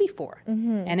to do before.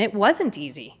 And it wasn't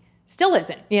easy. Still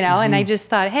isn't, you know? And I just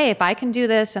thought, hey, if I can do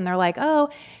this, and they're like, oh,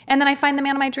 and then I find the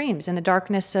man of my dreams in the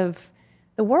darkness of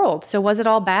the world. So was it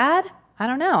all bad? I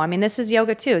don't know. I mean, this is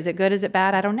yoga too. Is it good? Is it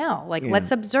bad? I don't know. Like, let's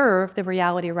observe the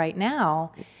reality right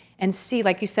now and see,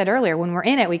 like you said earlier, when we're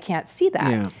in it, we can't see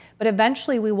that. But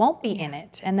eventually we won't be in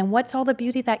it. And then what's all the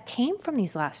beauty that came from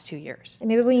these last 2 years? And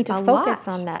maybe we need to focus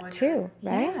on that too,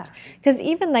 right? Because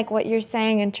even like what you're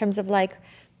saying in terms of like,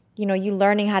 you know, you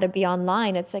learning how to be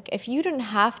online, it's like, if you didn't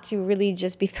have to really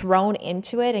just be thrown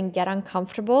into it and get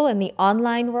uncomfortable in the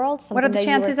online world, what are the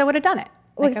chances I would have done it?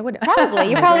 Like, I would probably.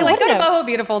 You probably like, go to Boho,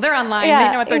 beautiful. They're online. Yeah,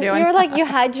 they know what they're doing. You're like, you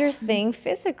had your thing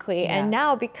physically. And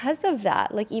now because of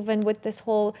that, like even with this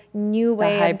whole new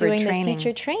way of doing the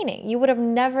teacher training, you would have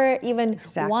never even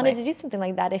wanted to do something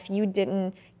like that if you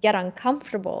didn't get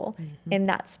uncomfortable in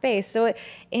that space. So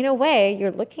in a way,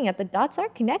 you're looking at the dots are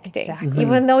connecting,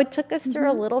 even though it took us through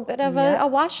a little bit of a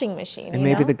washing machine. And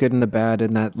maybe the good and the bad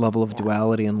and that level of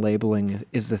duality and labeling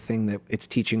is the thing that it's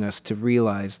teaching us to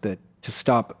realize, that to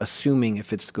stop assuming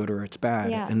if it's good or it's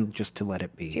bad and just to let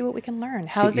it be. See what we can learn.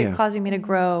 How is it causing me to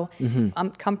grow?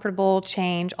 Comfortable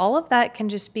change. All of that can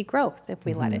just be growth if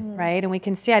we let it, right? And we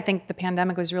can see, I think the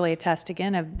pandemic was really a test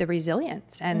again of the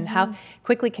resilience and how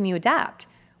quickly can you adapt?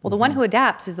 Well, the one who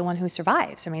adapts is the one who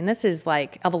survives. I mean, this is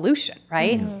like evolution,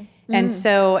 right? And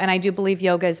so, and I do believe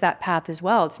yoga is that path as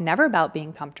well. It's never about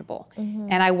being comfortable.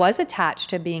 And I was attached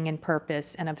to being in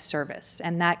purpose and of service,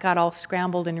 and that got all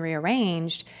scrambled and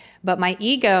rearranged. But my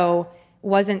ego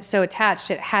wasn't so attached.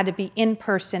 It had to be in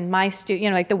person, my student, you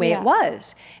know, like the way it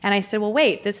was. And I said, well,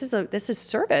 wait, this is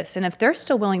service. And if they're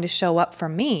still willing to show up for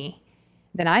me,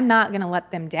 then I'm not going to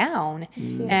let them down.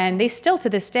 And they still to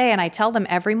this day, and I tell them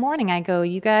every morning, I go,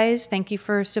 you guys, thank you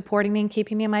for supporting me and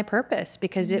keeping me in my purpose,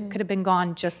 because it could have been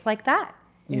gone just like that.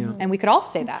 And we could all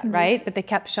say that, right? But they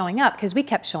kept showing up because we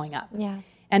kept showing up.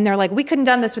 And they're like, we couldn't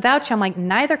have done this without you. I'm like,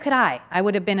 neither could I. I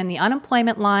would have been in the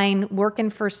unemployment line working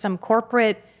for some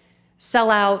corporate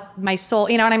sell out my soul,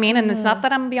 you know what I mean? And it's not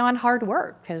that I'm beyond hard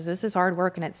work, because this is hard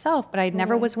work in itself, but I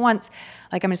never was once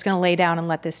like, I'm just going to lay down and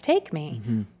let this take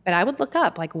me. But I would look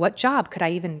up, like, what job could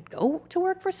I even go to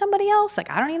work for somebody else?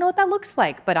 Like, I don't even know what that looks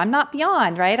like, but I'm not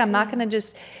beyond, right? I'm not going to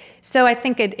just, so I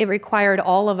think it required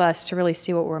all of us to really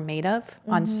see what we're made of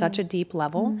on such a deep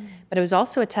level. But it was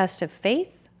also a test of faith,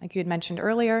 like you had mentioned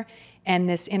earlier, and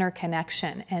this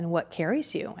interconnection and what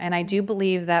carries you. And I do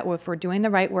believe that if we're doing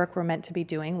the right work we're meant to be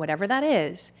doing, whatever that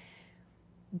is,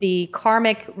 the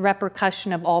karmic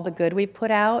repercussion of all the good we've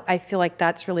put out, I feel like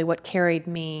that's really what carried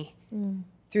me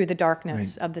through the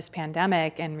darkness of this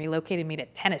pandemic and relocated me to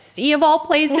Tennessee of all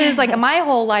places. Like, my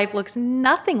whole life looks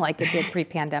nothing like it did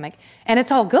pre-pandemic, and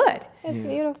it's all good. It's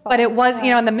beautiful. But it was, you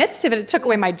know, in the midst of it, it took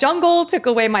away my jungle, took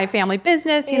away my family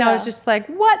business. You know, I was just like,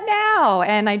 what now?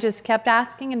 And I just kept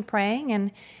asking and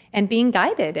praying and being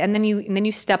guided. And then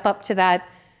you step up to that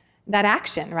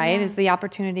action, right? As the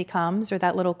opportunity comes or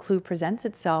that little clue presents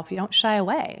itself, you don't shy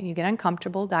away. You get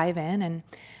uncomfortable, dive in. And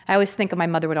I always think of, my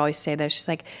mother would always say this, she's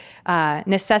like,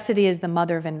 necessity is the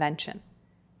mother of invention,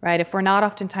 right? If we're not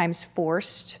oftentimes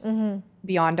forced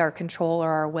beyond our control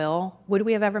or our will, would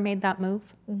we have ever made that move?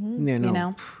 Yeah, no. You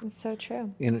know? It's so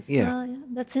true.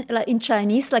 That's like in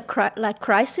Chinese, like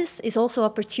crisis is also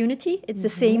opportunity. It's the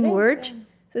same word.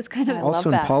 So it's kind of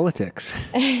also in politics.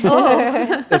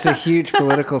 It's a huge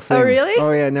political thing. Oh, really?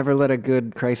 Oh, yeah. Never let a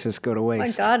good crisis go to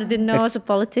waste. Oh my God, I didn't know I was a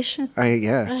politician.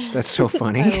 That's so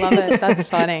funny. I love it. That's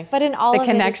funny. But in all the of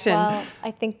connections. it as well,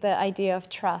 I think the idea of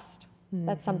trust.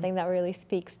 That's something that really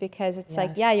speaks, because it's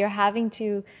like, yeah, you're having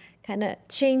to kind of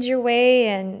change your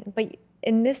way, but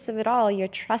in this of it all, you're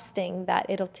trusting that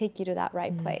it'll take you to that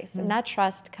right place. And that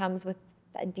trust comes with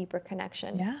that deeper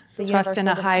connection. Yeah. Trust in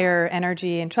a higher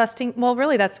energy, and trusting, well,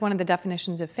 really that's one of the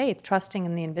definitions of faith, trusting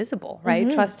in the invisible, right?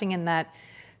 Trusting in that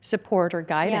support or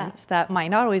guidance that might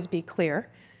not always be clear.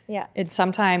 Yeah. It's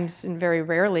sometimes, and very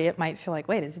rarely, it might feel like,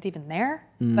 wait, is it even there?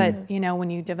 But, you know, when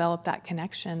you develop that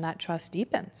connection, that trust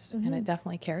deepens, and it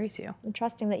definitely carries you. And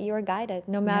trusting that you are guided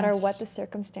no matter what the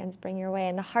circumstance bring your way.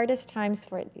 And the hardest times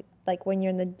for it, like when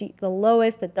you're in the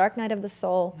lowest, the dark night of the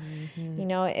soul, you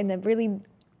know, in the really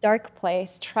dark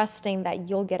place, trusting that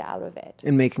you'll get out of it.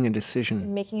 And making a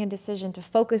decision. Making a decision to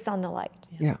focus on the light.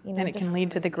 Yeah. You know, And it can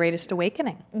lead to the greatest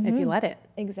awakening if you let it.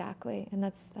 Exactly. And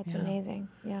that's amazing.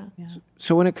 Yeah.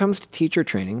 So when it comes to teacher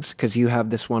trainings, because you have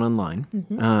this one online,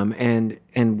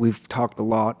 and we've talked a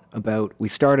lot about, we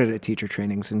started at teacher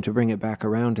trainings, and to bring it back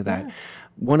around to that,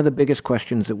 one of the biggest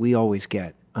questions that we always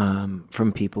get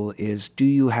from people is, do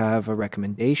you have a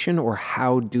recommendation, or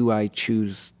how do I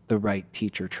choose the right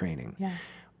teacher training? Yeah.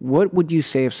 What would you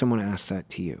say if someone asked that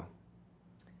to you?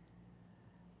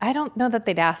 I don't know that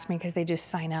they'd ask me, because they just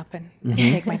sign up and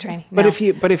take my training. But if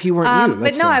you weren't you,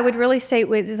 but no, I would really say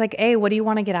it's like, A, what do you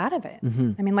want to get out of it?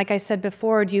 I mean, like I said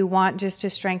before, do you want just to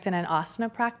strengthen an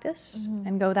asana practice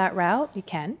and go that route? You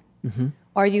can.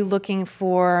 Are you looking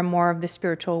for more of the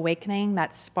spiritual awakening,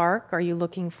 that spark? Are you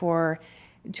looking for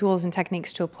tools and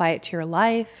techniques to apply it to your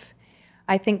life?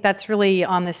 I think that's really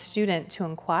on the student to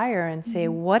inquire and say,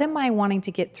 what am I wanting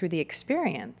to get through the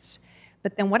experience?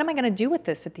 But then what am I going to do with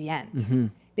this at the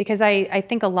end? Because I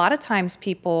think a lot of times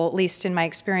people, at least in my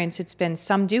experience, it's been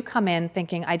some do come in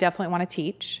thinking, I definitely want to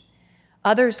teach.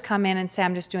 Others come in and say,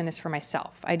 I'm just doing this for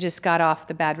myself. I just got off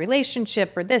the bad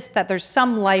relationship or this, that there's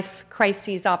some life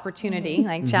crises opportunity,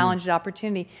 like challenged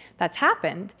opportunity that's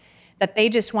happened, that they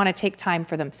just want to take time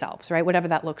for themselves, right? Whatever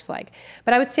that looks like.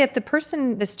 But I would say if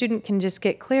the student can just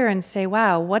get clear and say,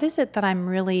 wow, what is it that I'm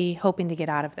really hoping to get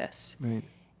out of this? Right.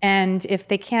 And if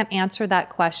they can't answer that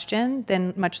question,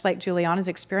 then much like Juliana's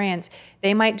experience,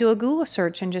 they might do a Google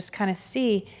search and just kind of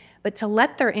see, but to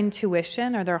let their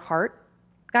intuition or their heart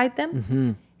guide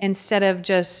them instead of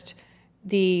just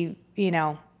the,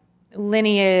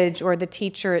 lineage or the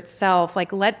teacher itself,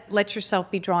 like let yourself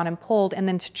be drawn and pulled, and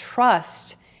then to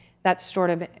trust that sort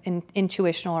of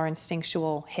intuitional or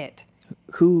instinctual hit.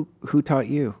 Who taught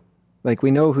you? Like,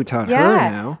 we know who taught her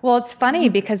now. Well, it's funny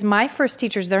because my first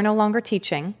teachers, they're no longer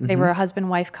teaching. They were a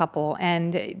husband-wife couple.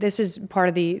 And this is part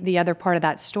of the other part of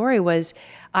that story was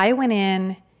I went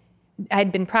in, I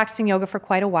had been practicing yoga for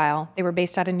quite a while. They were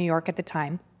based out of New York at the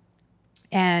time.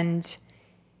 And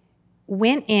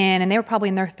went in, and they were probably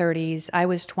in their 30s. I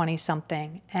was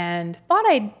 20-something, and thought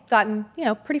I'd gotten,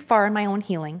 pretty far in my own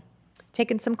healing.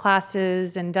 Taken some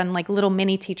classes and done like little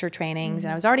mini teacher trainings.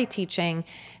 And I was already teaching,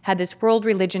 had this world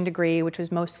religion degree, which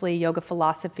was mostly yoga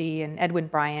philosophy, and Edwin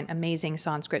Bryant, amazing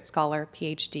Sanskrit scholar,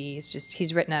 PhD.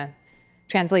 He's written a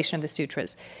translation of the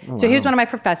Sutras. So he was one of my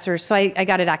professors. So I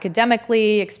got it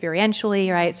academically,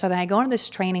 experientially, right? So then I go into this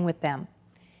training with them,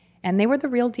 and they were the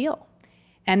real deal.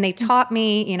 And they taught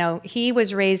me, he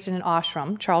was raised in an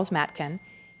ashram, Charles Matkin.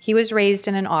 He was raised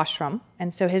in an ashram,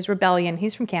 and so his rebellion,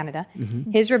 he's from Canada,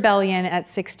 his rebellion at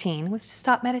 16 was to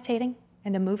stop meditating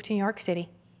and to move to New York City.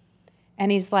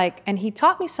 And he's like, and he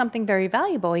taught me something very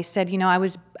valuable. He said, I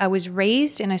was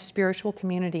raised in a spiritual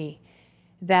community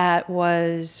that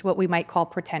was what we might call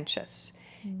pretentious,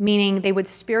 meaning they would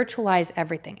spiritualize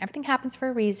everything. Everything happens for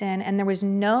a reason, and there was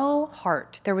no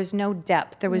heart, there was no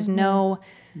depth, there was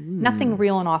nothing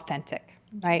real and authentic.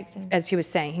 Right, as he was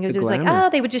saying, it was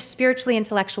like, they would just spiritually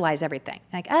intellectualize everything,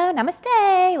 like, namaste,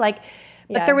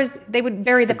 but they would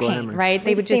bury the pain, right?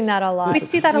 We've seen that a lot. We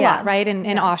see that a lot, right, in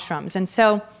ashrams, and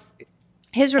so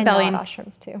his rebellion, and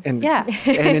ashrams too, and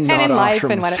in life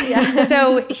ashrams. and whatever.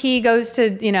 So he goes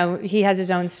to, he has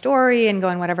his own story and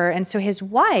going whatever, and so his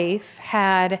wife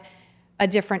had a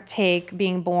different take,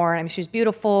 being born. I mean, she was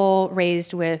beautiful,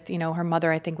 raised with, her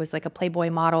mother I think was like a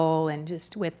Playboy model, and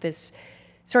just with this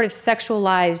sort of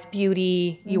sexualized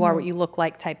beauty, you are what you look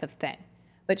like type of thing.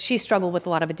 But she struggled with a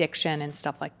lot of addiction and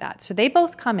stuff like that. So they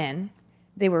both come in.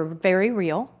 They were very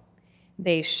real.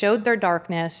 They showed their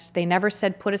darkness. They never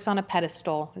said, put us on a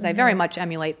pedestal, because I very much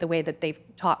emulate the way that they've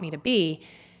taught me to be.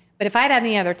 But if I'd had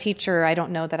any other teacher, I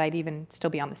don't know that I'd even still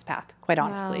be on this path, quite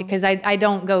honestly, because I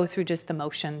don't go through just the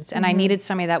motions. And I needed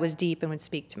somebody that was deep and would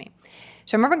speak to me.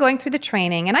 So I remember going through the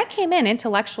training, and I came in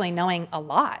intellectually knowing a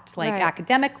lot, like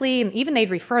academically, and even they'd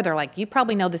refer, they're like, you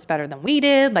probably know this better than we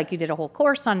did, like you did a whole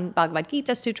course on Bhagavad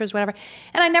Gita, Sutras, whatever.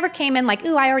 And I never came in like,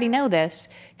 ooh, I already know this,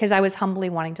 because I was humbly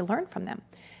wanting to learn from them.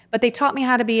 But they taught me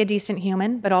how to be a decent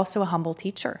human, but also a humble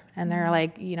teacher. And they're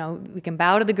like, you know, we can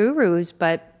bow to the gurus,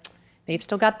 but they've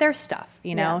still got their stuff,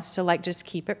 you know? So like, just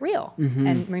keep it real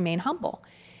and remain humble.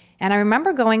 And I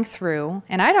remember going through,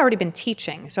 and I'd already been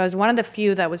teaching. So I was one of the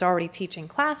few that was already teaching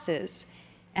classes.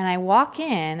 And I walk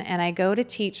in and I go to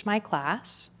teach my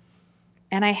class.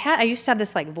 And I used to have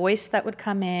this like voice that would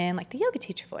come in, like the yoga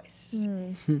teacher voice.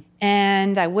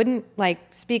 And I wouldn't like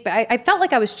speak, but I felt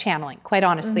like I was channeling, quite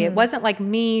honestly. It wasn't like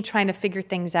me trying to figure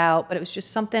things out, but it was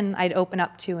just something I'd open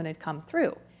up to and it'd come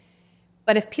through.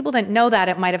 But if people didn't know that,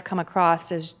 it might have come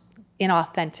across as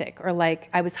inauthentic or like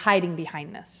I was hiding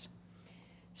behind this.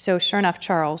 So sure enough,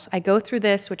 Charles, I go through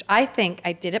this, which I think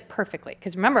I did it perfectly.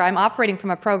 Because remember, I'm operating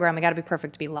from a program, I got to be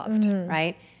perfect to be loved,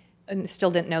 right? And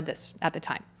still didn't know this at the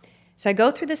time. So I go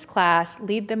through this class,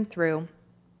 lead them through.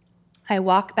 I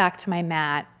walk back to my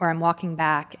mat, or I'm walking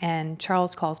back, and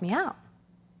Charles calls me out.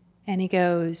 And he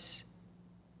goes,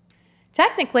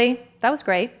 technically, that was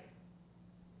great.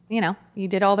 You know, you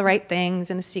did all the right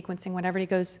things and the sequencing, whatever. He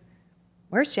goes,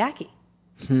 where's Jackie?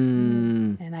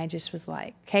 And I just was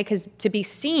like, okay, because to be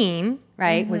seen,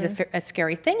 right, was a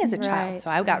scary thing as a child. So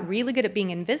I got really good at being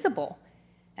invisible.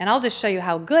 And I'll just show you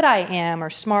how good I am or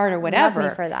smart or whatever.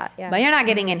 Love me for that, But you're not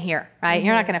getting in here, right?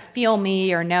 You're not going to feel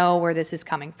me or know where this is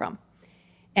coming from.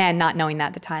 And not knowing that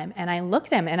at the time. And I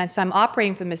looked at him, and so I'm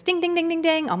operating from this ding, ding, ding, ding,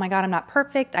 ding. Oh my God, I'm not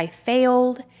perfect. I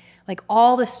failed. Like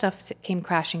all this stuff came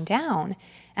crashing down.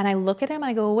 And I look at him, and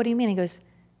I go, well, what do you mean? He goes,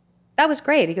 that was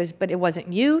great. He goes, but it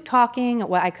wasn't you talking.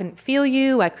 I couldn't feel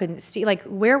you. I couldn't see. Like,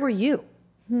 where were you?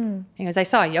 He goes, I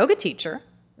saw a yoga teacher,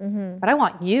 but I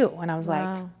want you. And I was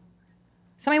like,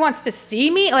 somebody wants to see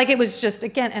me? Like, it was just,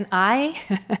 again, and I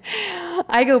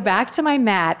go back to my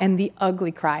mat and the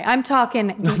ugly cry. I'm talking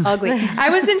the ugly. I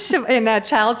was in a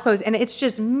child's pose, and it's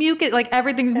just mucus, like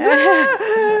everything's,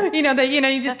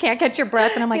 you just can't catch your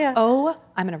breath. And I'm like, oh,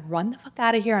 I'm going to run the fuck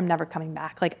out of here. I'm never coming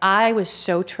back. Like, I was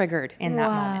so triggered in that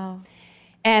moment.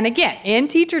 And again, in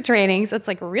teacher trainings, it's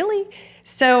like, really?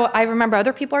 So I remember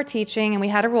other people are teaching, and we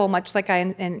had a rule, much like I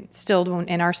instilled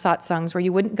in our satsangs, where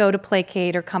you wouldn't go to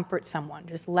placate or comfort someone.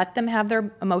 Just let them have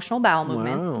their emotional bowel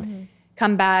movement.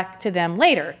 Come back to them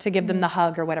later to give them the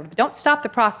hug or whatever. But don't stop the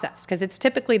process, because it's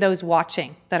typically those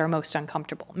watching that are most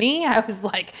uncomfortable. Me, I was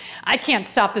like, I can't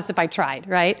stop this if I tried,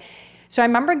 right? So I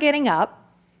remember getting up,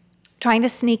 trying to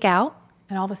sneak out.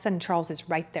 And all of a sudden, Charles is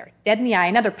right there, dead in the eye,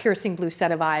 another piercing blue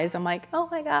set of eyes. I'm like, oh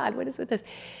my God, what is with this?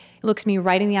 He looks me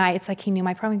right in the eye. It's like he knew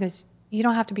my problem. He goes, you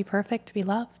don't have to be perfect to be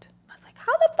loved. I was like,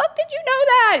 how the fuck did you know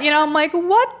that? I'm like,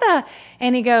 what the?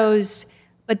 And he goes,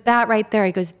 but that right there,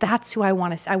 he goes, that's who I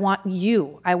want to see. I want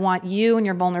you. I want you and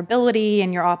your vulnerability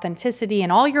and your authenticity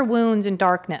and all your wounds and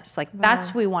darkness. Like, that's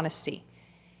who we want to see.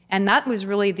 And that was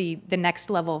really the next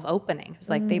level of opening. It was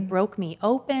like they broke me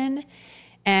open,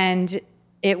 and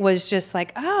it was just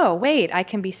like, oh, wait, I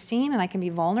can be seen and I can be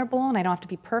vulnerable, and I don't have to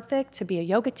be perfect to be a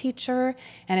yoga teacher,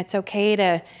 and it's okay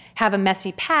to have a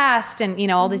messy past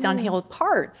and, all these unhealed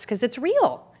parts, because it's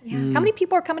real. How many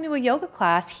people are coming to a yoga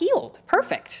class healed,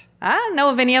 perfect? I don't know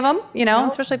of any of them,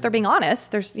 especially if they're being honest.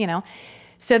 There's,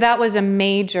 So that was a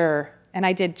major, and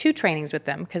I did 2 trainings with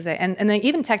them, because and then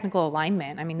even technical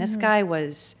alignment. I mean, this guy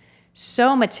was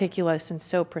so meticulous and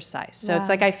so precise. So it's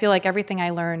like, I feel like everything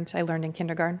I learned in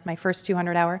kindergarten, my first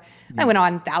 200 hour. I went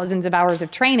on thousands of hours of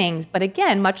trainings, but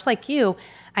again, much like you,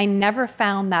 I never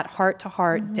found that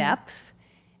heart-to-heart depth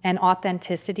and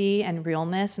authenticity and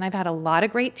realness. And I've had a lot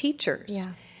of great teachers,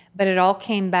 but it all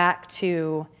came back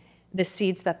to the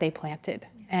seeds that they planted.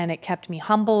 And it kept me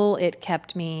humble. It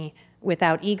kept me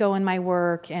without ego in my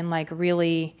work, and like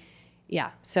really,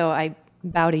 So I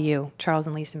bow to you, Charles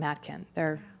and Lisa Matkin.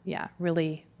 They're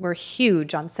really were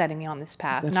huge on setting me on this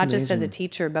path. That's not amazing. just as a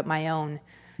teacher, but my own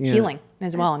healing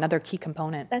as well, another key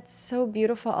component. That's so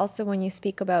beautiful also when you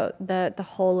speak about the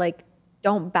whole, like,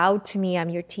 don't bow to me, I'm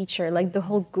your teacher, like the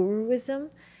whole guruism,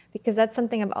 because that's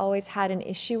something I've always had an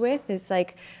issue with, is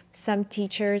like some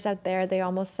teachers out there, they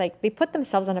almost like, they put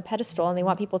themselves on a pedestal and they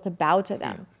want people to bow to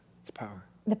them. It's power.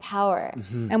 The power.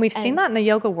 And we've seen that in the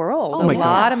yoga world. Oh a my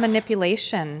lot God. of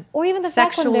manipulation. Or even the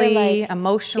fact when sexually, they're like,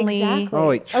 emotionally.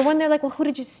 Exactly. Or when they're like, well, who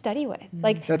did you study with?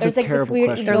 Like, That's there's a like this terrible weird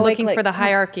question. They're egoic, looking like, for the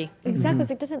hierarchy. Exactly.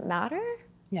 It's like, does it matter?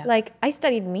 Yeah. Like, I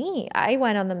studied me. I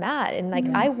went on the mat, and like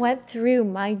I went through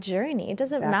my journey. It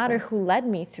doesn't matter who led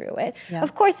me through it. Yeah.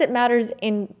 Of course, it matters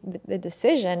in the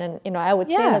decision. And I would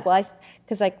say like, well,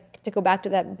 because like to go back to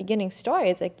that beginning story,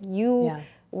 it's like you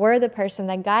were the person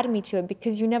that guided me to it,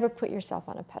 because you never put yourself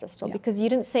on a pedestal, because you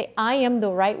didn't say, I am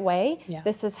the right way.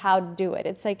 This is how to do it.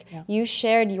 It's like you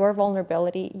shared your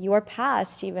vulnerability, your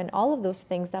past, even all of those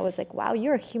things. That was like, wow,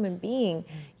 you're a human being.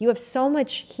 You have so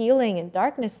much healing and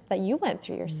darkness that you went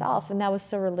through yourself. And that was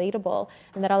so relatable.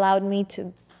 And that allowed me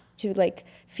to like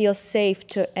feel safe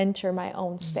to enter my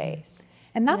own space.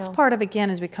 And that's part of, again,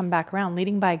 as we come back around,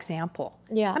 leading by example.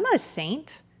 I'm not a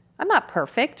saint. I'm not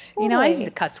perfect. You know, I use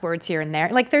the cuss words here and there.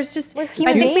 Like there's just, I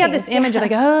think we have this image of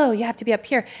like, oh, you have to be up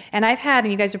here. And I've had,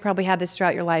 and you guys have probably had this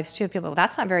throughout your lives too, people, well,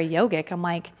 that's not very yogic. I'm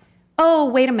like, oh,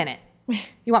 wait a minute.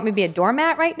 You want me to be a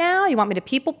doormat right now? You want me to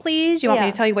people please? You want me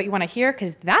to tell you what you want to hear?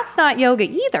 Because that's not yoga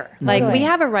either. Like we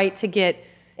have a right to get,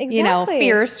 you know,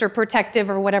 fierce or protective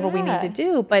or whatever we need to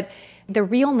do. But the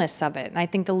realness of it, and I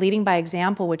think the leading by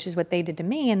example, which is what they did to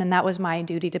me, and then that was my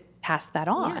duty to pass that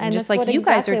on, and just like you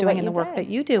guys are doing in the work that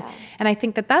you do. And I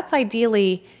think that that's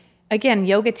ideally, again,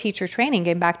 yoga teacher training,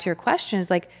 getting back to your question, is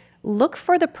like, look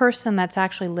for the person that's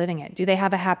actually living it. Do they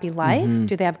have a happy life?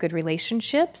 Do they have good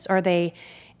relationships? Are they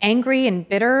angry and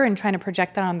bitter and trying to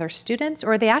project that on their students?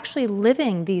 Or are they actually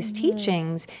living these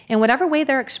teachings in whatever way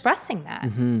they're expressing that?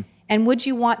 And would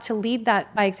you want to lead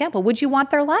that by example? Would you want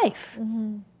their life?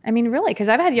 I mean, really, because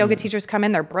I've had yoga teachers come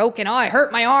in, they're broken. Oh, I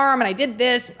hurt my arm and I did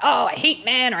this. Oh, I hate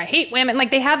men or I hate women. Like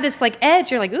they have this like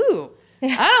edge. You're like, ooh,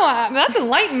 that's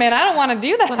enlightenment. I don't want to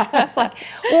do that. That's like,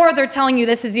 or they're telling you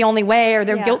this is the only way, or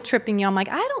they're guilt tripping you. I'm like,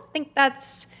 I don't think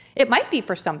that's, it might be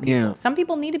for some people. Some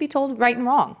people need to be told right and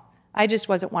wrong. I just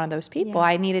wasn't one of those people.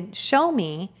 I needed, show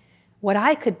me what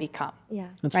I could become.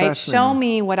 That's right? Show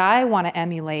me what I want to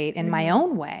emulate in my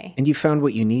own way. And you found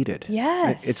what you needed.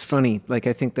 Yes. It's funny. Like,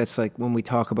 I think that's like when we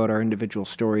talk about our individual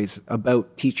stories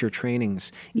about teacher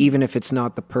trainings, even if it's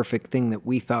not the perfect thing that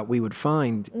we thought we would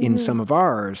find in some of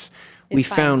ours, we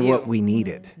found what we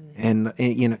needed. And,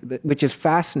 you know, which is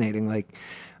fascinating. Like,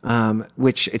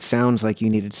 which it sounds like you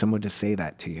needed someone to say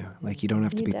that to you. Like, you don't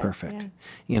have to be perfect.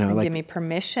 You know, like, give me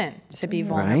permission to be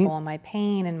vulnerable in my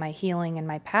pain and my healing and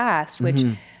my past, which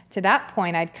to that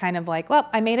point, I'd kind of like, well,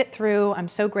 I made it through. I'm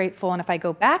so grateful. And if I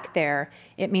go back there,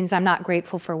 it means I'm not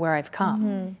grateful for where I've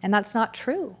come. And that's not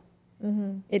true.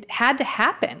 It had to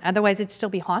happen. Otherwise, it'd still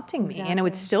be haunting me and it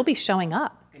would still be showing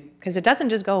up. Because it doesn't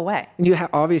just go away. And you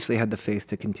obviously had the faith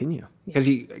to continue. Because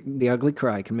the ugly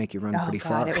cry can make you run pretty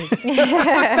far. It was,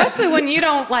 especially when you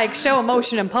don't like show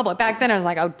emotion in public. Back then I was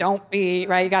like, oh, don't be,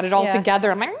 right? You got it all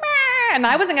together. I'm like, meh. And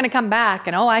I wasn't going to come back.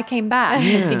 And I came back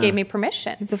because he gave me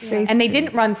permission. The faith and they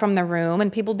didn't run from the room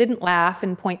and people didn't laugh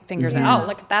and point fingers and, oh,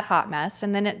 look at that hot mess.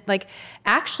 And then it like,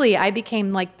 actually I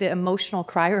became like the emotional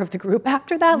crier of the group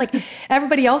after that. Like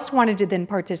everybody else wanted to then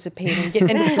participate and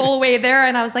get and pull away there.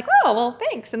 And I was like, oh, well,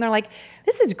 thanks. And they're like,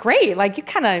 this is great. Like you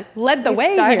kind of led the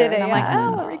way started here. it, and I'm like,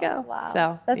 oh, there we go. Wow.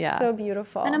 So that's so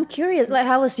beautiful. And I'm curious, like,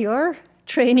 how was your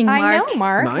training, Mark? I know,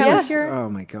 Mark. How was your? Oh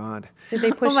my God. Did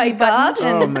they push any buttons?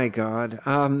 Oh my God.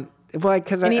 Well,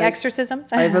 because any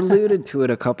exorcisms? I've alluded to it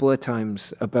a couple of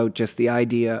times about just the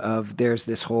idea of there's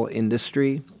this whole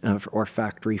industry or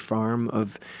factory farm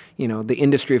of, you know, the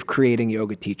industry of creating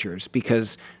yoga teachers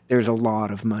because there's a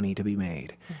lot of money to be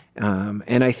made.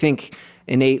 And I think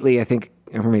innately,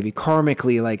 or maybe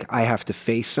karmically, like I have to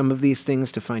face some of these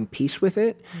things to find peace with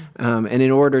it. And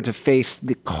in order to face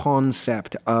the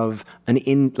concept of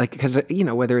because, you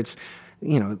know, whether it's,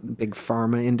 you know, the big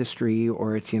pharma industry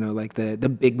or it's, you know, like the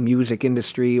big music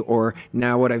industry or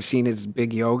now what I've seen is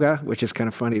big yoga, which is kind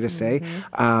of funny to say.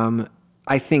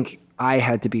 I think I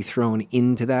had to be thrown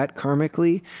into that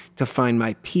karmically to find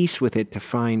my peace with it, to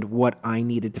find what I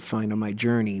needed to find on my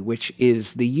journey, which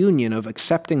is the union of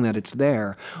accepting that it's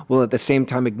there, while at the same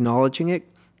time acknowledging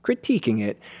it, critiquing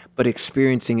it, but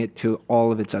experiencing it to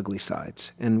all of its ugly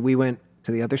sides. And we went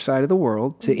to the other side of the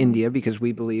world, to India, because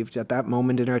we believed at that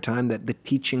moment in our time that the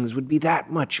teachings would be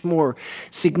that much more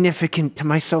significant to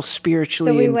myself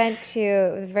spiritually. So we went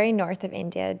to the very north of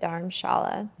India,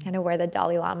 Dharamshala, kind of where the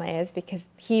Dalai Lama is, because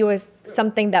he was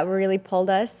something that really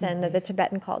pulled us and the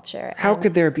Tibetan culture. How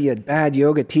could there be a bad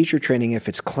yoga teacher training if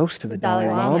it's close to the Dalai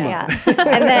Lama? Yeah. And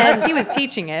then, unless he was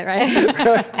teaching it,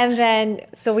 right? And then,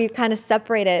 so we kind of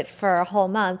separated for a whole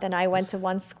month, and I went to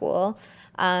one school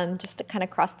just to kind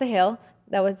of cross the hill.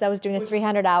 That was doing the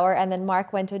 300-hour, and then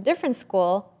Mark went to a different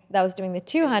school that was doing the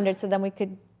 200. So then we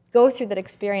could go through that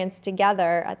experience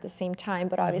together at the same time,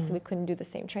 but obviously we couldn't do the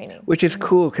same training. Which is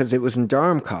cool because it was in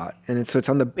Dharamkot, and it's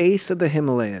on the base of the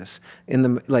Himalayas, in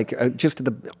the just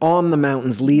on the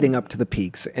mountains leading up to the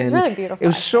peaks. And it's really beautiful. It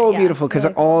was so beautiful because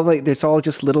there's all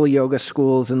just little yoga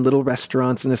schools and little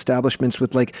restaurants and establishments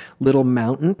with like little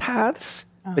mountain paths.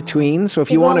 between. So if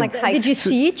So you go on, want to, like, Did you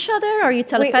see each other, or you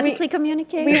telepathically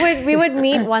communicate? we would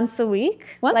meet once a week.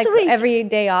 Once a week? Every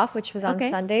day off, which was on Okay.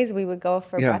 Sundays, we would go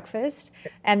for Yeah. breakfast.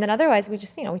 And then otherwise we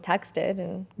just, we texted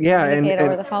and Yeah, and- communicated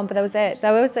over and- the phone, but that was it.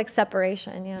 That was like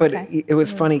separation, yeah. but it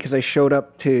was funny because I showed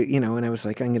up to, and I was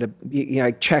like, I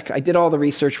did all the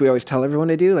research we always tell everyone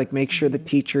to do, like make sure the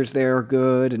teachers there are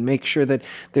good and make sure that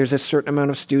there's a certain amount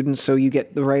of students so you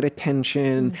get the right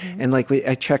attention. And like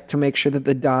I checked to make sure that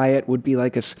the diet would be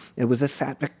like it was a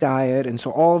sattvic diet. And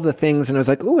so all of the things, and I was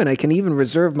like, oh, and I can even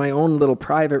reserve my own little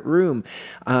private room.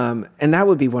 And that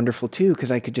would be wonderful too,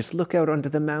 because I could just look out onto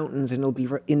the mountains and it'll be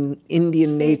in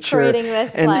Indian nature. Creating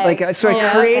this, and so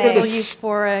I created Full this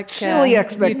euphoric silly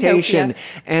expectation.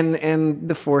 utopia. And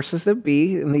the forces that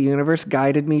be in the universe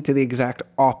guided me to the exact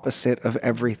opposite of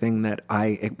everything that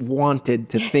I wanted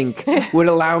to think would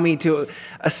allow me to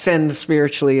ascend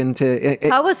spiritually into.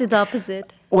 How was it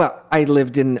opposite? Well, I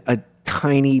lived in a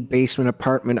tiny basement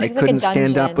apartment. I was like a couldn't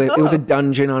stand up. dungeon. It was a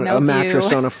dungeon on No a mattress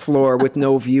view. on a floor with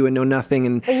no view and no nothing.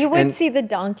 And But you would and, see the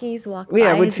donkeys walk by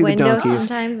yeah, I would his see the window donkeys.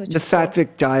 sometimes, which The is cool.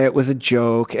 sattvic diet was a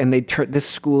joke, and this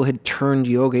school had turned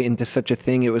yoga into such a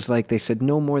thing. It was like they said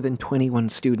no more than 21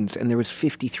 students, and there was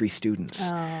 53 students. Oh,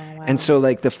 wow. And so,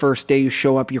 like the first day you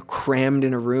show up, you're crammed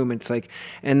in a room. It's like,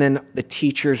 and then the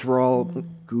teachers were all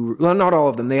guru. Well, not all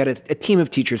of them. They had a team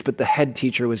of teachers, but the head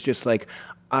teacher was just like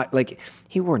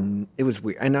it was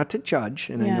weird. And not to judge,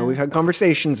 and I know we've had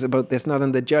conversations about this, not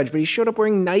on the judge, but he showed up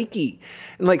wearing Nike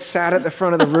and like sat at the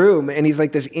front of the room, and he's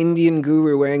like this Indian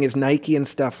guru wearing his Nike and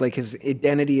stuff. Like his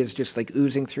identity is just like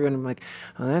oozing through, and I'm like,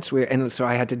 oh, that's weird. And so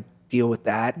I had to deal with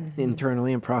that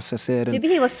internally and process it. And Maybe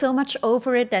he was so much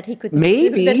over it that he could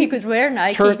wear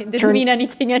Nike. It didn't mean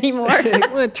anything anymore.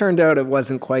 Well, it turned out it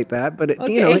wasn't quite that, but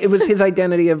it was his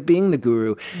identity of being the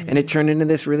guru, and it turned into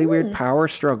this really weird power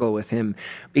struggle with him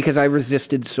because I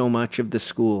resisted so much of the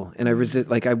school, and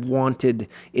I wanted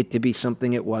it to be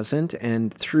something it wasn't,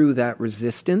 and through that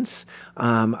resistance,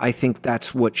 I think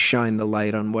that's what shined the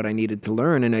light on what I needed to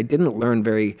learn, and I didn't learn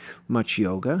very much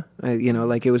yoga.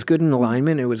 It was good in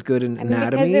alignment, it was good in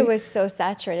anatomy. Because it was so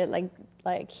saturated,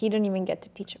 like he didn't even get to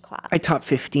teach a class. I taught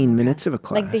 15 minutes of a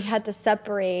class. Like they had to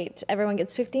separate. Everyone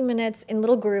gets 15 minutes in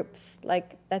little groups.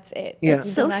 Like that's it. Yeah. You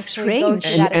So don't actually go strange.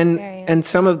 through that experience. And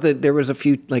some of there was a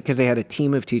few, like, because they had a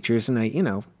team of teachers, and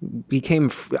I became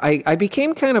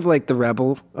kind of like the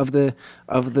rebel of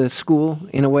the school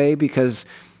in a way, because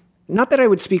not that I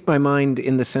would speak my mind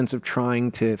in the sense of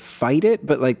trying to fight it,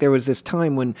 but like there was this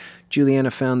time when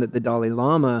Juliana found that the Dalai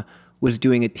Lama was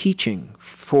doing a teaching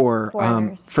for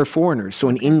foreigners, so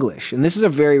in English. And this is a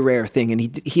very rare thing.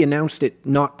 And he announced it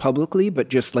not publicly, but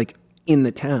just like in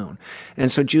the town.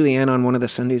 And so Juliana on one of the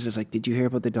Sundays was like, did you hear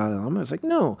about the Dalai Lama? I was like,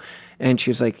 no. And she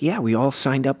was like, yeah, we all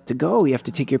signed up to go. You have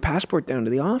to take your passport down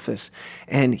to the office.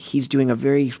 And he's doing a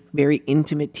very, very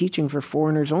intimate teaching for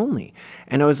foreigners only.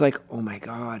 And I was like, oh my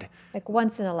God. Like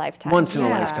once in a lifetime. Once in a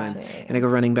lifetime. And I go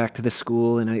running back to the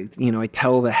school, and I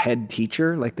tell the head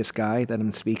teacher, like this guy that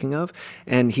I'm speaking of,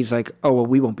 and he's like, oh, well,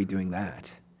 we won't be doing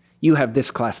that. You have this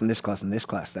class and this class and this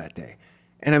class that day.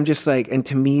 And I'm just like, and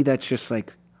to me, that's just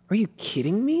like, are you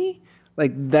kidding me?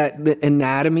 Like the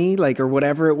anatomy, like, or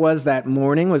whatever it was that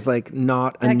morning was like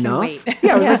not enough. Wait.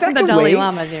 Yeah, I was like, that The can Dalai wait.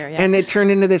 Lama's here, yeah. And it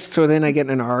turned into this. So then I get in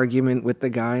an argument with the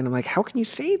guy, and I'm like, how can you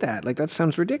say that? Like, that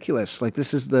sounds ridiculous. Like,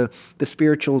 this is the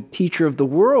spiritual teacher of the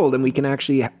world, and we can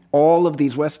actually, all of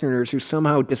these Westerners who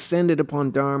somehow descended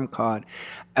upon Dharmakot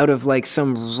out of like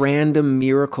some random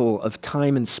miracle of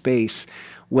time and space,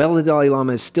 well, the Dalai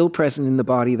Lama is still present in the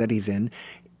body that he's in,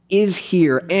 is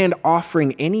here and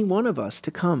offering any one of us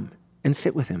to come and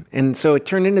sit with him. And so it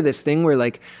turned into this thing where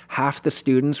like half the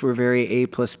students were very A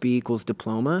 + B =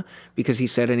 diploma, because he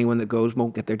said anyone that goes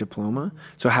won't get their diploma.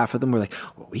 So half of them were like,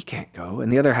 well, we can't go.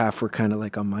 And the other half were kind of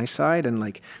like on my side, and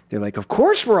like they're like, of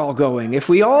course we're all going. If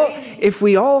we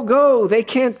all go, they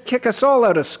can't kick us all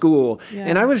out of school. Yeah.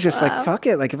 And I was just like, fuck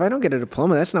it. Like, if I don't get a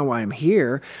diploma, that's not why I'm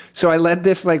here. So I led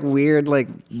this like weird like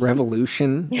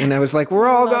revolution, and I was like, we're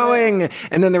all going.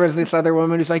 And then there was this other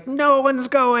woman who's like, no one's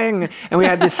going. And we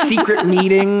had this secret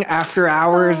meeting after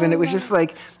hours, and it was just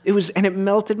like, and it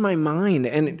melted my mind.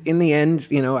 And in the end,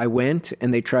 I went,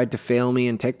 and they tried to fail me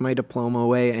and take my diploma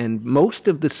away, and most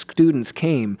of the students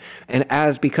came, and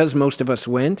because most of us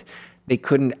went, they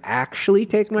couldn't actually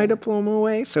take my diploma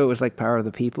away, so it was like power of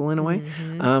the people in a way.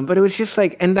 But it was just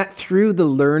like, and that through the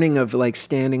learning of like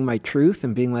standing my truth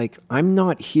and being like, I'm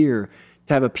not here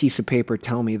to have a piece of paper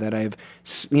tell me that I've,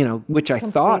 which I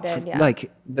thought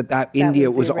like that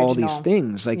India was all these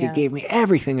things. Like it gave me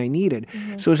everything I needed.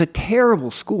 So it was a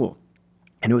terrible school.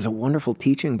 And it was a wonderful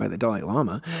teaching by the Dalai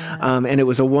Lama. And it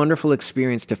was a wonderful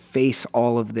experience to face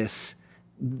all of this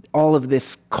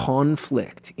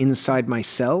conflict inside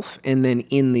myself, and then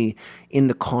in the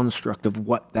construct of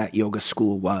what that yoga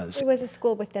school was. It was a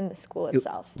school within the school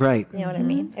itself. Right. You know what I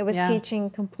mean? It was teaching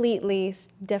completely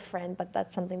different, but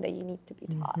that's something that you need to be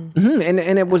taught. And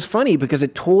it was funny because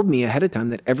it told me ahead of time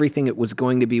that everything it was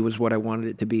going to be was what I wanted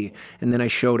it to be. And then I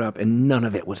showed up and none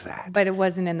of it was that. But it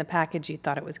wasn't in the package you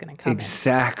thought it was going to come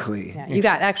Exactly. in. Yeah, you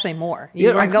got actually more.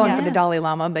 You weren't going for the Dalai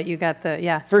Lama, but you got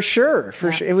the, For sure.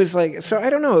 It was like, so I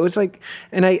don't know. It was like,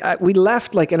 and we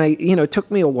left and it took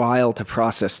me a while to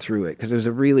process through it because it was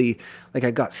a really, I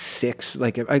got sick.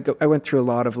 I went through a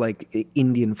lot of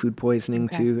Indian food poisoning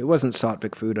too. It wasn't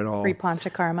sattvic food at all. free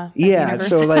panchakarma. Yeah.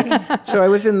 So I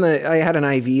was I had an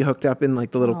IV hooked up in the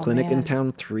little clinic in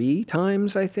town 3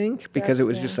 times, I think, because it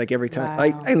was just every time.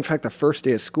 Wow. In fact, the first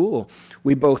day of school,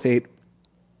 we both ate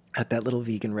at that little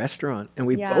vegan restaurant, and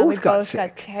we both got sick.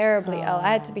 Got terribly ill.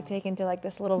 I had to be taken to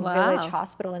this little village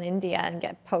hospital in India and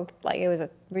get poked. It was a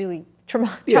really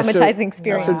traumatizing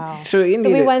experience. So India. So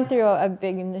we went through a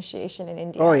big initiation in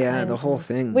India. Oh yeah, the whole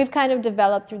thing. We've kind of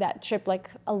developed through that trip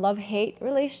a love-hate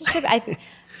relationship.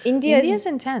 India is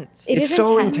intense. It is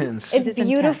so intense. It's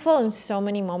beautiful in so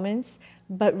many moments,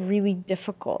 but really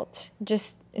difficult,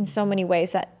 just in so many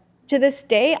ways that to this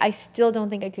day, I still don't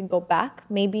think I could go back.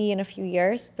 Maybe in a few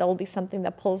years, there will be something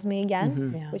that pulls me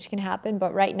again, which can happen.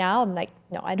 But right now, I'm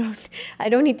no, I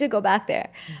don't need to go back there.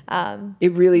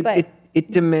 It really,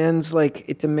 it demands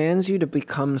you to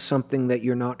become something that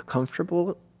you're not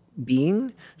comfortable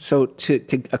being. So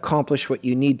to accomplish what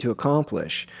you need to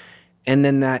accomplish. And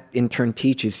then that in turn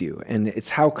teaches you. And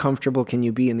it's how comfortable can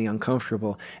you be in the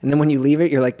uncomfortable. And then when you leave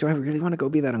it, you're like, do I really want to go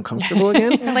be that uncomfortable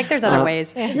again? There's other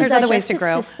ways. There's other ways to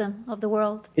grow. It's a digestive system of the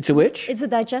world. It's a which? It's a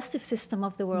digestive system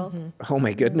of the world. Oh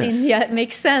my goodness. India, it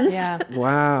makes sense. Yeah.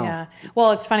 Wow. Yeah.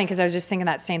 Well, it's funny because I was just thinking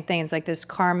that same thing. It's this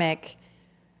karmic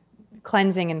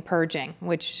cleansing and purging,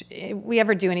 which if we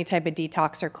ever do any type of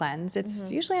detox or cleanse,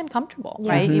 it's usually uncomfortable,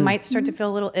 right? You might start to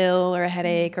feel a little ill or a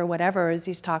headache or whatever as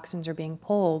these toxins are being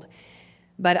pulled.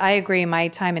 But I agree, my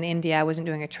time in India, I wasn't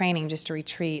doing a training, just a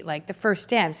retreat. The first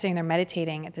day, I'm sitting there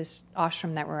meditating at this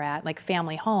ashram that we're at,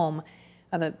 family home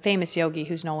of a famous yogi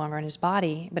who's no longer in his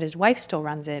body, but his wife still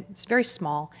runs it. It's very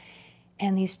small.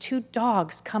 And these 2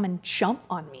 dogs come and jump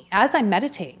on me as I'm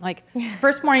meditating.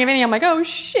 First morning of India, I'm like, oh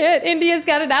shit, India's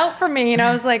got it out for me. And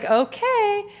I was like,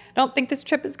 okay, don't think this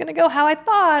trip is going to go how I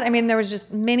thought. I mean, there was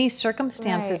just many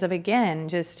circumstances of, again,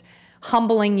 just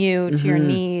humbling you to your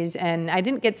knees. And I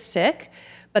didn't get sick,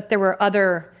 but there were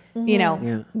other,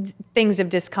 things of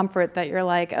discomfort that you're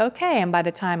like, okay. And by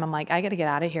the time I'm like, I got to get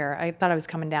out of here. I thought I was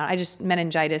coming down.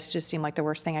 Meningitis just seemed like the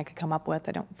worst thing I could come up with.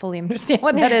 I don't fully understand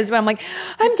what that is, but I'm like,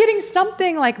 I'm getting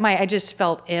something I just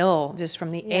felt ill just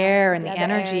from the air and the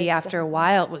energy after a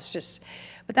while. It was just,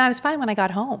 but then I was fine when I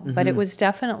got home. But it was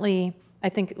definitely, I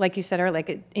think, like you said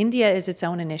earlier, India is its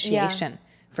own initiation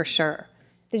for sure.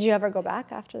 Did you ever go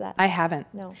back after that? I haven't.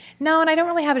 No, and I don't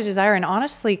really have a desire. And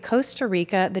honestly, Costa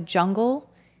Rica, the jungle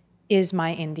is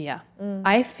my India.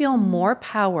 I feel more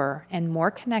power and more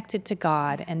connected to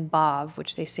God and Bhav,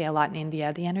 which they say a lot in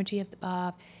India, the energy of the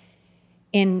Bhav,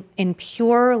 in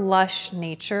pure, lush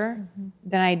nature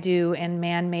than I do in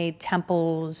man-made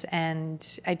temples.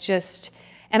 And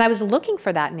I was looking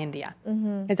for that in India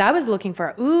because I was looking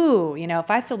for, if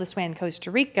I feel this way in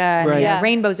Costa Rica and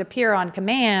rainbows appear on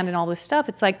command and all this stuff,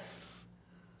 it's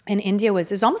and India it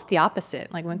was almost the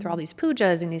opposite. We went through all these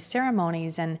pujas and these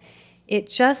ceremonies, and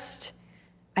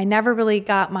I never really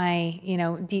got my,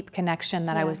 deep connection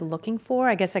that I was looking for.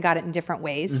 I guess I got it in different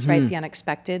ways, right? The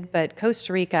unexpected. But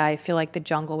Costa Rica, I feel like the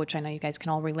jungle, which I know you guys can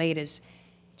all relate,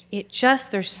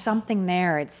 there's something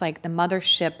there. It's the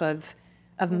mothership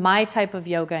of my type of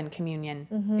yoga and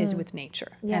communion is with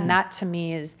nature. And that to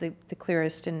me is the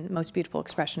clearest and most beautiful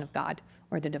expression of God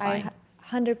or the divine.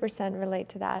 I 100% relate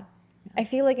to that. I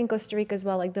feel in Costa Rica as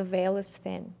well, the veil is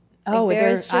thin. Oh,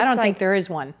 I don't think there is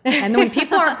one. And when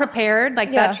people aren't prepared,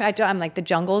 I'm the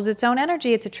jungle is its own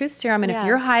energy. It's a truth serum. And if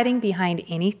you're hiding behind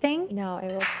anything,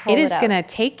 it is going to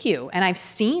take you. And I've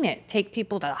seen it take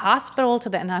people to the hospital,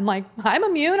 and I'm like, I'm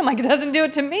immune. I'm like, it doesn't do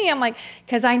it to me. I'm like,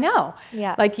 because I know.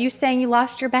 Yeah. You saying you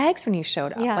lost your bags when you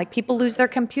showed up. Yeah. People lose their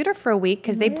computer for a week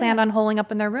because they planned on holding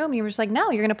up in their room. You were just like, no,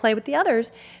 you're going to play with the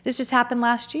others. This just happened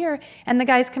last year. And the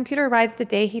guy's computer arrives the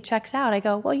day he checks out. I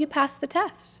go, well, you passed the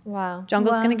test. Wow.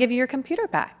 Jungle's going to give you your computer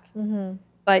back.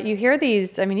 But you hear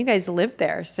these, you guys live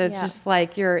there, so it's just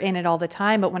you're in it all the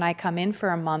time. But when I come in for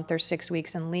a month or 6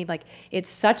 weeks and leave, it's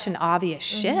such an obvious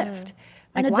shift.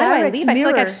 Like, And a why do I direct leave? I feel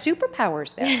like I have mirror.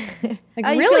 superpowers there. Like,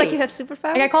 You really? feel like you have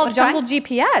superpowers? Like, I call it What jungle kind?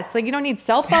 GPS. Like, you don't need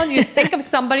cell phones. You just think of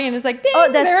somebody and it's like, dang,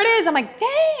 that's- there it is. I'm like,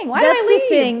 dang, why did That's I the leave?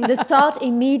 thing, the thought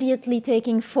immediately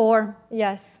taking form.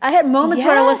 Yes. I had moments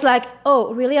where I was like, Yes.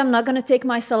 oh, really? I'm not going to take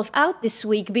myself out this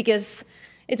week because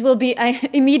it will be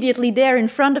immediately there in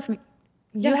front of me.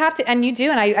 You have to, and you do.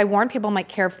 And I warn people, I'm like,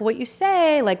 careful what you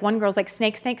say. Like, one girl's like,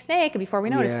 snake, snake, snake. And before we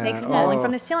know it, a Yeah. snake's falling Oh.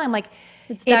 from the ceiling. I'm like,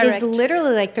 It's it is direct.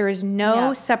 literally like there is no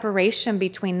Yeah. separation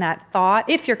between that thought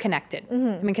if you're connected. I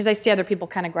mean, because I see other people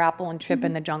kind of grapple and trip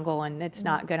in the jungle and it's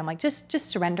not good. I'm like, just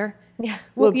surrender. Yeah.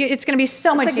 Well, it's going to be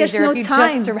so much like there's easier no if you time.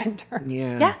 just surrender.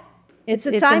 Yeah. Yeah. It's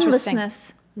a interesting.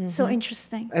 timelessness. It's so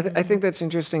interesting. I think that's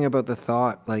interesting about the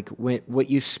thought, like what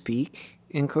you speak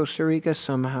in Costa Rica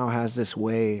somehow has this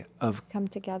way of Come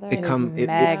together. it becomes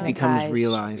magnetized,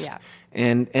 realized, yeah.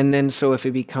 and then so if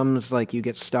it becomes like you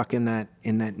get stuck in that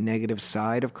negative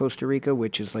side of Costa Rica,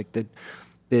 which is like the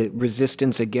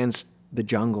resistance against the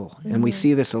jungle, and we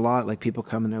see this a lot. Like people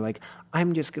come and they're like,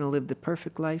 "I'm just going to live the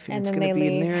perfect life, and And it's then going to they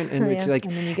be in there," leave. and it's Yeah. like,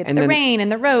 And then you get and the then- rain and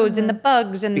the roads and the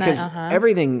bugs and because the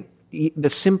everything, the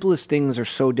simplest things are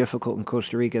so difficult in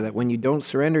Costa Rica that when you don't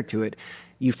surrender to it,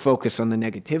 you focus on the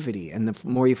negativity, and the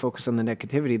more you focus on the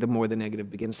negativity, the more the negative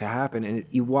begins to happen, and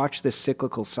you watch this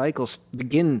cyclical cycle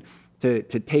begin to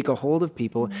take a hold of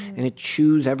people, and it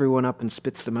chews everyone up and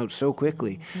spits them out so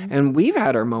quickly. And we've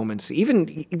had our moments,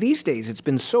 even these days, it's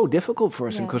been so difficult for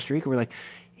us in Costa Rica. We're like,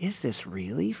 is this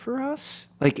really for us?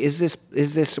 Like, is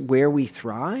this where we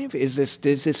thrive? Is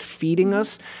this feeding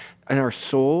us and our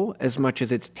soul as much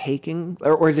as it's taking,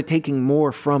 or is it taking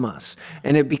more from us?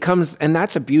 And it becomes, and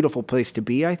that's a beautiful place to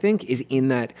be, I think, is in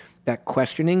that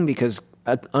questioning, because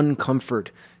uncomfort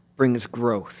brings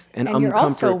growth, and you're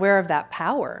also uncomfort- aware of that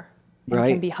power. And Right.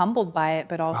 can be humbled by it,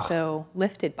 but also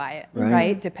lifted by it, Right.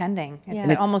 right? Depending. It's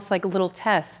Yeah. almost like a little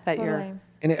test that Totally. you're...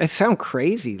 And it sounds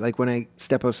crazy, like when I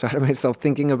step outside of myself,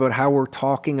 thinking about how we're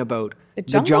talking about The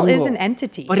jungle is an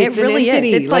entity. But It it's an really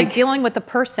entity, is. It's like dealing with the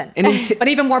person, but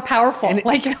even more powerful. And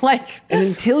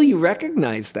until you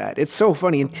recognize that, it's so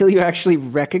funny. Until you actually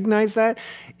recognize that,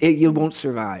 you won't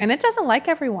survive. And it doesn't like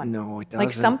everyone. No, it Like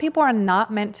doesn't. some people are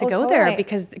not meant to go there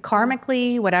because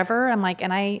karmically, whatever. I'm like,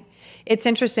 it's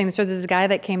interesting. So there's a guy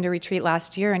that came to retreat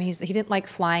last year, and he didn't like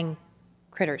flying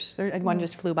critters. One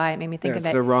just flew by. It made me think of It's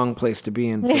it. the wrong place to be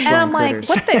in. For And flying I'm like, critters.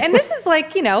 what the? And this is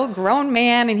like, a grown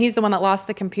man, and he's the one that lost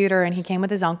the computer, and he came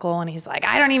with his uncle, and he's like,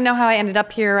 I don't even know how I ended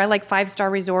up here. I like 5-star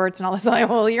resorts and all this. I'm like,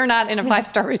 well, you're not in a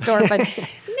 5-star resort, but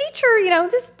nature,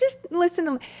 just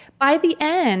listen. By the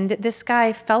end, this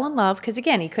guy fell in love because,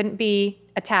 again, he couldn't be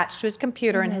attached to his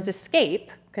computer and his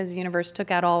escape because the universe took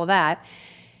out all of that.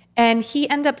 And he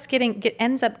ends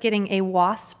up getting a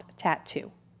wasp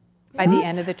tattoo by the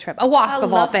end of the trip. A wasp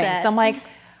of all love things. that. I'm like,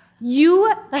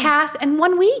 you pass in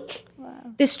 1 week.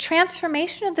 This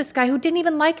transformation of this guy who didn't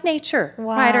even like nature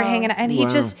prior to hanging out. And he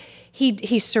just,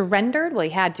 he surrendered. Well, he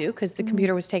had to because the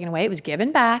computer was taken away. It was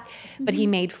given back. But he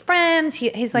made friends.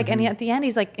 He's like, and at the end,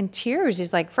 he's like in tears.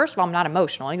 He's like, first of all, I'm not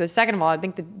emotional. He goes, second of all, I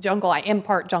think the jungle, I am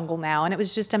part jungle now. And it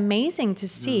was just amazing to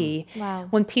see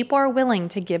when people are willing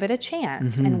to give it a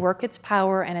chance and work its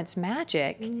power and its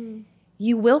magic,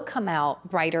 you will come out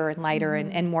brighter and lighter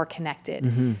and more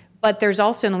connected. But there's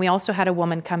also, and we also had a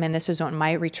woman come in, this was on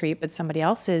my retreat, but somebody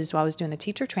else's while I was doing the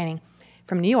teacher training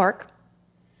from New York.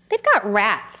 They've got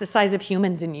rats the size of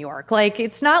humans in New York. Like,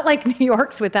 it's not like New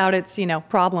York's without its,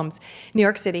 problems. New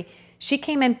York City. She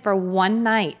came in for one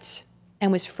night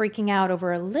and was freaking out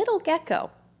over a little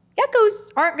gecko.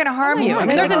 Geckos aren't going to harm you. I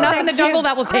mean, there's enough in the jungle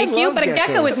that will take you, love but a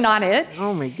gecko geckos. is not it.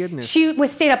 Oh my goodness. She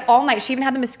stayed up all night. She even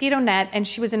had the mosquito net, and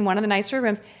she was in one of the nicer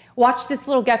rooms. Watched this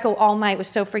little gecko all night, was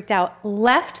so freaked out.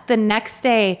 Left the next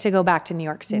day to go back to New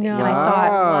York City. And I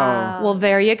thought, well,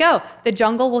 there you go. The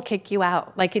jungle will kick you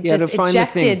out. Like it just to find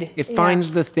ejected. The thing. It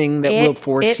finds the thing that will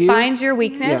force you. It finds your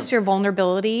weakness, your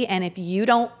vulnerability, and if you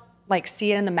don't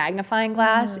see it in the magnifying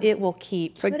glass, it will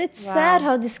keep. But it's sad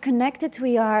how disconnected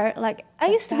we are. Like, I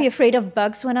used to be afraid of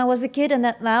bugs when I was a kid, and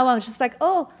that now I'm just like,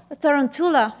 oh, a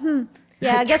tarantula.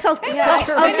 Yeah, I guess I'll take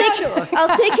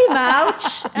him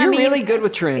out. You're really good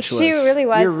with tarantulas. She really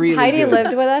was. You're really Heidi good.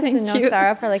 lived with us in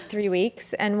Nosara for like 3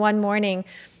 weeks. And one morning,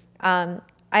 I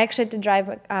actually had to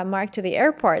drive Mark to the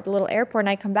airport, the little airport, and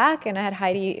I come back and I had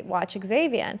Heidi watch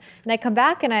Xavier. And I come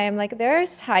back and I am like,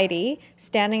 there's Heidi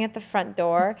standing at the front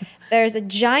door. There's a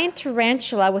giant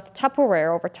tarantula with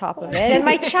Tupperware over top of it, and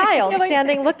my child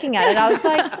standing looking at it. I was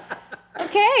like,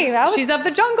 okay, she's of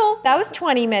the jungle. that was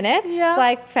 20 minutes. Yeah.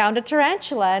 Like, found a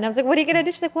tarantula. And I was like, what are you going to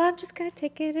do? She's like, well, I'm just going to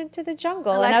take it into the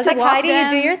jungle. like And I was to like, walk Heidi, you do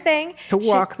them. your thing. To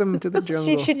walk them to the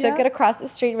jungle. She took it across the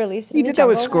street, released it You in the did that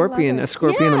with jungle, and I love Scorpion, it. a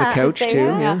scorpion on the couch She too. stays,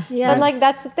 Yeah. Yes. But like,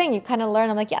 that's the thing. You kind of learn.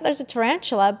 I'm like, yeah, there's a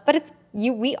tarantula, but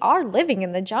we are living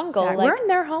in the jungle. We're Like, in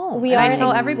their home. we And I are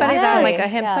tell everybody that, I'm like,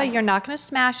 exactly. ahimsa, Yeah. you're not going to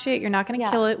smash it. You're not going to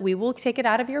Yeah. kill it. We will take it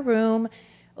out of your room.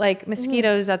 Like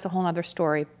mosquitoes, that's a whole other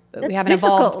story. We That's haven't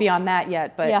evolved difficult. beyond that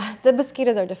yet. But yeah, the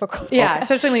mosquitoes are difficult. yeah,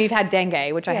 especially when you've had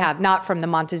dengue, which I have, not from the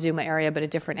Montezuma area, but a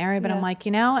different area. But I'm like,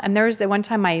 and there was the one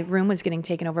time my room was getting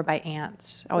taken over by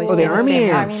ants. Always Oh, stay the in army same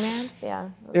house. ants. Army mans, yeah.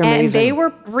 They're And amazing. they were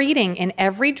breeding in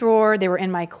every drawer. They were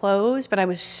in my clothes, but I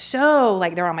was so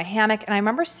like, they were on my hammock. And I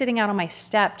remember sitting out on my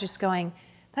step just going,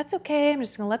 that's okay. I'm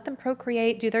just going to let them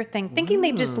procreate, do their thing, thinking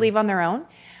they'd just leave on their own.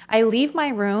 I leave my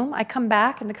room. I come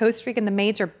back, and the Costa Rican, the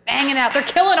maids are banging out. They're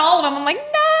killing all of them. I'm like,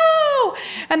 no.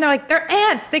 And they're like, they're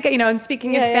ants. They get, and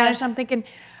speaking in Spanish, I'm thinking,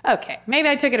 okay, maybe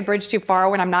I took it a bridge too far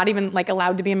when I'm not even like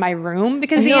allowed to be in my room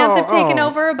because the ants have taken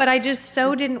over. But I just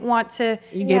so didn't want to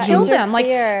kill them. Like,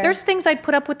 there's things I'd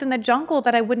put up with in the jungle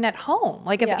that I wouldn't at home.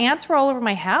 Like, if ants were all over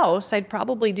my house, I'd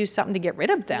probably do something to get rid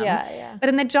of them. But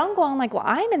in the jungle, I'm like, well,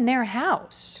 I'm in their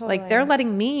house. Like, they're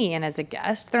letting me in as a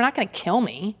guest. They're not going to kill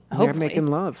me. Hopefully. They're making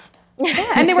love.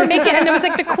 Yeah, and they were making, and there was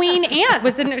like the queen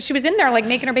ant she was in there like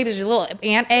making her babies, little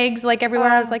ant eggs like everywhere.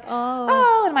 I was like,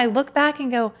 oh, and I look back and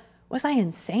go, was I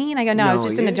insane? I go, no, I was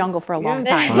just in the jungle for a long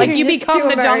time. Like, you become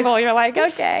the jungle. You're like,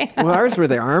 okay. Well, ours were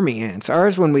the army ants.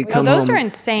 Ours, when we come those home, are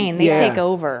insane. They take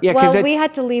over. Yeah, Well, we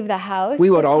had to leave the house. We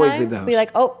would always leave the sometimes. Be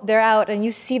like, oh, they're out, and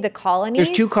you see the colonies.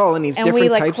 There's 2 colonies, and different we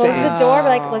like types close of the ants. door. We're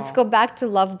like, let's go back to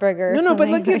Love Burger. No, but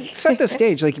like, you set the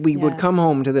stage. Like, we would come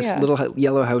home to this little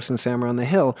yellow house in Samara on the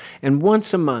Hill, and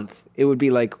once a month it would be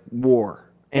like war.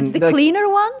 And It's the cleaner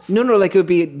ones? No, like it would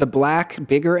be the black,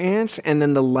 bigger ants, and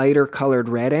then the lighter colored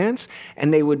red ants,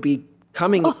 and they would be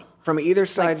coming from either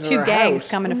side of our 2 gangs house.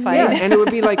 coming to fight. Yeah, and it would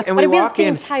be like, and we It'd be like walk the in.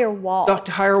 entire wall. The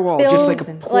entire wall, just like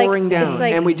Built, pouring like, down. it's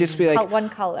like and we'd just be like, one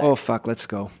color. oh, fuck, let's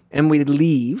go. And we'd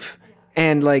leave.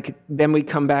 And like, then we'd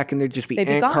come back and there'd just be They'd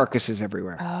be ant gone. carcasses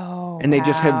everywhere. Oh, and they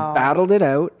just had battled it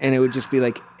out, and it would just be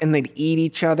like, and they'd eat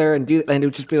each other and it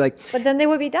would just be like. But then they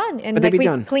would be done, and But they'd like be we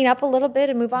done. clean up a little bit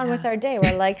and move on with our day.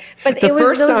 We're like, but The it was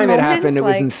first those time it moments, happened, it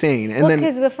was like- insane. And well, then-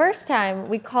 because the first time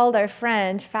we called our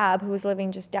friend Fab, who was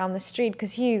living just down the street,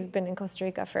 because he's been in Costa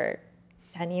Rica for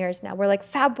 10 years now. We're like,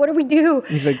 Fab, what do we do?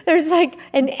 He's like, there's like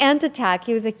an ant attack.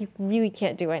 He was like, you really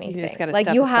can't do anything. just gotta like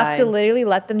step you have to aside. literally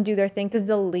let them do their thing because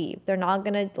they'll leave. They're not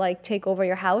gonna like take over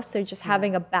your house. They're just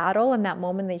having a battle, and that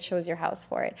moment they chose your house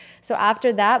for it. So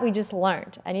after that, we just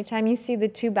learned. Anytime you see the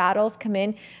 2 battles come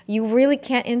in, you really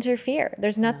can't interfere.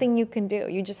 There's nothing you can do.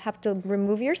 You just have to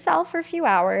remove yourself for a few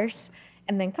hours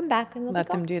and then come back and Let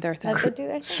them do their thing. Let them do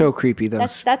their thing. So creepy, though.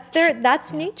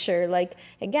 That's nature. Like,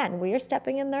 again, we are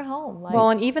stepping in their home. Like,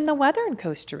 Well, and even the weather in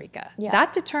Costa Rica,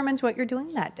 that determines what you're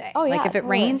doing that day. Oh, like yeah, if it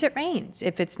totally. rains, it rains.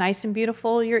 If it's nice and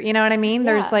beautiful, you know what I mean?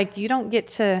 There's like, you don't get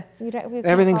to,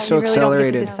 Everything's so you really don't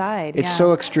get to accelerated. decide. It's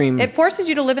so extreme. It forces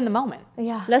you to live in the moment.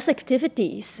 yeah. Less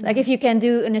activities. Like if you can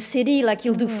do in a city, like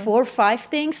you'll do 4 or 5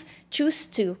 things, choose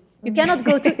 2. You cannot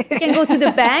go to, you can go to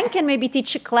the bank and maybe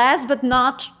teach a class, but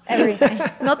not everything,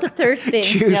 not the third thing.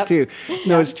 Choose to.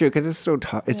 No, it's true, because it's so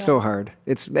it's so hard.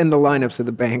 It's and the lineups at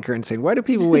the bank are insane. Why do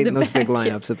people wait in those big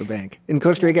lineups at the bank? In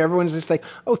Costa Rica, everyone's just like,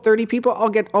 oh, 30 people,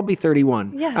 I'll be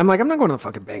 31. Yeah. I'm like, I'm not going to the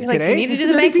fucking bank Like, today. do you need to do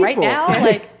the 30 bank right people. now?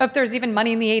 Like, if there's even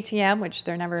money in the ATM, which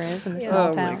there never is in the small Oh,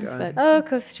 my towns. God. But Oh,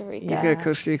 Costa Rica. Yeah,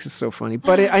 Costa Rica is so funny.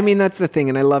 But I mean, that's the thing.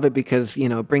 And I love it because,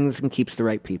 it brings and keeps the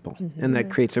right people. And that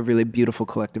creates a really beautiful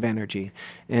collective energy.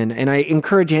 And I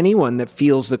encourage anyone that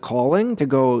feels the calling to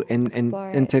go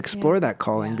and to explore that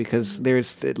calling, because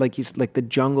there's like the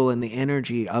jungle and the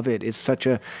energy of it is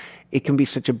it can be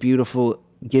such a beautiful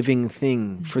giving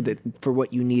thing for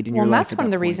what you need in your Well, life. that's one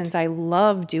of the reasons I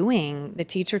love doing the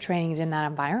teacher trainings in that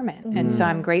environment. And so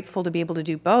I'm grateful to be able to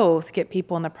do both, get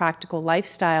people in the practical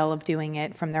lifestyle of doing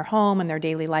it from their home and their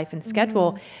daily life and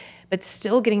schedule, but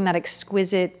still getting that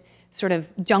exquisite sort of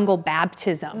jungle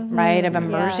baptism, right, of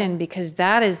immersion, because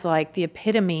that is like the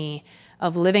epitome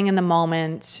of living in the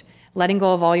moment, letting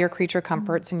go of all your creature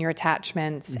comforts and your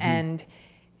attachments, and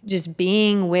just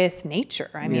being with nature.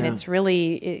 I mean, it's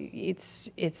really, it's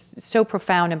so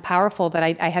profound and powerful that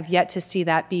I have yet to see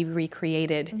that be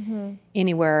recreated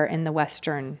anywhere in the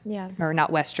Western, or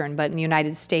not Western, but in the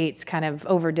United States kind of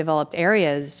overdeveloped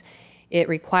areas. It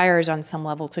requires on some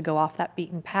level to go off that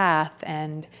beaten path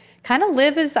and kind of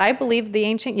live as I believe the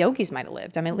ancient yogis might have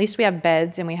lived. I mean, at least we have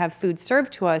beds and we have food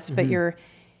served to us, but you're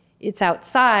it's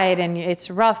outside and it's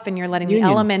rough and you're letting the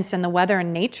elements and the weather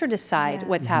and nature decide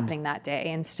what's happening that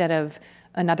day instead of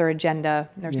another agenda.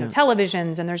 There's no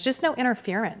televisions and there's just no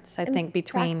interference, I think,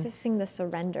 between... Practicing the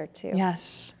surrender too.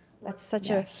 Yes. That's such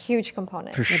a huge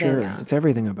component. For sure. It's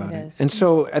everything about it. And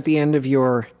so at the end of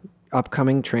your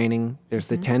upcoming training, there's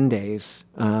the 10 days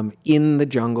in the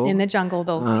jungle. In the jungle,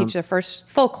 they'll teach the first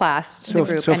full class to the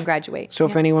group and graduate. So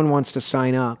if anyone wants to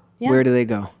sign up, where do they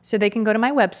go? So they can go to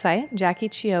my website,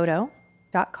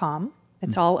 JackieChiodo.com.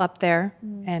 It's all up there.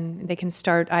 And they can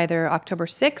start either October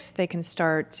 6th, they can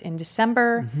start in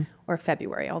December or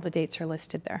February. All the dates are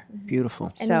listed there.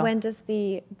 Beautiful. And when does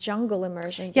the jungle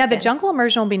immersion begin? Yeah, the jungle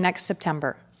immersion will be next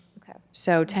September. Okay.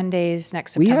 So 10 days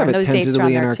next We September. have it Those dates are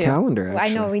on tentatively in there our too. calendar, actually.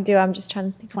 I know we do. I'm just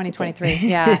trying to think. 2023.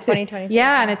 Yeah. 2023.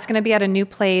 Yeah, and it's going to be at a new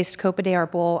place, Copa de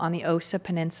Arbol, on the Osa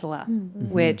Peninsula,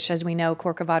 which, as we know,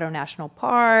 Corcovado National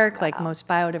Park, like most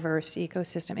biodiverse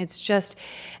ecosystem. It's just,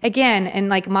 again, and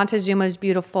like Montezuma is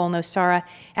beautiful, Nosara.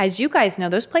 As you guys know,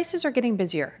 those places are getting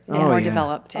busier and more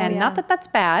developed. And not that that's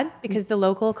bad, because the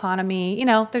local economy, you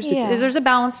know, there's a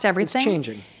balance to everything. It's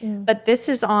changing. But this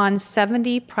is on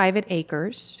 70 private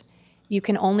acres. You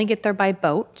can only get there by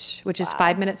boat, which is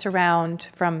 5 minutes around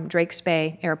from Drakes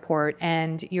Bay Airport,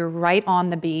 and you're right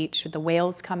on the beach with the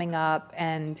whales coming up,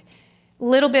 and a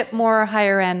little bit more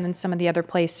higher end than some of the other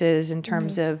places in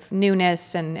terms of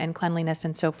newness and cleanliness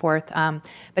and so forth,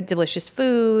 but delicious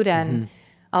food, and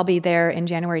I'll be there in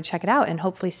January to check it out and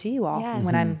hopefully see you all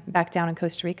when I'm back down in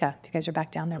Costa Rica, if you guys are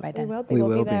back down there by then. We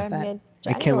will be there but mid-January.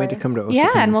 I can't wait to come to Osa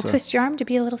Yeah, and we'll Peninsula. twist your arm to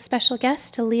be a little special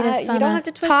guest to lead us you on don't a have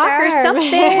to twist talk our or arm.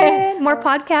 something. More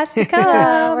podcasts to come.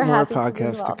 We're More happy to be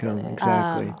podcasts to involved in come. it.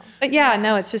 Exactly. But yeah,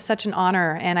 no, it's just such an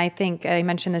honor. And I think I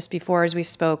mentioned this before as we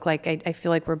spoke, like I feel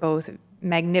like we're both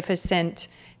magnificent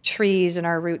trees and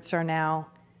our roots are now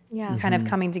kind of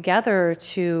coming together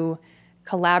to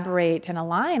collaborate and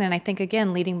align. And I think,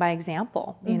 again, leading by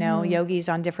example, you know, yogis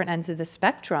on different ends of the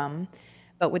spectrum,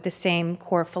 but with the same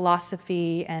core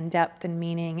philosophy and depth and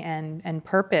meaning and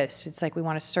purpose. It's like we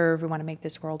want to serve, we want to make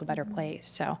this world a better place.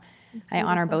 So I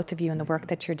honor both of you and the work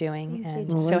that you're doing,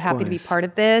 and so happy to be part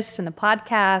of this and the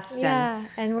podcast. Yeah,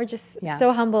 and we're just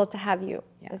so humbled to have you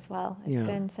as well. It's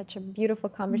been such a beautiful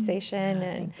conversation,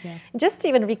 and just to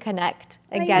even reconnect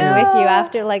again with you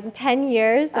after like 10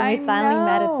 years when we finally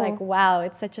met. It's like, wow,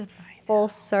 it's such a full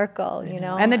circle, you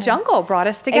know. And the jungle brought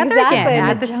us together again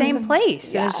at the same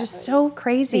place. It was just so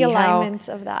crazy. The alignment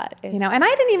of that is, you know, and I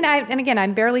didn't even, and again,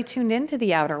 I'm barely tuned into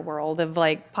the outer world of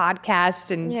like podcasts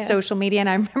and social media. And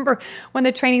I remember when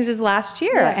the trainings was last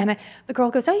year, and the girl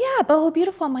goes, "Oh yeah, Boho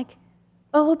Beautiful." I'm like,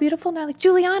 "Boho Beautiful?" And they're like,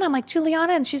 "Juliana." I'm like,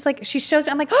 "Juliana." And she's like, she shows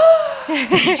me, I'm like, "Oh, Juliana, oh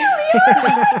my God,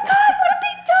 what have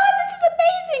they done? This is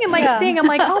amazing." And like seeing, I'm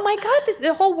like, "Oh my God, this,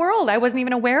 the whole world I wasn't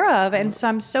even aware of." And so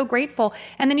I'm so grateful.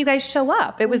 And then you guys show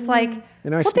up. It was like,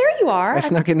 well, there you are. I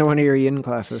snuck into one of your yin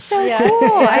classes. So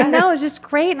cool. I know, it's just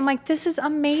great. I'm like, this is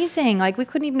amazing. Like, we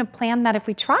couldn't even have planned that if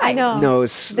we tried. I know. No,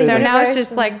 So now it's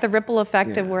just like the ripple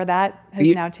effect of where that has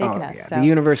now taken us. So. The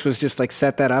universe was just like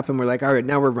set that up, and we're like, all right,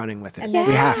 now we're running with it. And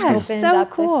we have to. opened So up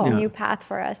cool. this new path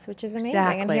for us, which is amazing.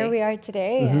 Exactly. And here we are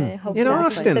today, and hopefully In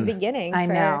this is Austin. the beginning. I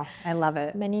for know. I love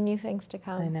it. many new things to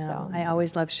come. I know. So. I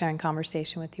always love sharing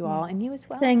conversation with you all, and you as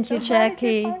well. Thank you,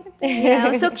 Jackie. Yeah, I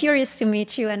was so curious to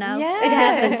meet you, and now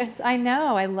Yes, I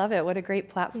know. I love it. What a great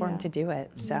platform to do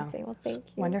it. So Amazing. Well, thank you.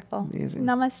 wonderful. Amazing.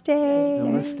 Namaste.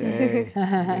 Namaste.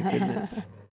 My goodness.